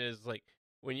point is like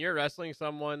when you're wrestling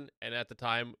someone and at the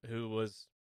time who was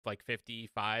like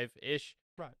 55-ish,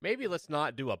 Right. maybe let's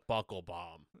not do a buckle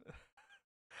bomb.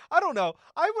 I don't know.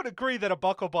 I would agree that a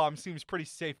buckle bomb seems pretty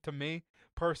safe to me,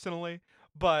 personally.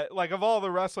 But, like, of all the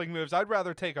wrestling moves, I'd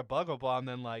rather take a buckle bomb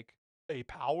than, like, a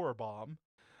power bomb,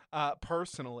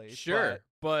 personally. Sure,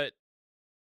 but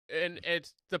and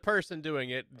it's the person doing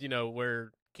it,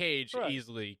 where Cage Right.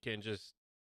 easily can just,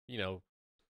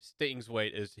 Sting's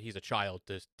weight is he's a child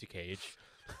to Cage.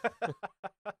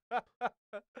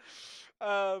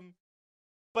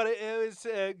 But it was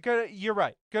good. You're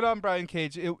right. Good on Brian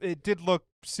Cage. It did look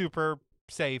super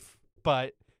safe,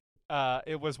 but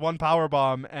it was one power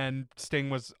bomb and Sting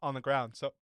was on the ground.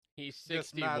 So He's This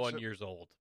 61 match- years old.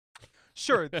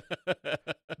 sure.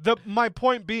 My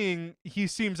point being, he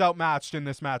seems outmatched in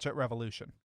this match at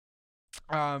Revolution.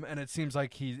 And it seems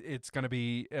like it's going to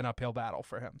be an uphill battle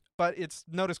for him. But it's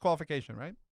no disqualification,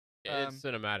 right? It's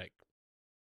cinematic.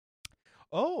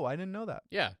 Oh, I didn't know that.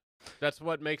 Yeah, that's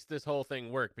what makes this whole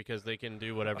thing work because they can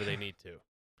do whatever they need to.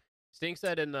 Sting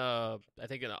said in I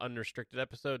think in the unrestricted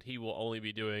episode, he will only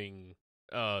be doing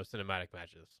cinematic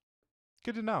matches.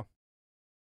 Good to know.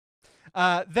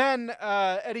 Then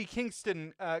Eddie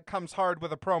Kingston comes hard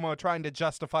with a promo trying to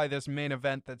justify this main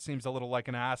event that seems a little like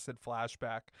an acid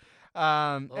flashback.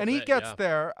 And he bit, gets yeah.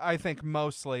 there, I think,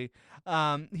 mostly.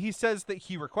 He says that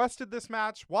he requested this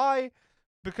match. Why?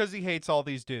 Because he hates all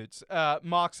these dudes.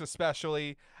 Mox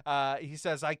especially. He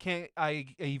says,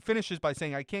 he finishes by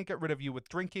saying, I can't get rid of you with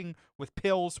drinking, with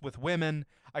pills, with women.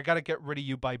 I got to get rid of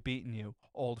you by beating you,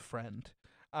 old friend.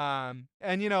 And,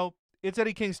 it's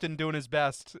Eddie Kingston doing his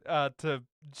best to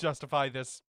justify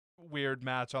this weird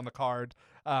match on the card,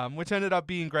 which ended up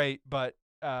being great, but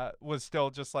was still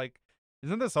just like,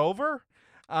 isn't this over?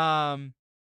 I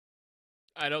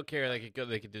don't care. They could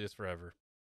do this forever.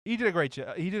 He did a great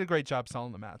job. He did a great job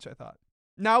selling the match, I thought.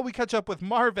 Now we catch up with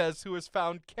Marvez, who has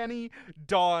found Kenny,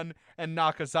 Dawn, and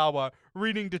Nakazawa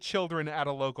reading to children at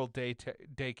a local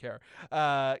daycare.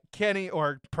 Kenny,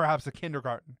 or perhaps a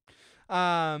kindergarten.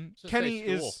 Just Kenny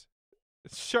say school.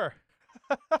 is sure.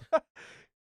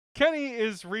 Kenny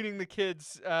is reading the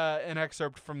kids an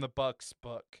excerpt from the Bucks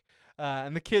book.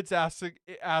 And the kids ask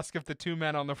if the two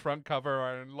men on the front cover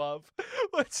are in love,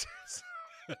 which is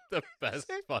The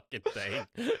best fucking thing.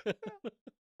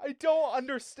 I don't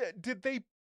understand. Did they?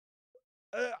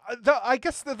 I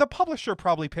guess the publisher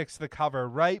probably picks the cover,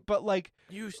 right? But like,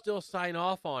 You still sign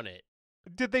off on it.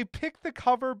 did they pick the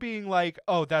cover being like,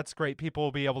 "Oh, that's great. People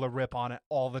will be able to rip on it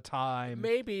all the time."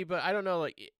 Maybe, but I don't know.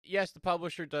 Like, yes, the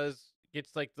publisher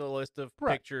gets like the list of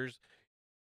Right. pictures.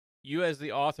 You as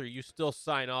the author, you still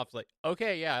sign off like,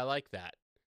 okay, yeah, I like that.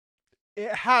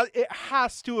 It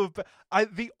has to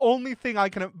have. The only thing I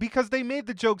can, because they made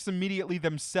the jokes immediately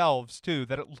themselves too,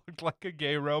 that it looked like a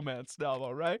gay romance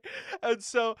novel, right? And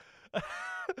so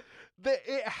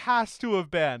it has to have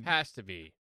been Has to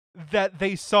be. that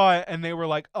they saw it and they were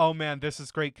like, "Oh man, this is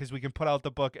great because we can put out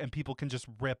the book and people can just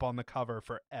rip on the cover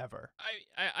forever."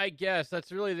 I guess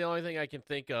that's really the only thing I can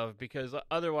think of because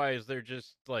otherwise they're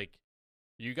just like,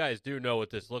 you guys do know what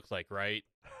this looks like, right?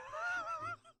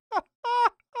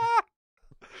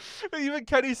 Even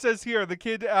Kenny says here, the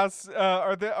kid asks,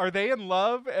 "Are they in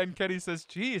love?" And Kenny says,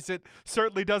 "Geez, it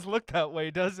certainly does look that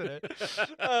way, doesn't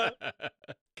it?"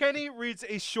 Kenny reads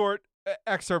a short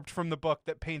excerpt from the book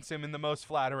that paints him in the most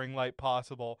flattering light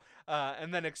possible,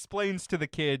 and then explains to the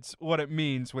kids what it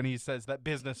means when he says that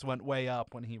business went way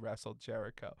up when he wrestled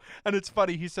Jericho. And it's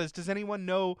funny, he says, "Does anyone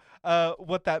know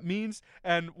what that means?"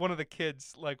 And one of the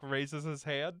kids like raises his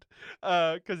hand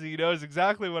because he knows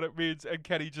exactly what it means, and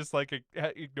Kenny just like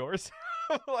ignores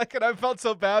Like, and I felt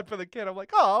so bad for the kid. I'm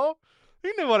like, oh,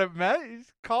 he knew what it meant.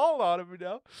 He's calling on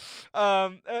him,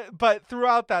 But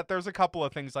throughout that, there's a couple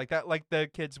of things like that, like the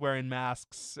kids wearing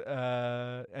masks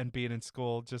and being in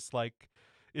school, just like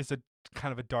is a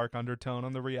kind of a dark undertone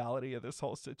on the reality of this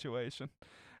whole situation.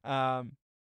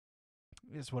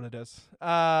 Is what it is.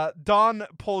 Dawn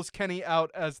pulls Kenny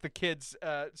out as the kids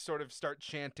sort of start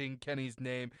chanting Kenny's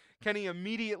name. Kenny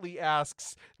immediately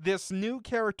asks this new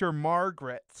character,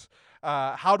 Margaret,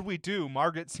 how do we do?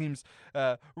 Margaret seems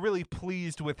really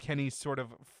pleased with Kenny's sort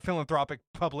of philanthropic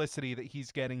publicity that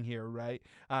he's getting here, right?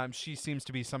 She seems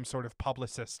to be some sort of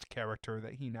publicist character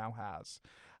that he now has.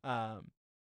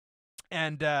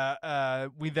 And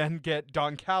we then get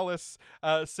Don Callis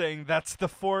saying that's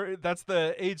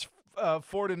the age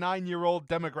 4 to 9 year old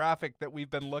demographic that we've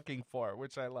been looking for,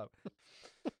 which I love.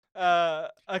 A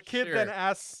kid then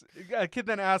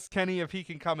asks Kenny if he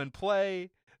can come and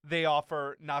play. They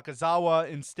offer Nakazawa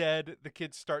instead. The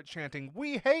kids start chanting,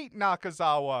 "We hate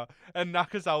Nakazawa," and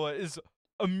Nakazawa is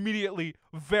immediately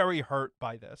very hurt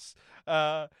by this.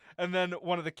 And then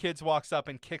one of the kids walks up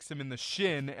and kicks him in the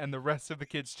shin, and the rest of the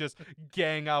kids just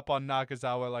gang up on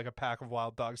Nakazawa like a pack of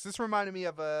wild dogs. This reminded me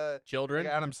of a Children?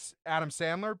 like Adam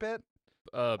Sandler bit.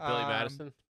 Billy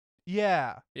Madison?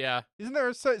 Yeah. Yeah. Isn't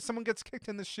there someone gets kicked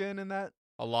in the shin in that?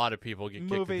 A lot of people get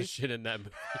kicked in movie? the shit in that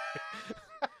movie.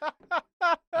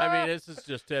 I mean, this is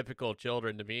just typical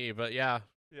children to me, but yeah.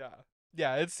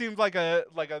 Yeah, it seemed like a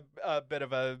bit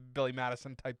of a Billy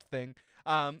Madison type thing.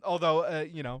 Although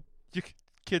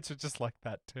kids are just like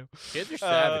that too. Kids are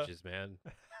savages, man.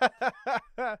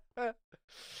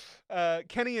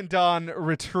 Kenny and Don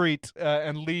retreat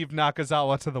and leave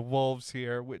Nakazawa to the wolves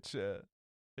here, which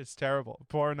is terrible.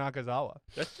 Poor Nakazawa.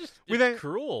 That's just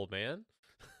cruel, man.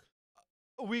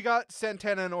 We got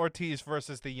Santana and Ortiz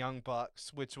versus the Young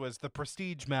Bucks, which was the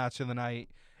prestige match of the night.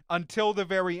 Until the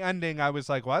very ending, I was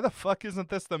like, why the fuck isn't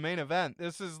this the main event?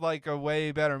 This is like a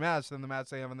way better match than the match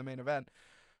they have in the main event.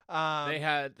 They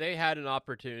had an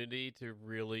opportunity to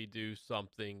really do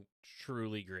something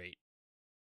truly great.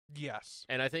 Yes.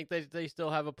 And I think they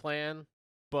still have a plan,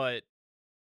 but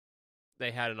they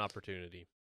had an opportunity.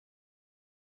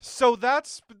 So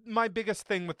that's my biggest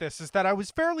thing with this, is that I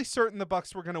was fairly certain the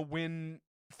Bucks were going to win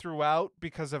throughout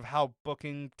because of how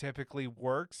booking typically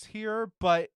works here.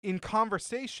 But in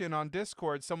conversation on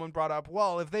Discord, someone brought up,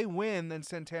 well, if they win, then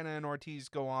Santana and Ortiz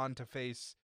go on to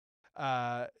face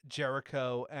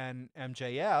Jericho and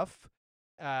MJF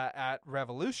at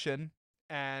Revolution.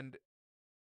 And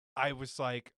I was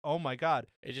like, oh my God.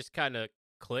 It just kind of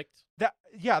clicked. That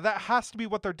has to be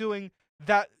what they're doing.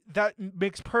 That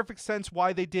makes perfect sense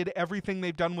why they did everything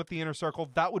they've done with the Inner Circle.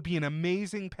 That would be an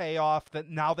amazing payoff, that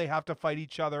now they have to fight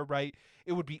each other, right?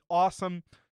 It would be awesome.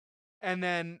 And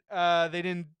then they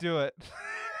didn't do it.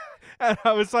 And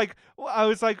I was like,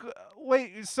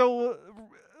 wait, so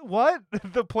what?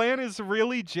 The plan is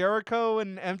really Jericho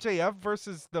and MJF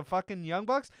versus the fucking Young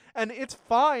Bucks? And it's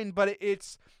fine, but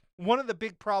it's one of the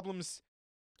big problems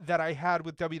that I had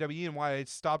with WWE and why I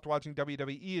stopped watching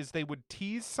WWE is they would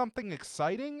tease something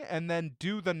exciting and then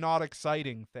do the not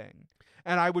exciting thing.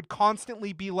 And I would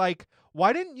constantly be like,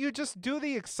 why didn't you just do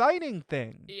the exciting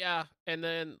thing? Yeah, and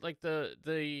then like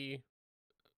the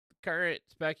current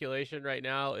speculation right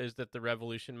now is that the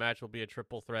Revolution match will be a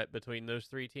triple threat between those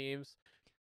three teams.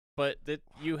 But that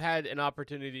you had an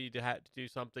opportunity to do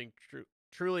something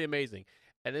truly amazing.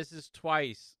 And this is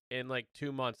twice in like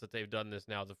 2 months that they've done this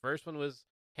now. The first one was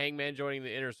Hangman joining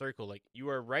the Inner Circle. Like, you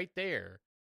are right there,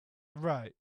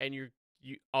 right? And you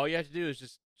all you have to do is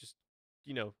just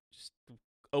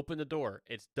open the door.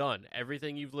 It's done.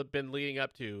 Everything you've been leading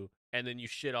up to, and then you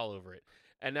shit all over it.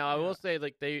 And now I will say,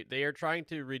 like, they are trying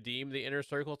to redeem the Inner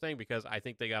Circle thing, because I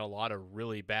think they got a lot of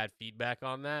really bad feedback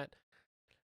on that.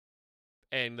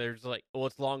 And there's like, well,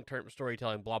 it's long-term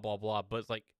storytelling, blah blah blah. But it's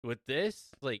like with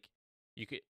this, like, you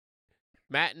could.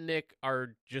 Matt and Nick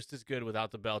are just as good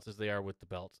without the belts as they are with the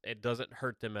belts. It doesn't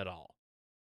hurt them at all.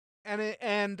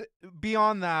 And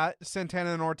beyond that,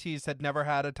 Santana and Ortiz had never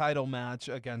had a title match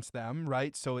against them,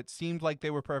 right? So it seemed like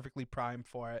they were perfectly primed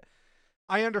for it.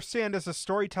 I understand as a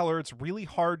storyteller, it's really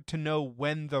hard to know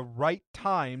when the right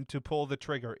time to pull the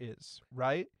trigger is,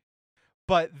 right?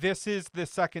 But this is the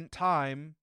second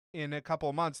time in a couple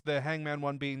of months, the Hangman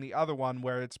one being the other one,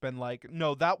 where it's been like,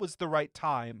 no, that was the right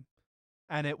time.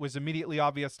 And it was immediately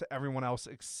obvious to everyone else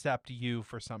except you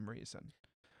for some reason.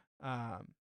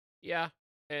 Yeah,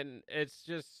 and it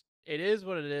is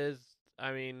what it is.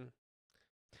 I mean,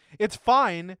 it's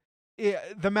fine.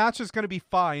 The match is going to be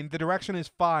fine. The direction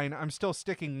is fine. I'm still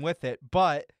sticking with it.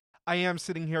 But I am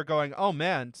sitting here going, oh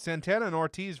man, Santana and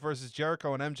Ortiz versus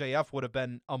Jericho and MJF would have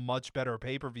been a much better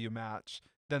pay-per-view match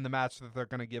than the match that they're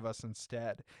going to give us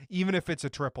instead, even if it's a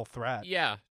triple threat.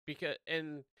 Yeah, because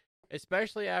and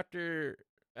especially after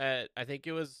I think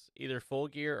it was either Full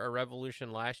Gear or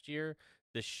Revolution last year,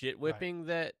 the shit whipping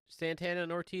that Santana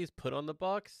and Ortiz put on the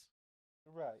Bucks.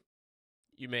 Right.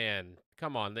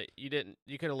 Come on, you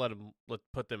could have let them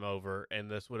put them over, and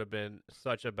this would have been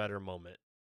such a better moment.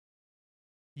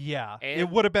 Yeah, And it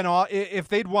would have been if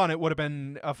they'd won. It would have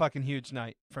been a fucking huge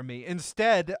night for me.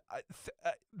 Instead,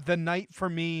 the night for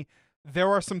me, there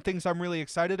are some things I'm really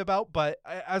excited about. But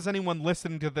as anyone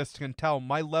listening to this can tell,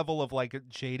 my level of like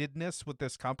jadedness with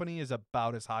this company is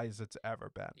about as high as it's ever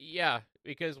been. Yeah,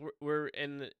 because we're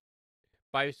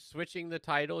by switching the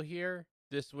title here,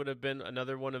 this would have been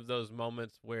another one of those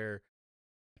moments where,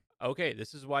 okay,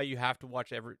 this is why you have to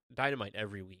watch Dynamite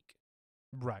every week.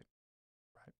 Right.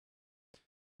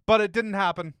 But it didn't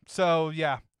happen. So,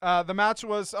 yeah. The match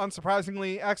was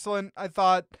unsurprisingly excellent. I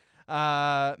thought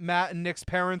Matt and Nick's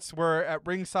parents were at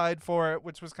ringside for it,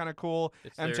 which was kind of cool.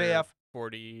 It's MJF. their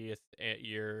 40th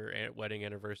year wedding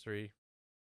anniversary.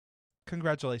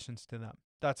 Congratulations to them.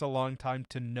 That's a long time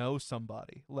to know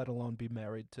somebody, let alone be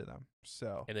married to them.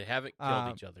 So, And they haven't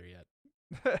killed each other yet.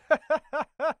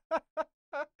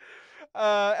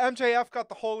 MJF got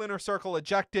the whole Inner Circle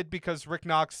ejected because Rick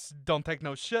Knox don't take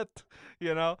no shit,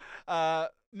 you know.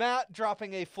 Matt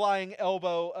dropping a flying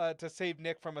elbow to save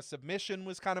Nick from a submission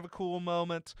was kind of a cool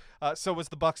moment. So was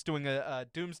the Bucks doing a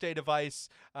Doomsday device.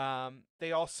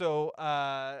 They also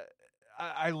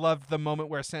I loved the moment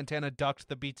where Santana ducked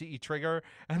the BTE trigger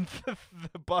and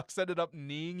the Bucks ended up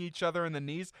kneeing each other in the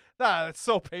knees. That's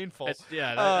so painful.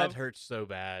 That hurts so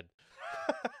bad.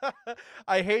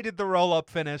 I hated the roll-up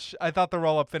finish. I thought the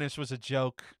roll-up finish was a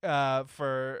joke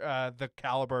for the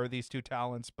caliber of these two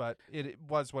talents, but it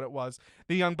was what it was.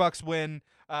 The Young Bucks win.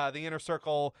 The Inner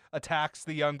Circle attacks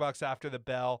the Young Bucks after the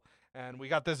bell, and we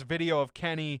got this video of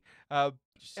Kenny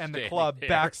and the club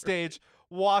backstage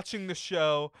watching the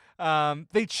show.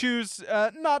 They choose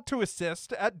not to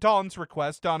assist at Dawn's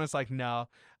request. Dawn is like, no.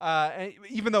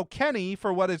 Even though Kenny,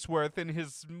 for what it's worth, in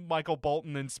his Michael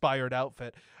Bolton-inspired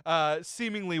outfit,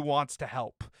 seemingly wants to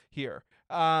help here.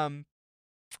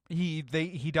 He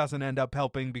doesn't end up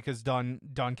helping because Don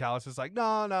Callis is like,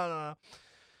 no.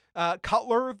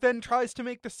 Cutler then tries to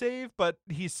make the save, but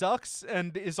he sucks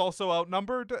and is also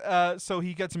outnumbered, so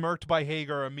he gets murked by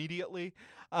Hager immediately.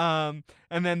 And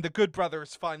then the Good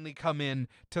Brothers finally come in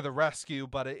to the rescue,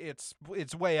 but it's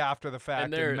way after the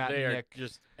fact. And Matt they and are Nick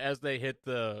just, as they hit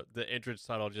the entrance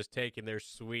tunnel, just taking their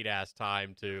sweet ass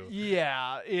time to.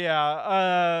 Yeah.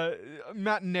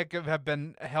 Matt and Nick have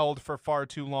been held for far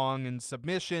too long in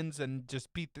submissions and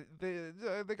just beat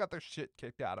they got their shit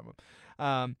kicked out of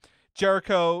them.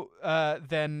 Jericho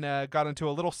then got into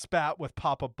a little spat with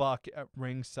Papa Buck at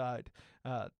ringside.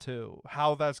 To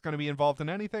how that's going to be involved in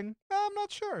anything, I'm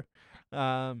not sure.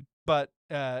 But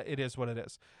it is what it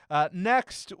is.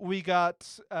 Next, we got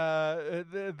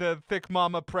the thick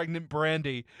mama pregnant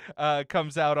Brandy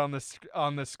comes out on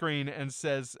the screen and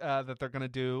says that they're going to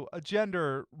do a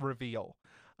gender reveal.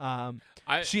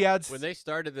 She adds, when they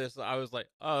started this, I was like,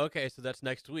 oh, okay, so that's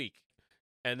next week.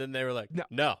 And then they were like,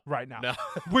 no, right now. No.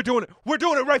 We're doing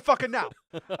it right fucking now.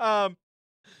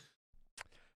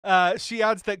 She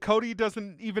adds that Cody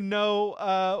doesn't even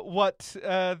know what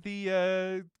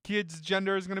the kid's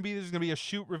gender is going to be. There's going to be a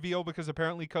shoot reveal because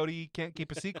apparently Cody can't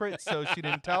keep a secret, so she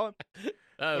didn't tell him.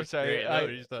 That was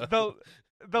great.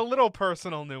 The little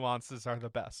personal nuances are the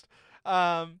best.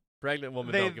 Pregnant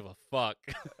woman don't give a fuck.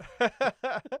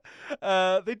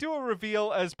 They do a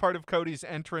reveal as part of Cody's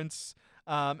entrance.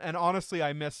 And honestly,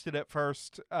 I missed it at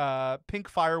first. Pink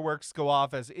fireworks go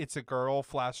off as It's a Girl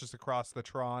flashes across the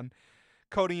Tron.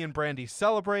 Cody and Brandy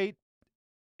celebrate.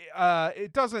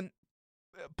 It doesn't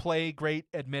play great,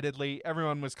 admittedly.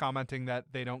 Everyone was commenting that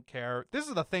they don't care. This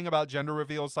is the thing about gender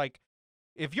reveals. Like,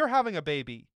 if you're having a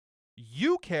baby,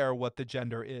 you care what the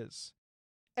gender is.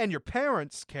 And your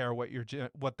parents care what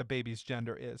the baby's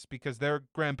gender is because they're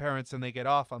grandparents and they get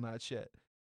off on that shit.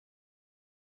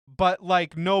 But,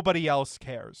 like, nobody else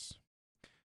cares.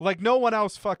 Like, no one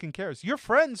else fucking cares. Your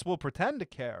friends will pretend to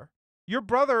care. Your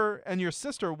brother and your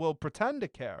sister will pretend to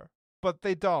care, but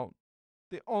they don't.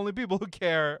 The only people who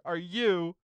care are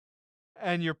you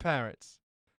and your parents.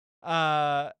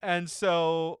 And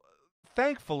so,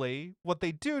 thankfully, what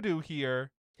they do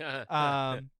here...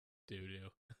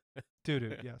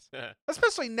 Do, yes.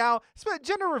 Especially now,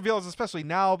 gender reveals, especially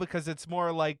now, because it's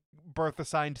more like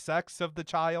birth-assigned sex of the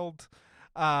child.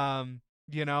 And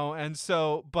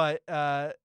so, but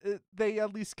they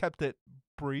at least kept it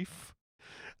brief.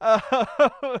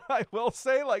 I will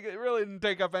say, like, it really didn't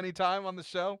take up any time on the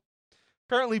show.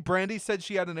 Apparently, Brandy said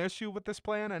she had an issue with this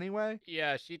plan anyway.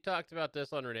 Yeah, she talked about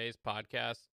this on Renee's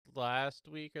podcast last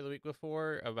week or the week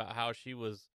before about how she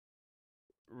was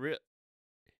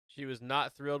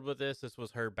not thrilled with this. This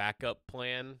was her backup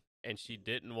plan, and she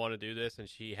didn't want to do this, and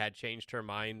she had changed her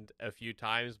mind a few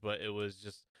times, but it was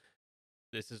just,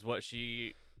 this is what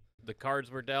the cards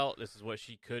were dealt, this is what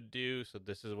she could do, so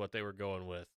this is what they were going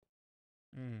with.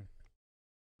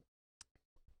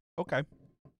 Okay.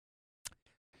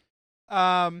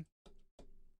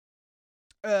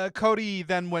 Cody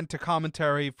then went to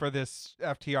commentary for this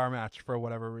FTR match for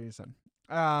whatever reason.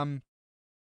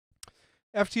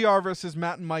 FTR versus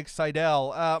Matt and Mike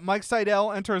Sydal. Mike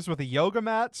Sydal enters with a yoga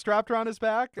mat strapped around his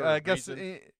back. I guess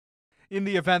in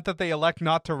the event that they elect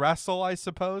not to wrestle, I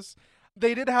suppose.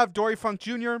 They did have Dory Funk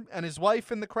Jr. and his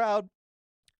wife in the crowd.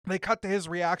 They cut to his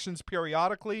reactions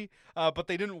periodically, but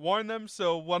they didn't warn them,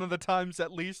 so one of the times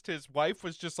at least his wife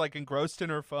was just like engrossed in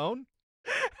her phone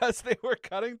as they were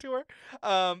cutting to her.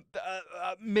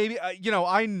 Maybe,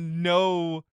 I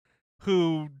know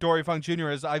who Dory Funk Jr.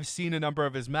 is. I've seen a number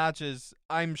of his matches.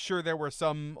 I'm sure there were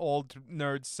some old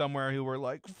nerds somewhere who were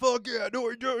like, fuck yeah,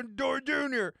 Dory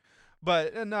Jr.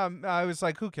 But I was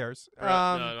like, who cares?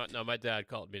 No, my dad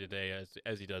called me today,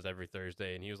 as he does every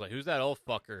Thursday, and he was like, who's that old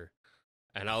fucker?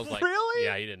 And I was like, really?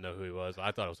 Yeah, he didn't know who he was.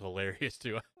 I thought it was hilarious,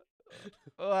 too.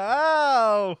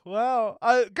 Wow.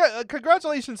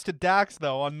 Congratulations to Dax,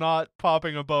 though, on not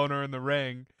popping a boner in the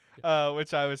ring,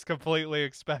 which I was completely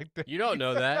expecting. You don't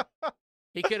know that.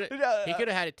 He could have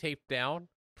had it taped down.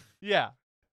 Yeah.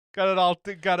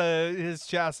 Got his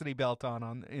chastity belt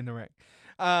on in the ring.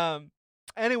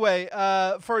 Anyway,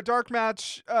 for a dark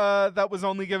match that was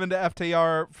only given to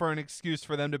FTR for an excuse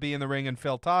for them to be in the ring and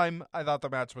fill time, I thought the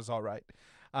match was all right.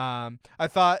 I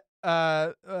thought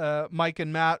Mike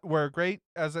and Matt were great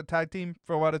as a tag team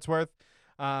for what it's worth.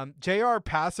 JR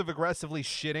passive-aggressively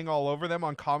shitting all over them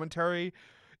on commentary,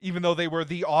 even though they were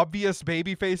the obvious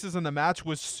baby faces in the match,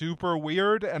 was super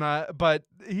weird. But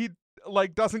he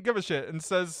doesn't give a shit and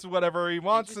says whatever he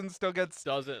wants and still gets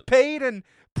paid and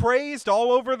praised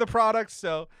all over the product.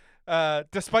 So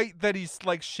despite that he's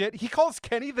like shit, he calls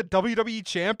Kenny the WWE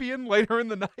champion later in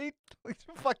the night. Like,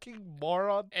 fucking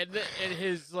moron. And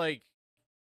his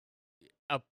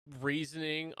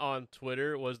reasoning on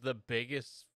Twitter was the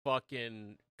biggest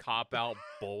fucking cop-out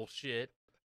bullshit.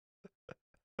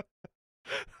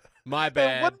 My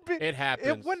bad. It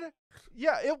happens.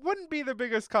 It wouldn't be the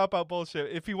biggest cop-out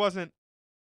bullshit if he wasn't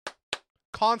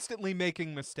constantly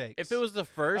making mistakes. If it was the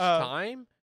first time,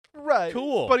 right?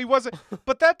 Cool. But he wasn't.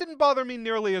 But that didn't bother me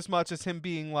nearly as much as him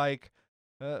being like,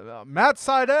 Matt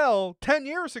Sydal 10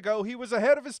 years ago, he was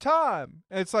ahead of his time.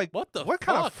 And it's like, what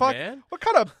kind of fuck, man? What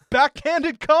kind of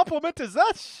backhanded compliment is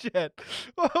that shit?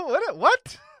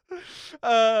 What?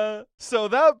 So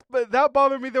that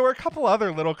bothered me. There were a couple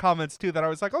other little comments too that I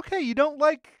was like, okay, you don't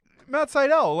like Matt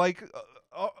Sydal, like,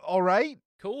 all right,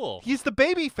 cool. He's the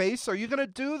baby face. Are you gonna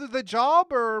do the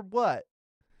job or what?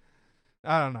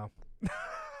 I don't know.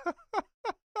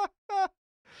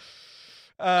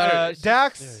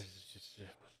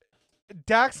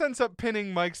 Dax ends up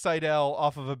pinning Mike Sydal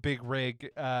off of a big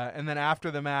rig, and then after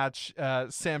the match,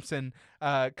 Samson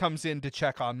comes in to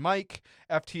check on Mike.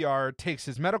 FTR takes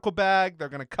his medical bag. They're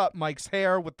going to cut Mike's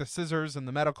hair with the scissors in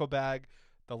the medical bag.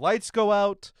 The lights go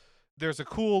out. There's a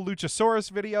cool Luchasaurus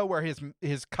video where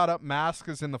his cut-up mask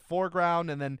is in the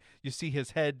foreground, and then you see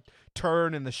his head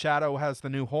turn, and the shadow has the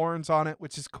new horns on it,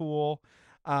 which is cool.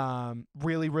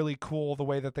 Really, really cool the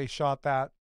way that they shot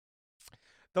that.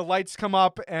 The lights come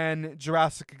up and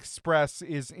Jurassic Express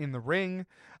is in the ring.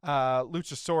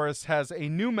 Luchasaurus has a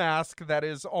new mask that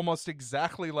is almost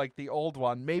exactly like the old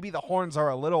one. Maybe the horns are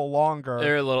a little longer.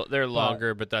 They're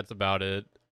longer, but that's about it.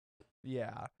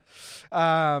 Yeah.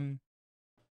 Other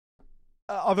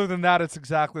than that, it's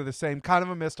exactly the same. Kind of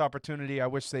a missed opportunity. I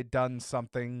wish they'd done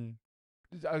something,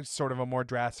 sort of a more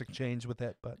drastic change with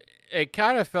it, but it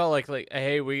kind of felt like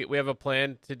hey, we have a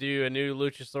plan to do a new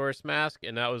Luchasaurus mask,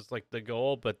 and that was like the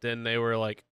goal. But then they were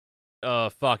like,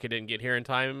 fuck, it didn't get here in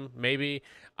time. Maybe,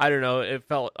 I don't know. It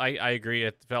felt, I agree.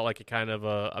 It felt like a kind of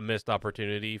a missed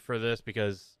opportunity for this,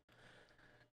 because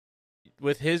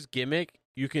with his gimmick,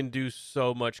 you can do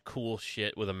so much cool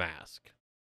shit with a mask.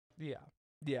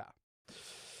 Yeah.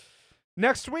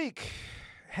 Next week,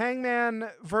 Hangman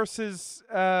versus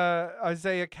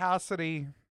Isaiah Cassidy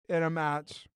in a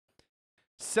match.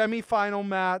 Semi-final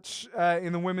match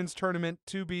in the women's tournament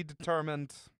to be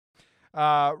determined.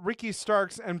 Ricky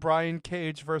Starks and Brian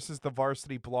Cage versus the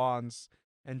Varsity Blondes.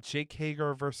 And Jake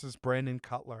Hager versus Brandon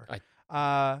Cutler.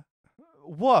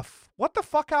 woof. What the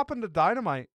fuck happened to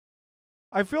Dynamite?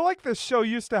 I feel like this show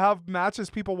used to have matches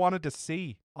people wanted to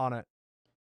see on it.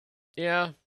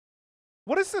 Yeah.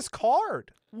 What is this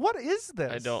card? What is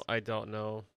this? I don't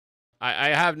know. I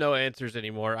have no answers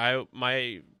anymore.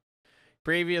 My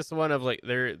previous one of like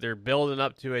they're building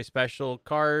up to a special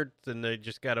card and they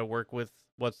just got to work with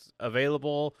what's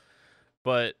available.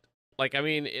 But like, I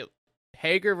mean,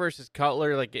 Hager versus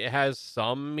Cutler, like it has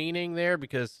some meaning there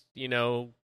because, you know,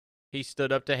 he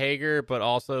stood up to Hager, but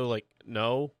also like,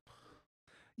 no.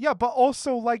 Yeah, but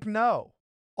also like, no.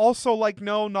 Also like,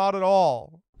 no, not at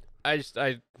all.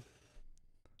 The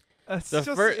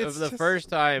first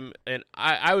time, and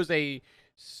I was a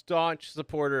staunch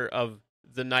supporter of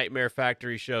the Nightmare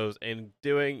Factory shows and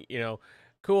doing, you know,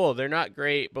 cool, they're not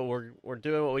great, but we're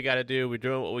doing what we got to do. We're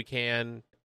doing what we can.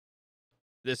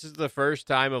 This is the first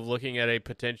time of looking at a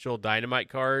potential Dynamite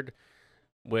card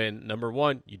when, number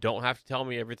one, you don't have to tell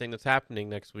me everything that's happening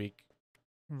next week.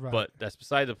 Right. But that's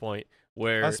beside the point.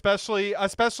 Where especially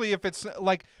if it's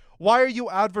like, why are you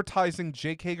advertising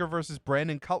Jake Hager versus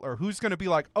Brandon Cutler? Who's going to be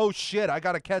like, oh shit, I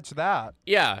got to catch that?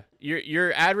 Yeah,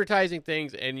 you're advertising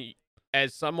things, and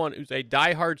as someone who's a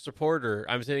diehard supporter,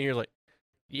 I'm sitting here like,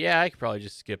 yeah, I could probably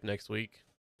just skip next week.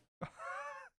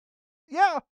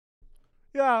 Yeah.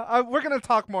 We're gonna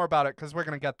talk more about it because we're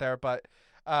gonna get there. But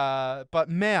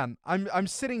man, I'm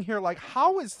sitting here like,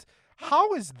 how is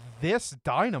this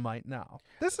Dynamite now?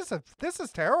 This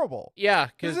is terrible. Yeah,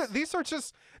 because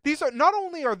these are not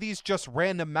only are these just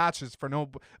random matches for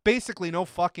basically no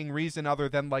fucking reason other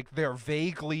than like they're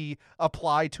vaguely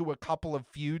applied to a couple of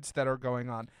feuds that are going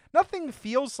on. Nothing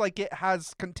feels like it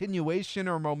has continuation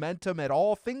or momentum at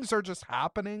all. Things are just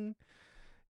happening.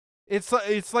 It's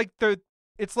like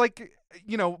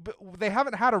you know, they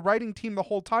haven't had a writing team the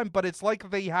whole time, but it's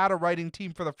like they had a writing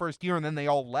team for the first year and then they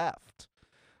all left.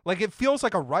 Like it feels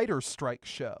like a writer's strike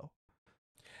show.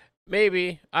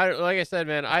 Maybe. Like I said,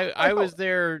 man, I was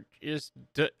there just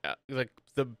like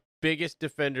the biggest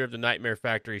defender of the Nightmare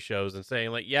Factory shows and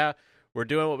saying like, yeah, we're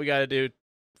doing what we got to do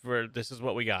this is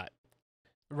what we got.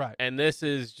 Right. And this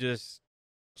is just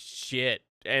shit.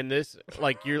 And this,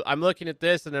 like, I'm looking at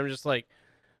this and I'm just like,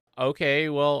 okay,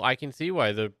 well, I can see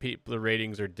why the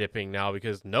ratings are dipping now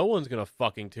because no one's going to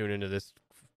fucking tune into this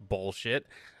bullshit.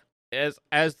 As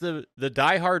the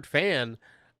diehard fan,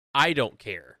 I don't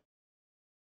care.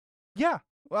 Yeah,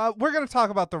 we're going to talk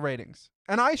about the ratings.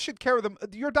 And I should care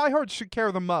your diehards should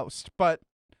care the most, but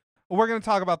we're going to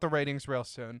talk about the ratings real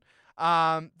soon.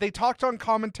 They talked on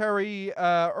commentary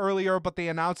earlier, but they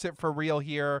announced it for real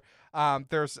here.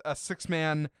 There's a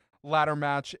 6-man ladder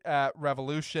match at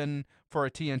Revolution for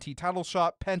a TNT title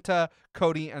shot. Penta,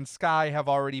 Cody, and Sky have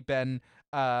already been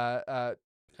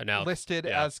listed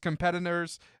as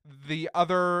competitors. The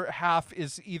other half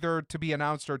is either to be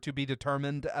announced or to be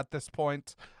determined at this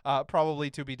point.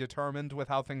 Probably to be determined with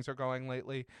how things are going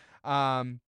lately.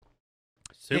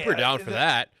 Super down for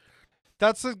that.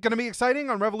 That's going to be exciting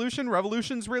on Revolution.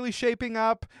 Revolution's really shaping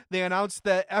up. They announced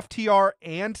that FTR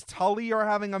and Tully are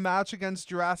having a match against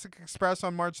Jurassic Express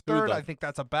on March 3rd. I think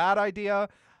that's a bad idea.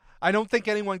 I don't think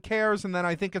anyone cares, and then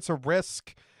I think it's a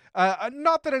risk.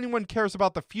 Not that anyone cares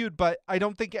about the feud, but I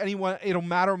don't think it'll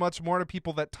matter much more to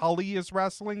people that Tully is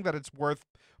wrestling, that it's worth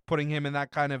putting him in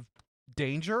that kind of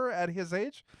danger at his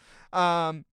age.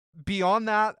 Beyond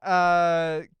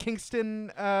that,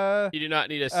 Kingston. You do not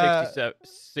need a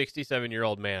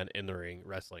 67-year-old man in the ring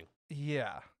wrestling.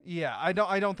 Yeah. I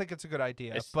don't think it's a good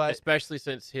idea, but especially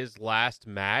since his last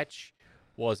match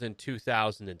was in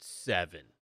 2007.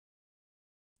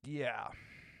 Yeah.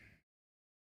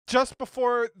 Just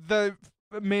before the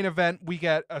main event, we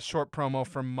get a short promo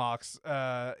from Mox,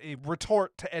 a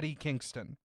retort to Eddie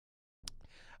Kingston.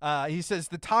 He says,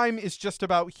 the time is just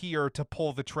about here to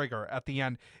pull the trigger at the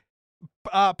end.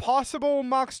 Possible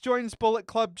Mox joins Bullet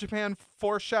Club Japan,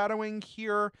 foreshadowing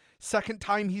here. Second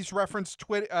time he's referenced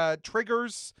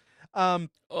triggers in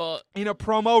a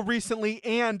promo recently,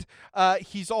 and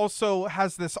he's also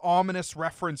has this ominous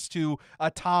reference to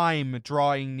a time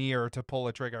drawing near to pull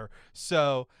a trigger.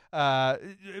 So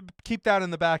keep that in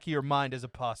the back of your mind as a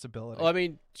possibility. Well, I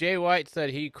mean, Jay White said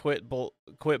he quit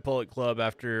Bullet Club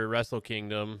after Wrestle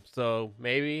Kingdom, so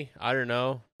maybe, I don't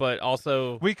know, but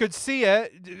also we could see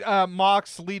it.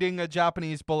 Mox leading a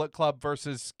Japanese Bullet Club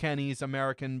versus Kenny's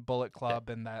American Bullet Club,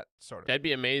 and that sort of. That'd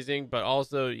be amazing, but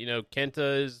also, you know,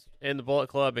 Kenta is in the Bullet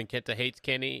Club, and Kenta hates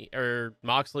Kenny or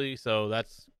Moxley, so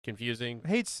that's confusing.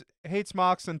 Hates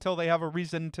Mox until they have a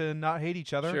reason to not hate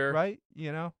each other, sure. Right?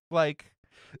 You know, like.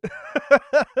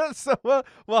 So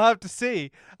we'll have to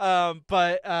see.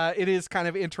 But it is kind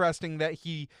of interesting that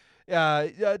he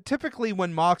typically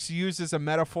when Mox uses a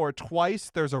metaphor twice,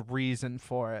 there's a reason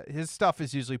for it. His stuff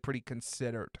is usually pretty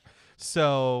considered.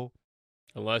 So,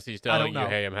 Unless he's telling you, know.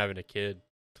 hey, I'm having a kid.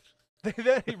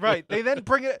 right. They then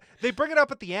bring it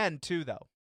up at the end too, though.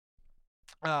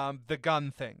 The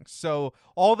gun thing. So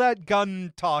all that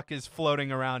gun talk is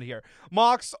floating around here.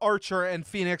 Mox, Archer, and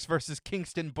Phoenix versus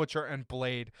Kingston, Butcher, and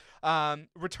Blade.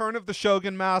 Return of the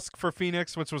Shogun mask for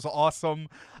Phoenix, which was awesome.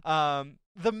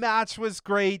 The match was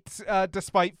great,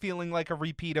 despite feeling like a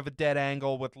repeat of a dead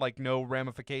angle with like no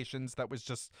ramifications that was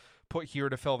just put here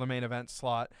to fill the main event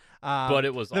slot. But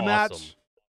it was the awesome. match.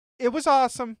 It was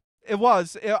awesome. It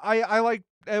was. I like.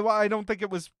 I don't think it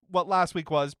was what last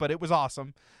week was, but it was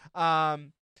awesome.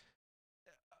 The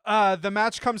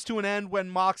match comes to an end when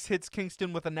Mox hits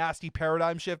Kingston with a nasty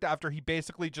paradigm shift after he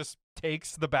basically just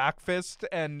takes the back fist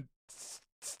and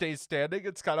stays standing.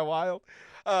 It's kind of wild.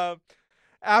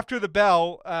 After the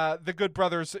bell, the Good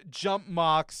Brothers jump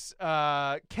Mox.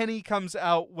 Kenny comes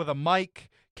out with a mic.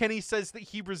 Kenny says that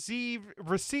he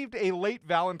received a late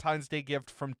Valentine's Day gift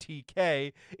from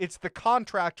TK. It's the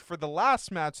contract for the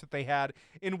last match that they had,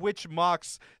 in which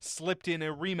Mox slipped in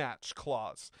a rematch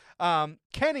clause.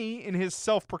 Kenny, in his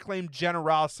self-proclaimed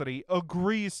generosity,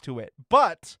 agrees to it,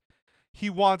 but he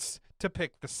wants to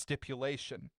pick the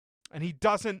stipulation, and he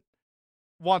doesn't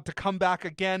want to come back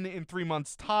again in 3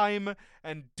 months' time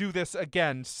and do this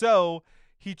again. So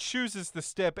he chooses the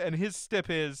stip, and his stip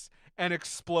is an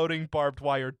exploding barbed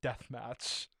wire death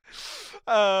match.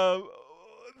 The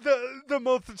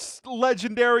most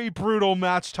legendary, brutal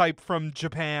match type from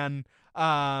Japan,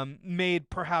 made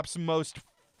perhaps most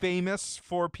famous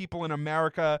for people in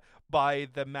America by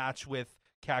the match with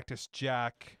Cactus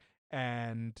Jack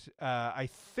and I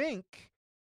think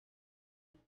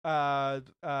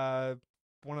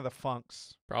one of the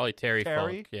Funks. Probably Terry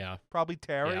Funk, yeah. Probably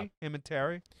Terry, Yeah. him and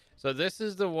Terry. So this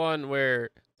is the one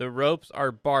where the ropes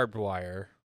are barbed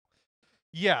wire.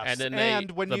 Yes, And then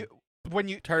when you hit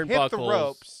the Turnbuckles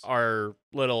ropes, are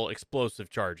little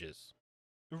explosive charges.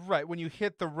 right? When you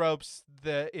hit the ropes,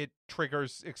 it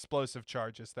triggers explosive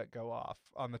charges that go off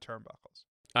on the turnbuckles.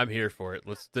 I'm here for it.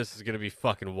 This is gonna be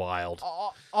fucking wild.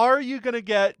 Are you gonna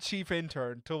get Chief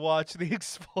Intern to watch the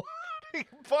exploding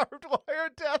barbed wire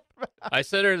death match? I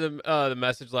sent her the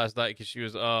message last night because she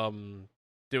was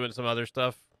doing some other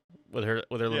stuff with her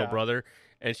little brother,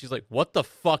 and she's like, "What the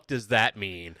fuck does that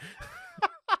mean?"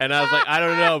 And I was like, "I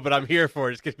don't know, but I'm here for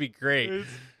it. It's gonna be great."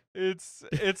 I'm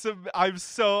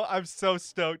so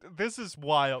stoked. This is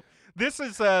wild. This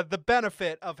is the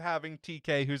benefit of having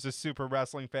TK, who's a super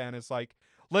wrestling fan, is like,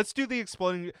 let's do the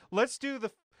exploding. Let's do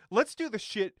the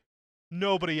shit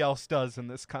nobody else does in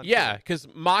this country. Yeah, because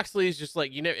Moxley's just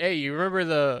like, hey, you remember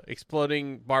the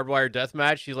exploding barbed wire death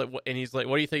match? He's like, what do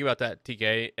you think about that,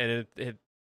 TK? And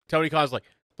Tony Khan's like,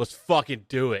 let's fucking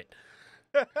do it.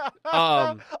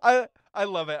 I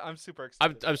love it. I'm super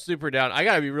excited. I'm super down. I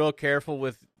gotta be real careful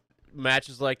with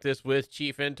matches like this with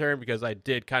Chief Intern because I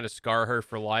did kind of scar her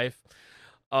for life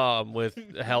with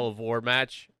the Hell of War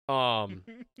match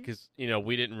because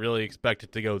we didn't really expect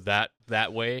it to go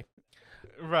that way.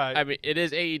 Right. I mean, it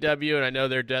is AEW, and I know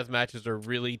their death matches are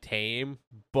really tame,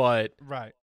 but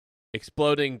right.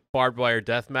 Exploding barbed wire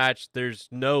death match, there's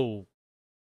no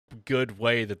good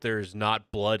way that there's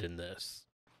not blood in this.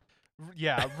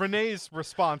 Yeah, Renee's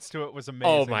response to it was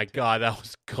amazing. Oh my god, that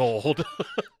was cold.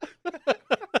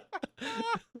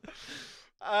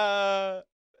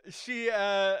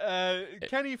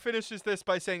 Kenny finishes this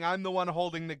by saying, "I'm the one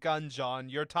holding the gun, John.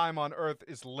 Your time on Earth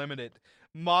is limited."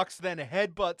 Mox then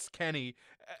headbutts Kenny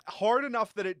hard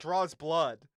enough that it draws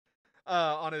blood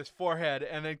on his forehead,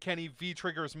 and then Kenny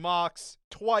V-triggers Mox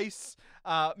twice.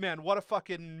 Man, what a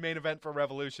fucking main event for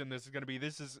Revolution this is going to be.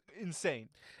 This is insane.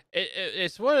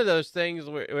 It's one of those things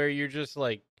where you're just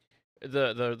like,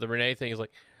 the Renee thing is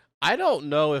like, I don't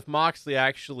know if Moxley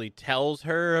actually tells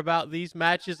her about these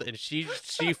matches, and she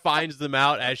finds them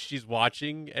out as she's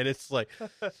watching, and it's like,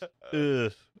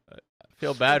 ugh, I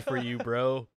feel bad for you,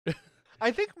 bro. I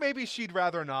think maybe she'd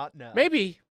rather not know.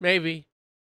 Maybe.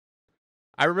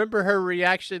 I remember her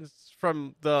reactions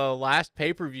from the last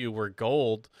pay-per-view were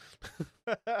gold.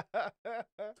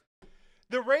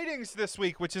 The ratings this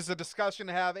week, which is a discussion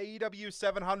to have, AEW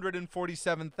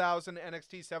 747,000,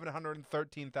 NXT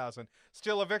 713,000.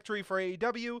 Still a victory for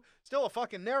AEW. Still a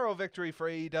fucking narrow victory for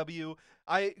AEW.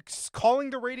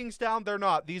 Calling the ratings down, they're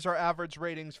not. These are average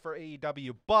ratings for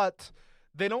AEW, but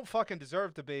they don't fucking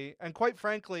deserve to be. And quite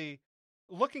frankly,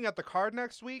 looking at the card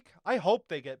next week, I hope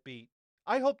they get beat.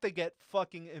 I hope they get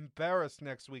fucking embarrassed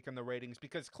next week in the ratings,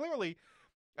 because clearly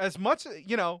As much,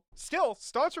 still,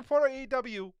 Staunch Reporter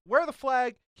AEW, wear the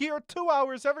flag, here 2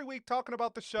 hours every week talking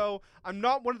about the show. I'm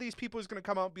not one of these people who's going to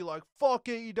come out and be like, fuck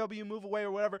AEW, move away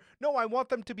or whatever. No, I want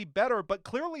them to be better, but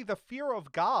clearly the fear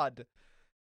of God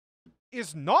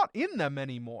is not in them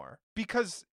anymore.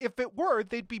 Because if it were,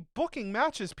 they'd be booking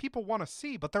matches people want to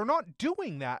see, but they're not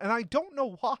doing that, and I don't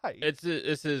know why.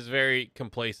 This is very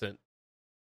complacent.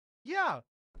 Yeah.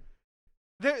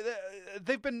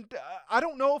 They've been, I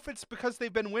don't know if it's because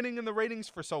they've been winning in the ratings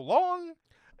for so long,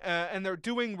 and they're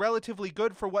doing relatively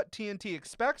good for what TNT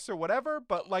expects or whatever,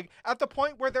 but like at the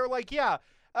point where they're like, yeah,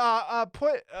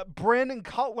 put Brandon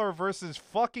Cutler versus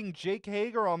fucking Jake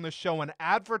Hager on the show and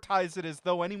advertise it as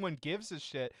though anyone gives a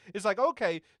shit. It's like,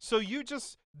 okay, so you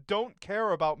just don't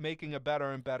care about making a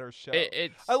better and better show.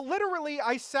 Literally,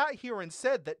 I sat here and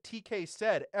said that TK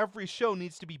said every show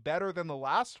needs to be better than the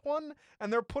last one,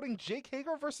 and they're putting Jake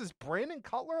Hager versus Brandon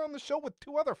Cutler on the show with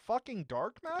 2 other fucking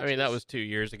dark matches? I mean, that was 2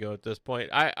 years ago at this point.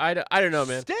 I don't know,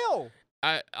 man. Still!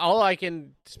 All I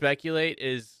can speculate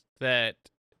is that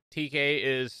TK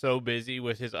is so busy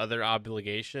with his other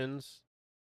obligations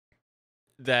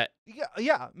that...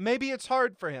 Yeah, maybe it's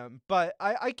hard for him, but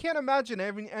I can't imagine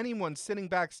anyone sitting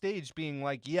backstage being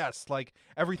like, yes, like,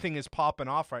 everything is popping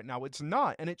off right now. It's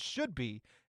not, and it should be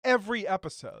every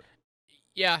episode.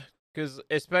 Yeah, because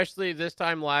especially this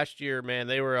time last year, man,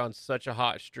 they were on such a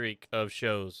hot streak of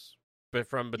shows. But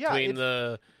from between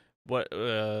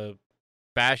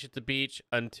Bash at the Beach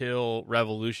until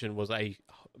Revolution was a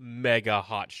mega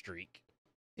hot streak.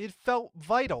 It felt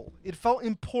vital. It felt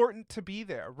important to be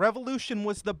there. Revolution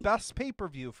was the best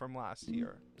pay-per-view from last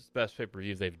year. It's the best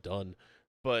pay-per-view they've done.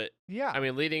 But, yeah, I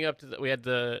mean, leading up to we had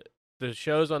the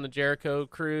shows on the Jericho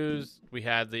Cruise. We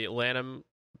had the Atlanta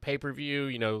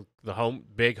pay-per-view, the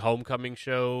big homecoming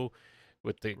show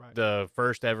with the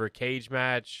first ever cage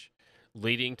match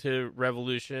leading to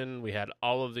Revolution. We had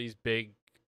all of these big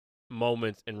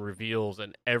moments and reveals,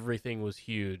 and everything was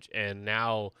huge. And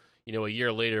now, a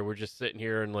year later, we're just sitting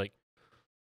here and like,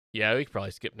 yeah, we could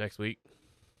probably skip next week.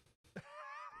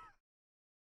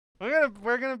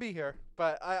 We're gonna be here,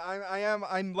 but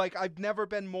I'm like, I've never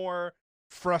been more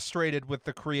frustrated with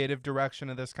the creative direction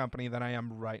of this company than I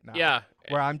am right now. Yeah,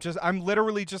 where I'm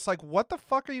literally just like, what the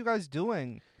fuck are you guys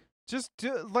doing? Just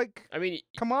do, like, I mean,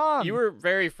 come on. You were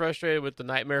very frustrated with the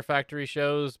Nightmare Factory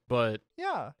shows, but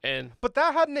yeah, but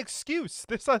that had an excuse.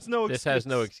 This has no excuse. This has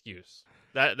no excuse.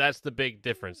 That's the big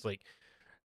difference. Like,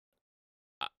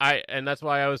 and that's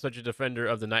why I was such a defender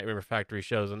of the Nightmare Factory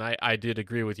shows, and I did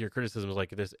agree with your criticisms.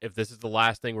 Like, if this is the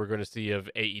last thing we're going to see of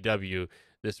AEW,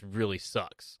 this really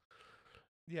sucks.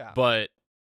 Yeah, but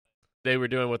they were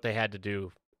doing what they had to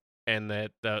do, and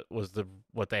that was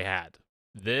what they had.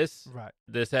 This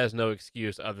has no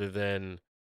excuse other than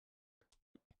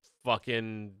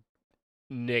fucking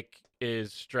Nick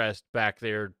is stressed back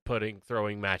there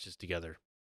throwing matches together.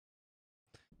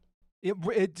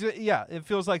 It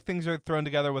feels like things are thrown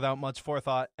together without much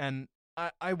forethought, and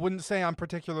I wouldn't say I'm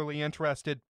particularly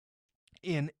interested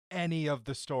in any of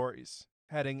the stories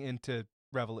heading into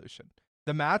Revolution.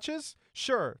 The matches,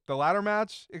 sure. The ladder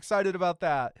match, excited about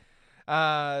that.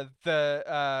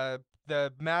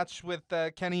 The match with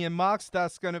Kenny and Mox,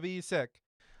 that's gonna be sick.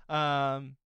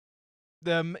 Even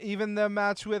the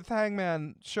match with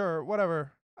Hangman, sure,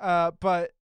 whatever.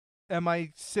 But am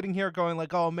I sitting here going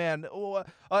like, oh man,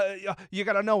 you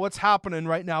gotta know what's happening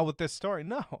right now with this story?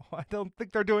 No, I don't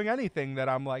think they're doing anything that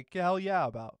I'm like, hell yeah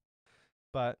about.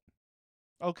 But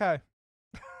okay.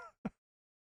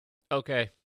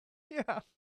 Okay. Yeah.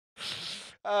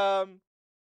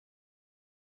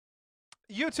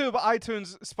 YouTube,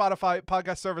 iTunes, Spotify,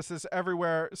 podcast services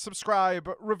everywhere. Subscribe,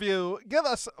 review, give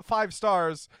us 5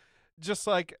 stars. Just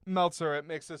like Meltzer, it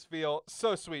makes us feel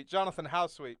so sweet. Jonathan, how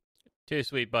sweet? Too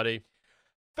sweet, buddy.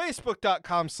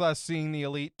 Facebook.com/Seeing the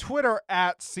Elite. Twitter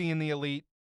 @Seeing the Elite.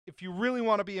 If you really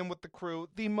want to be in with the crew,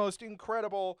 the most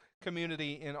incredible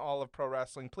community in all of pro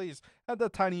wrestling, please head to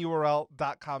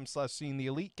tinyurl.com/Seeing the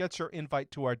Elite. Get your invite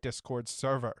to our Discord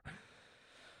server.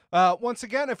 Once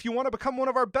again, if you want to become one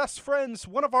of our best friends,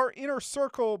 one of our inner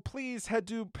circle, please head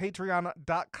to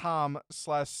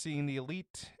patreon.com/Seeing the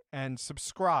Elite and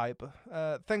subscribe.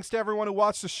 Thanks to everyone who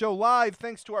watched the show live.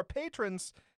 Thanks to our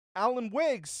patrons, Alan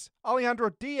Wiggs, Alejandro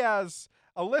Diaz,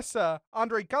 Alyssa,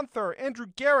 Andre Gunther, Andrew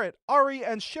Garrett, Ari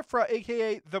and Shifra,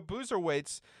 a.k.a. The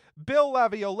Boozerweights, Bill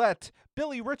Laviolette,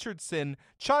 Billy Richardson,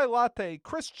 Chai Latte,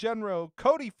 Chris Genro,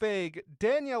 Cody Faig,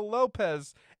 Daniel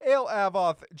Lopez, Ale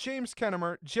Avoth, James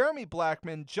Kennemer, Jeremy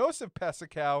Blackman, Joseph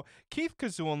Pesicow, Keith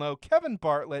Kazulno, Kevin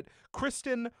Bartlett,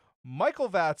 Kristen Michael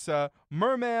Vatsa,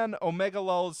 Merman, Omega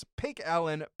Lulz, Pake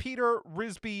Allen, Peter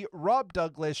Risby, Rob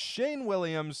Douglas, Shane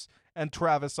Williams, and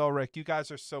Travis Ulrich. You guys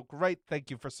are so great.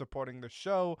 Thank you for supporting the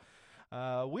show.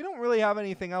 We don't really have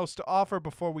anything else to offer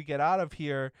before we get out of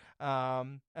here.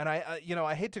 And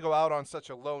I hate to go out on such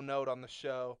a low note on the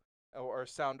show or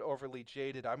sound overly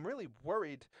jaded. I'm really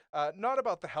worried, not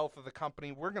about the health of the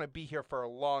company. We're going to be here for a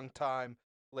long time,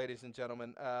 ladies and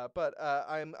gentlemen. But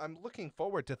I'm looking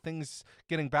forward to things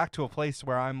getting back to a place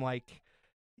where I'm like,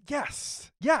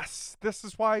 yes, this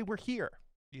is why we're here,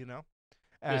 you know?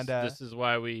 And this is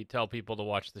why we tell people to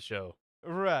watch the show.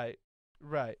 Right.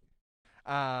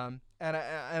 And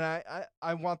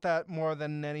I want that more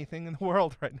than anything in the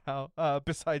world right now.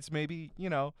 Besides maybe,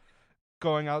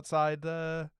 going outside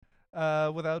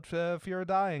without fear of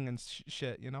dying and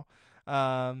shit,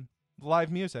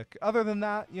 live music. Other than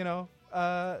that,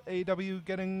 AEW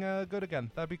getting good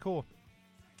again. That'd be cool.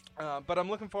 But I'm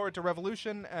looking forward to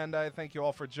Revolution, and I thank you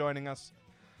all for joining us.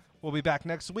 We'll be back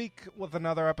next week with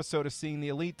another episode of Seeing the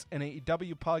Elite, an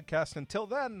AEW podcast. Until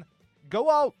then,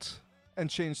 go out and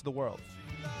change the world.